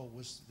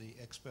always the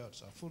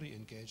experts are fully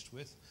engaged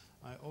with.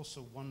 I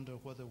also wonder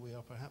whether we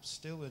are perhaps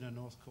still in a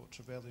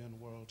Northcote-Trevelyan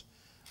world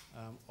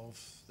of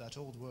that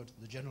old word,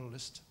 the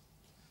generalist,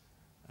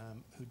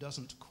 who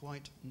doesn't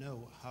quite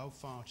know how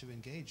far to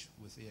engage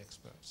with the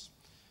experts.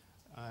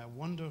 I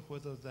wonder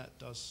whether that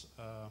does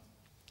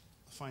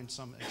find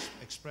some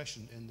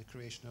expression in the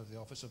creation of the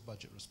Office of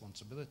Budget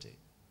Responsibility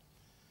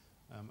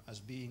as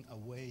being a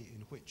way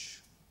in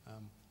which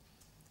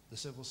the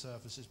civil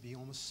service is being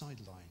almost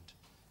sidelined.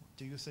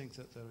 Do you think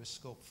that there is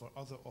scope for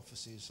other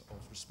offices of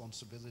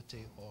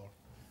responsibility or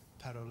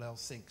parallel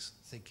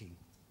thinking?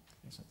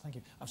 Yes, thank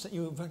you. I've set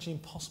you a virtually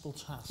impossible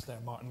task there,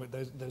 Martin, with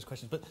those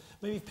questions, but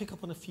maybe pick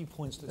up on a few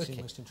points that seem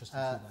most interesting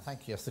to you.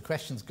 Thank you. Yes, the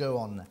questions go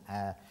on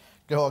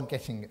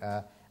getting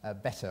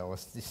better, or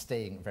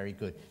staying very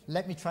good.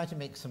 Let me try to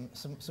make some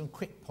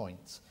quick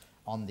points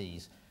on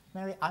these.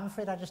 Mary, I'm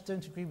afraid I just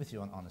don't agree with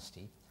you on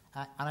honesty,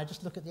 and I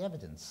just look at the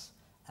evidence.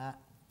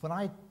 When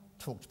I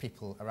talk to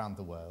people around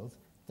the world,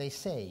 they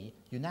say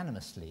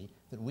unanimously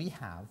that we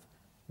have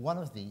one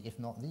of the, if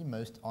not the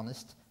most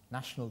honest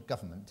national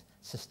government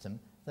system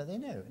that they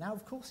know. Now,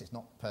 of course, it's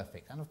not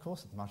perfect, and of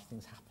course, much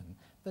things happen,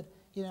 but,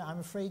 you know, I'm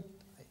afraid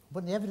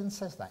when the evidence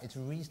says that, it's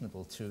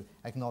reasonable to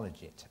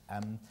acknowledge it.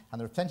 And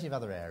there are plenty of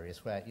other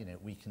areas where, you know,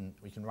 we can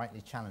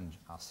rightly challenge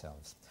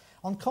ourselves.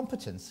 On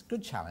competence,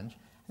 good challenge.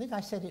 I think I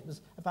said it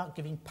was about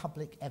giving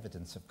public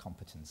evidence of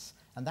competence,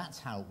 and that's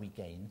how we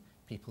gain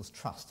people's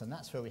trust, and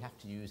that's where we have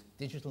to use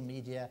digital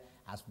media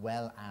as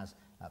well as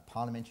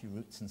parliamentary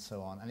routes and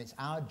so on, and it's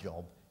our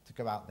job to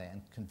go out there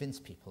and convince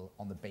people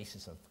on the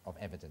basis of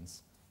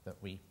evidence that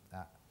we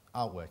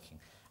are working.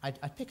 I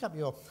pick up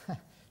your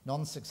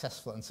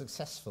non-successful and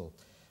successful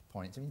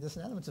point. I mean, there's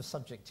an element of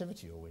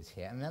subjectivity always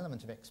here, and an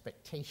element of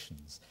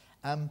expectations.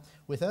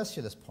 With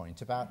Ursula's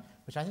point about,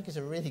 which I think is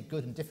a really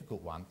good and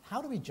difficult one,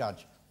 how do we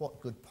judge what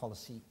good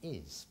policy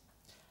is?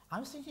 I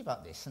was thinking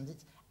about this, and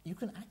you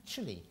can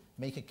actually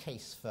make a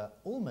case for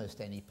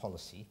almost any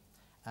policy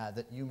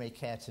that you may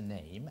care to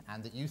name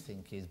and that you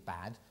think is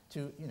bad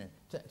to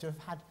have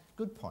had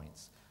good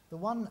points. The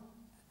one,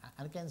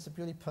 and again, it's a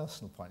purely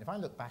personal point, if I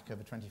look back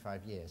over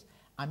 25 years,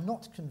 I'm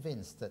not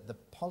convinced that the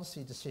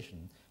policy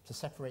decision to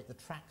separate the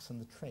tracks and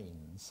the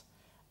trains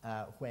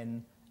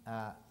when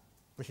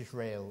British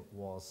Rail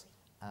was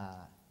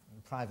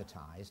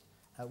privatised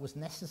was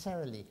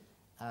necessarily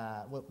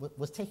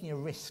was taking a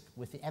risk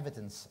with the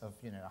evidence of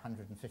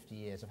 150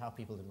 years of how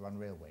people had run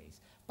railways.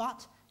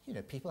 But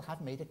people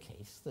have made a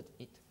case that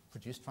it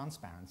produced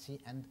transparency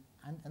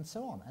and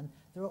so on. And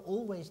there are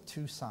always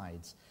two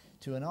sides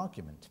to an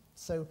argument.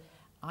 So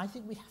I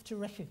think we have to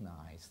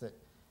recognise that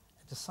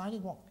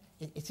deciding what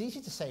it's easy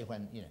to say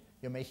when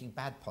you're making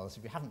bad policy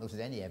if you haven't looked at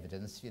any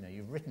evidence.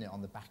 You've written it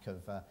on the back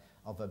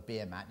of a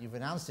beer mat, you've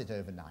announced it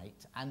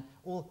overnight, and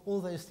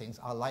all those things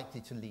are likely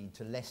to lead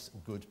to less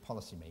good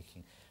policy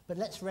making. But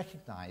let's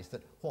recognise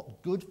that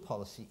what good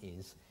policy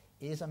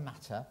is a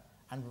matter,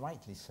 and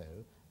rightly so,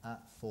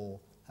 for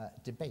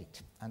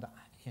debate. And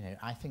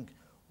I think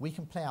we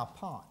can play our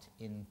part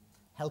in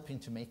helping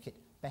to make it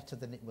better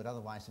than it would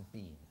otherwise have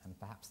been, and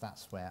perhaps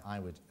that's where I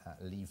would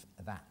leave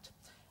that.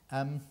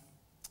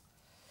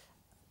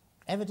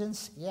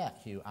 Evidence, yeah,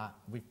 Hugh,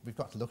 we've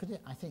got to look at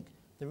it. I think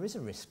there is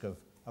a risk of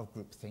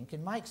groupthink.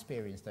 In my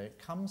experience, though, it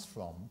comes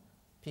from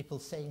people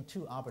saying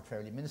too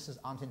arbitrarily, ministers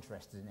aren't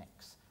interested in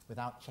X,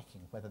 without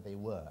checking whether they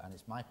were. And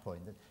it's my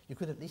point that you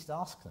could at least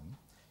ask them,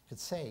 you could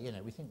say,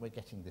 we think we're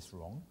getting this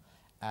wrong.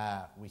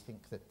 We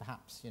think that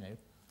perhaps, there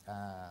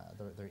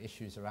are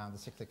issues around the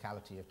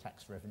cyclicality of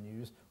tax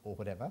revenues or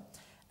whatever.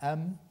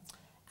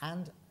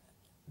 And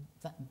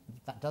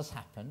that does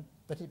happen,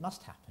 but it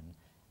must happen.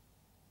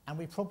 And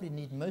we probably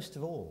need most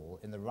of all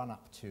in the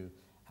run-up to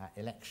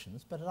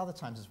elections, but at other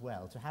times as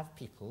well, to have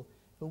people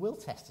who will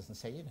test us and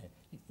say,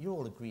 you're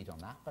all agreed on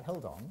that, but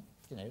hold on,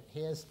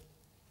 here's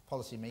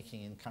policy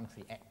making in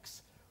country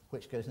X,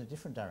 which goes in a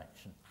different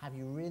direction. Have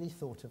you really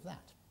thought of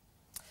that?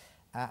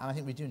 And I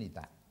think we do need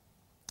that.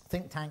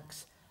 Think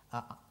tanks,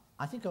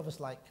 I think of us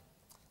like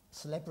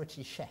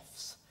celebrity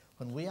chefs.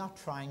 When we are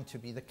trying to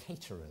be the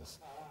caterers,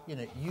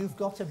 you've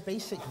got a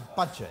basic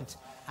budget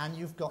and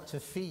you've got to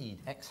feed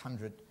X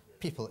hundred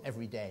people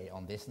every day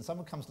on this, and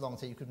someone comes along and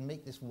says you could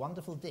make this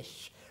wonderful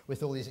dish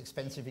with all these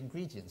expensive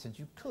ingredients, and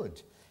you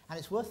could. And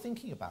it's worth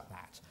thinking about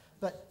that.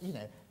 But,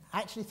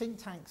 actually think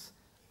tanks,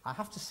 I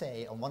have to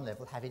say, on one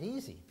level, have it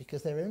easy,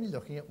 because they're only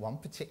looking at one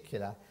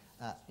particular,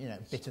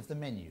 bit of the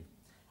menu.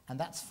 And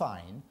that's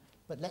fine,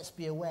 but let's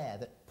be aware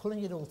that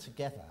pulling it all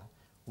together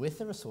with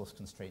the resource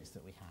constraints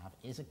that we have,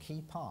 is a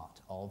key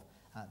part of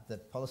the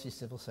policy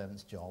civil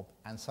servant's job,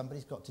 and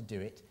somebody's got to do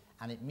it,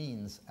 and it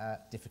means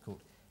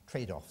difficult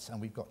trade-offs, and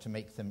we've got to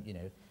make them, you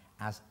know,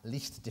 as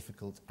least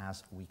difficult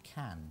as we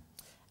can.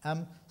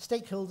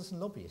 Stakeholders and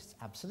lobbyists,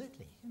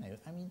 absolutely. You know,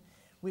 I mean,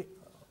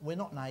 we're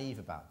not naive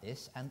about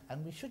this, and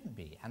we shouldn't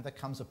be. And there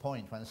comes a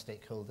point when a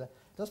stakeholder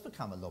does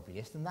become a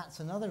lobbyist, and that's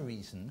another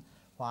reason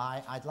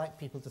why I'd like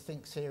people to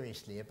think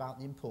seriously about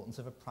the importance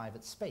of a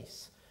private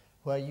space,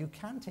 where you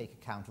can take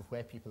account of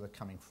where people are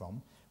coming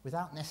from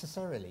without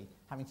necessarily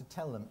having to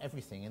tell them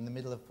everything in the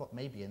middle of what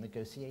may be a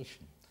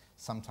negotiation.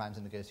 Sometimes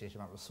a negotiation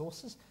about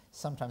resources,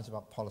 sometimes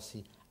about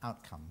policy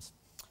outcomes.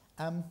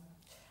 And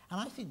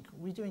I think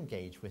we do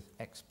engage with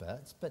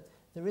experts, but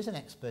there is an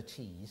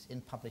expertise in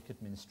public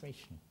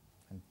administration.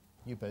 And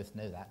you both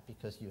know that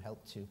because you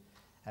helped to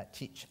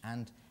teach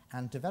and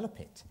develop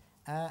it.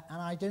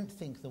 And I don't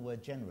think the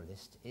word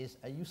generalist is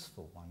a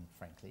useful one,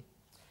 frankly.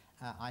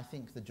 I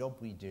think the job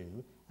we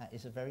do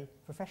is a very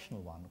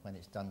professional one when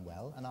it's done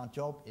well, and our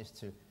job is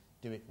to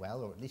do it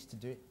well, or at least to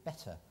do it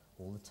better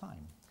all the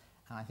time.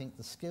 And I think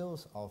the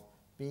skills of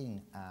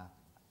being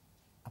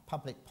a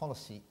public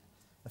policy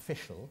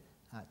official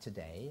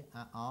today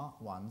are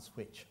ones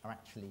which are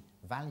actually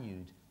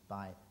valued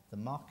by the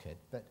market,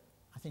 but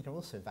I think are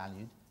also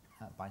valued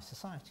by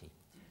society.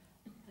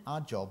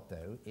 Our job,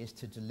 though, is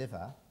to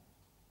deliver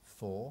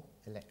for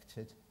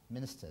elected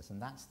ministers,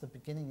 and that's the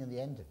beginning and the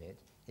end of it.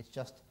 It's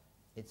just,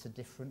 it's a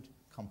different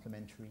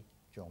complementary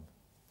job.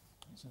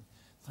 Excellent.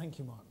 Thank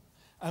you,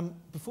 Martin.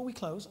 Before we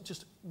close,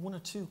 just one or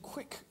two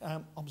quick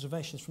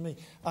observations from me.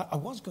 I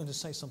was going to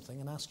say something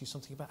and ask you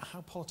something about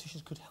how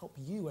politicians could help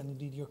you and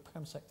indeed your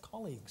PERMSEC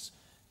colleagues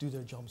do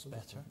their jobs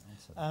better.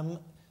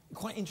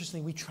 Quite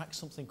interestingly, we track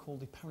something called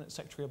the Permanent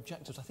Secretary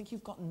Objectives. I think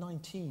you've got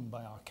 19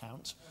 by our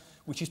count,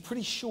 which is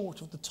pretty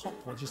short of the top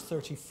one, which is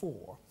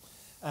 34.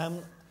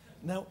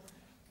 Now,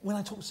 when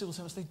I talk to civil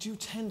servants, they do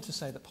tend to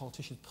say that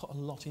politicians put a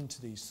lot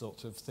into these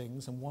sorts of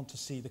things and want to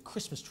see the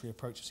Christmas tree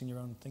approach. You've seen your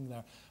own thing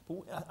there.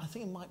 But I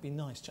think it might be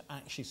nice to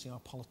actually see our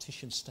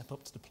politicians step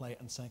up to the plate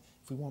and say,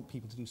 if we want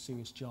people to do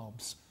serious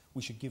jobs,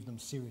 we should give them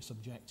serious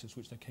objectives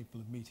which they're capable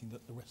of meeting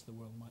that the rest of the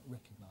world might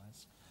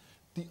recognise.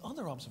 The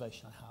other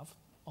observation I have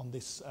on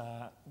this,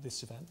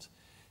 this event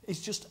is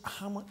just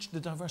how much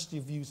the diversity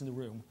of views in the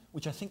room,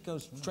 which I think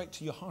goes straight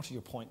to your heart of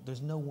your point.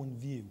 There's no one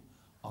view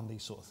on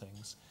these sort of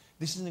things.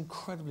 This is an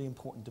incredibly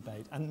important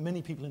debate, and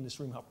many people in this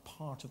room are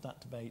part of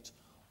that debate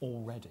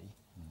already.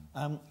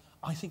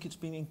 I think it's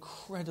been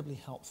incredibly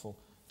helpful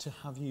to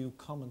have you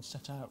come and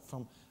set out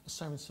from a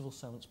serving civil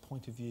servant's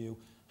point of view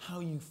how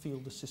you feel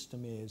the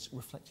system is,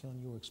 reflecting on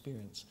your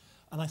experience.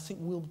 And I think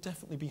we'll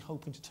definitely be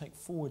hoping to take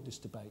forward this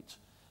debate,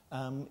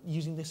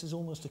 using this as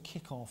almost a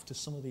kick-off to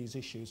some of these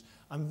issues.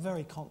 I'm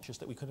very conscious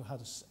that we could have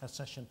had a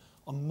session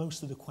on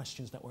most of the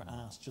questions that were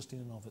asked just in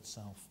and of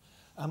itself.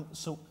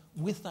 So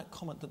with that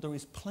comment that there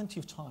is plenty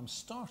of time,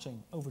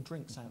 starting over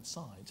drinks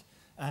outside,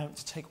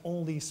 to take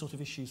all these sort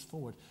of issues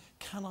forward,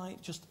 can I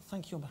just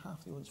thank you on behalf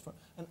of the audience for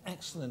an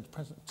excellent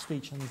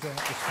speech and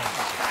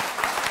response.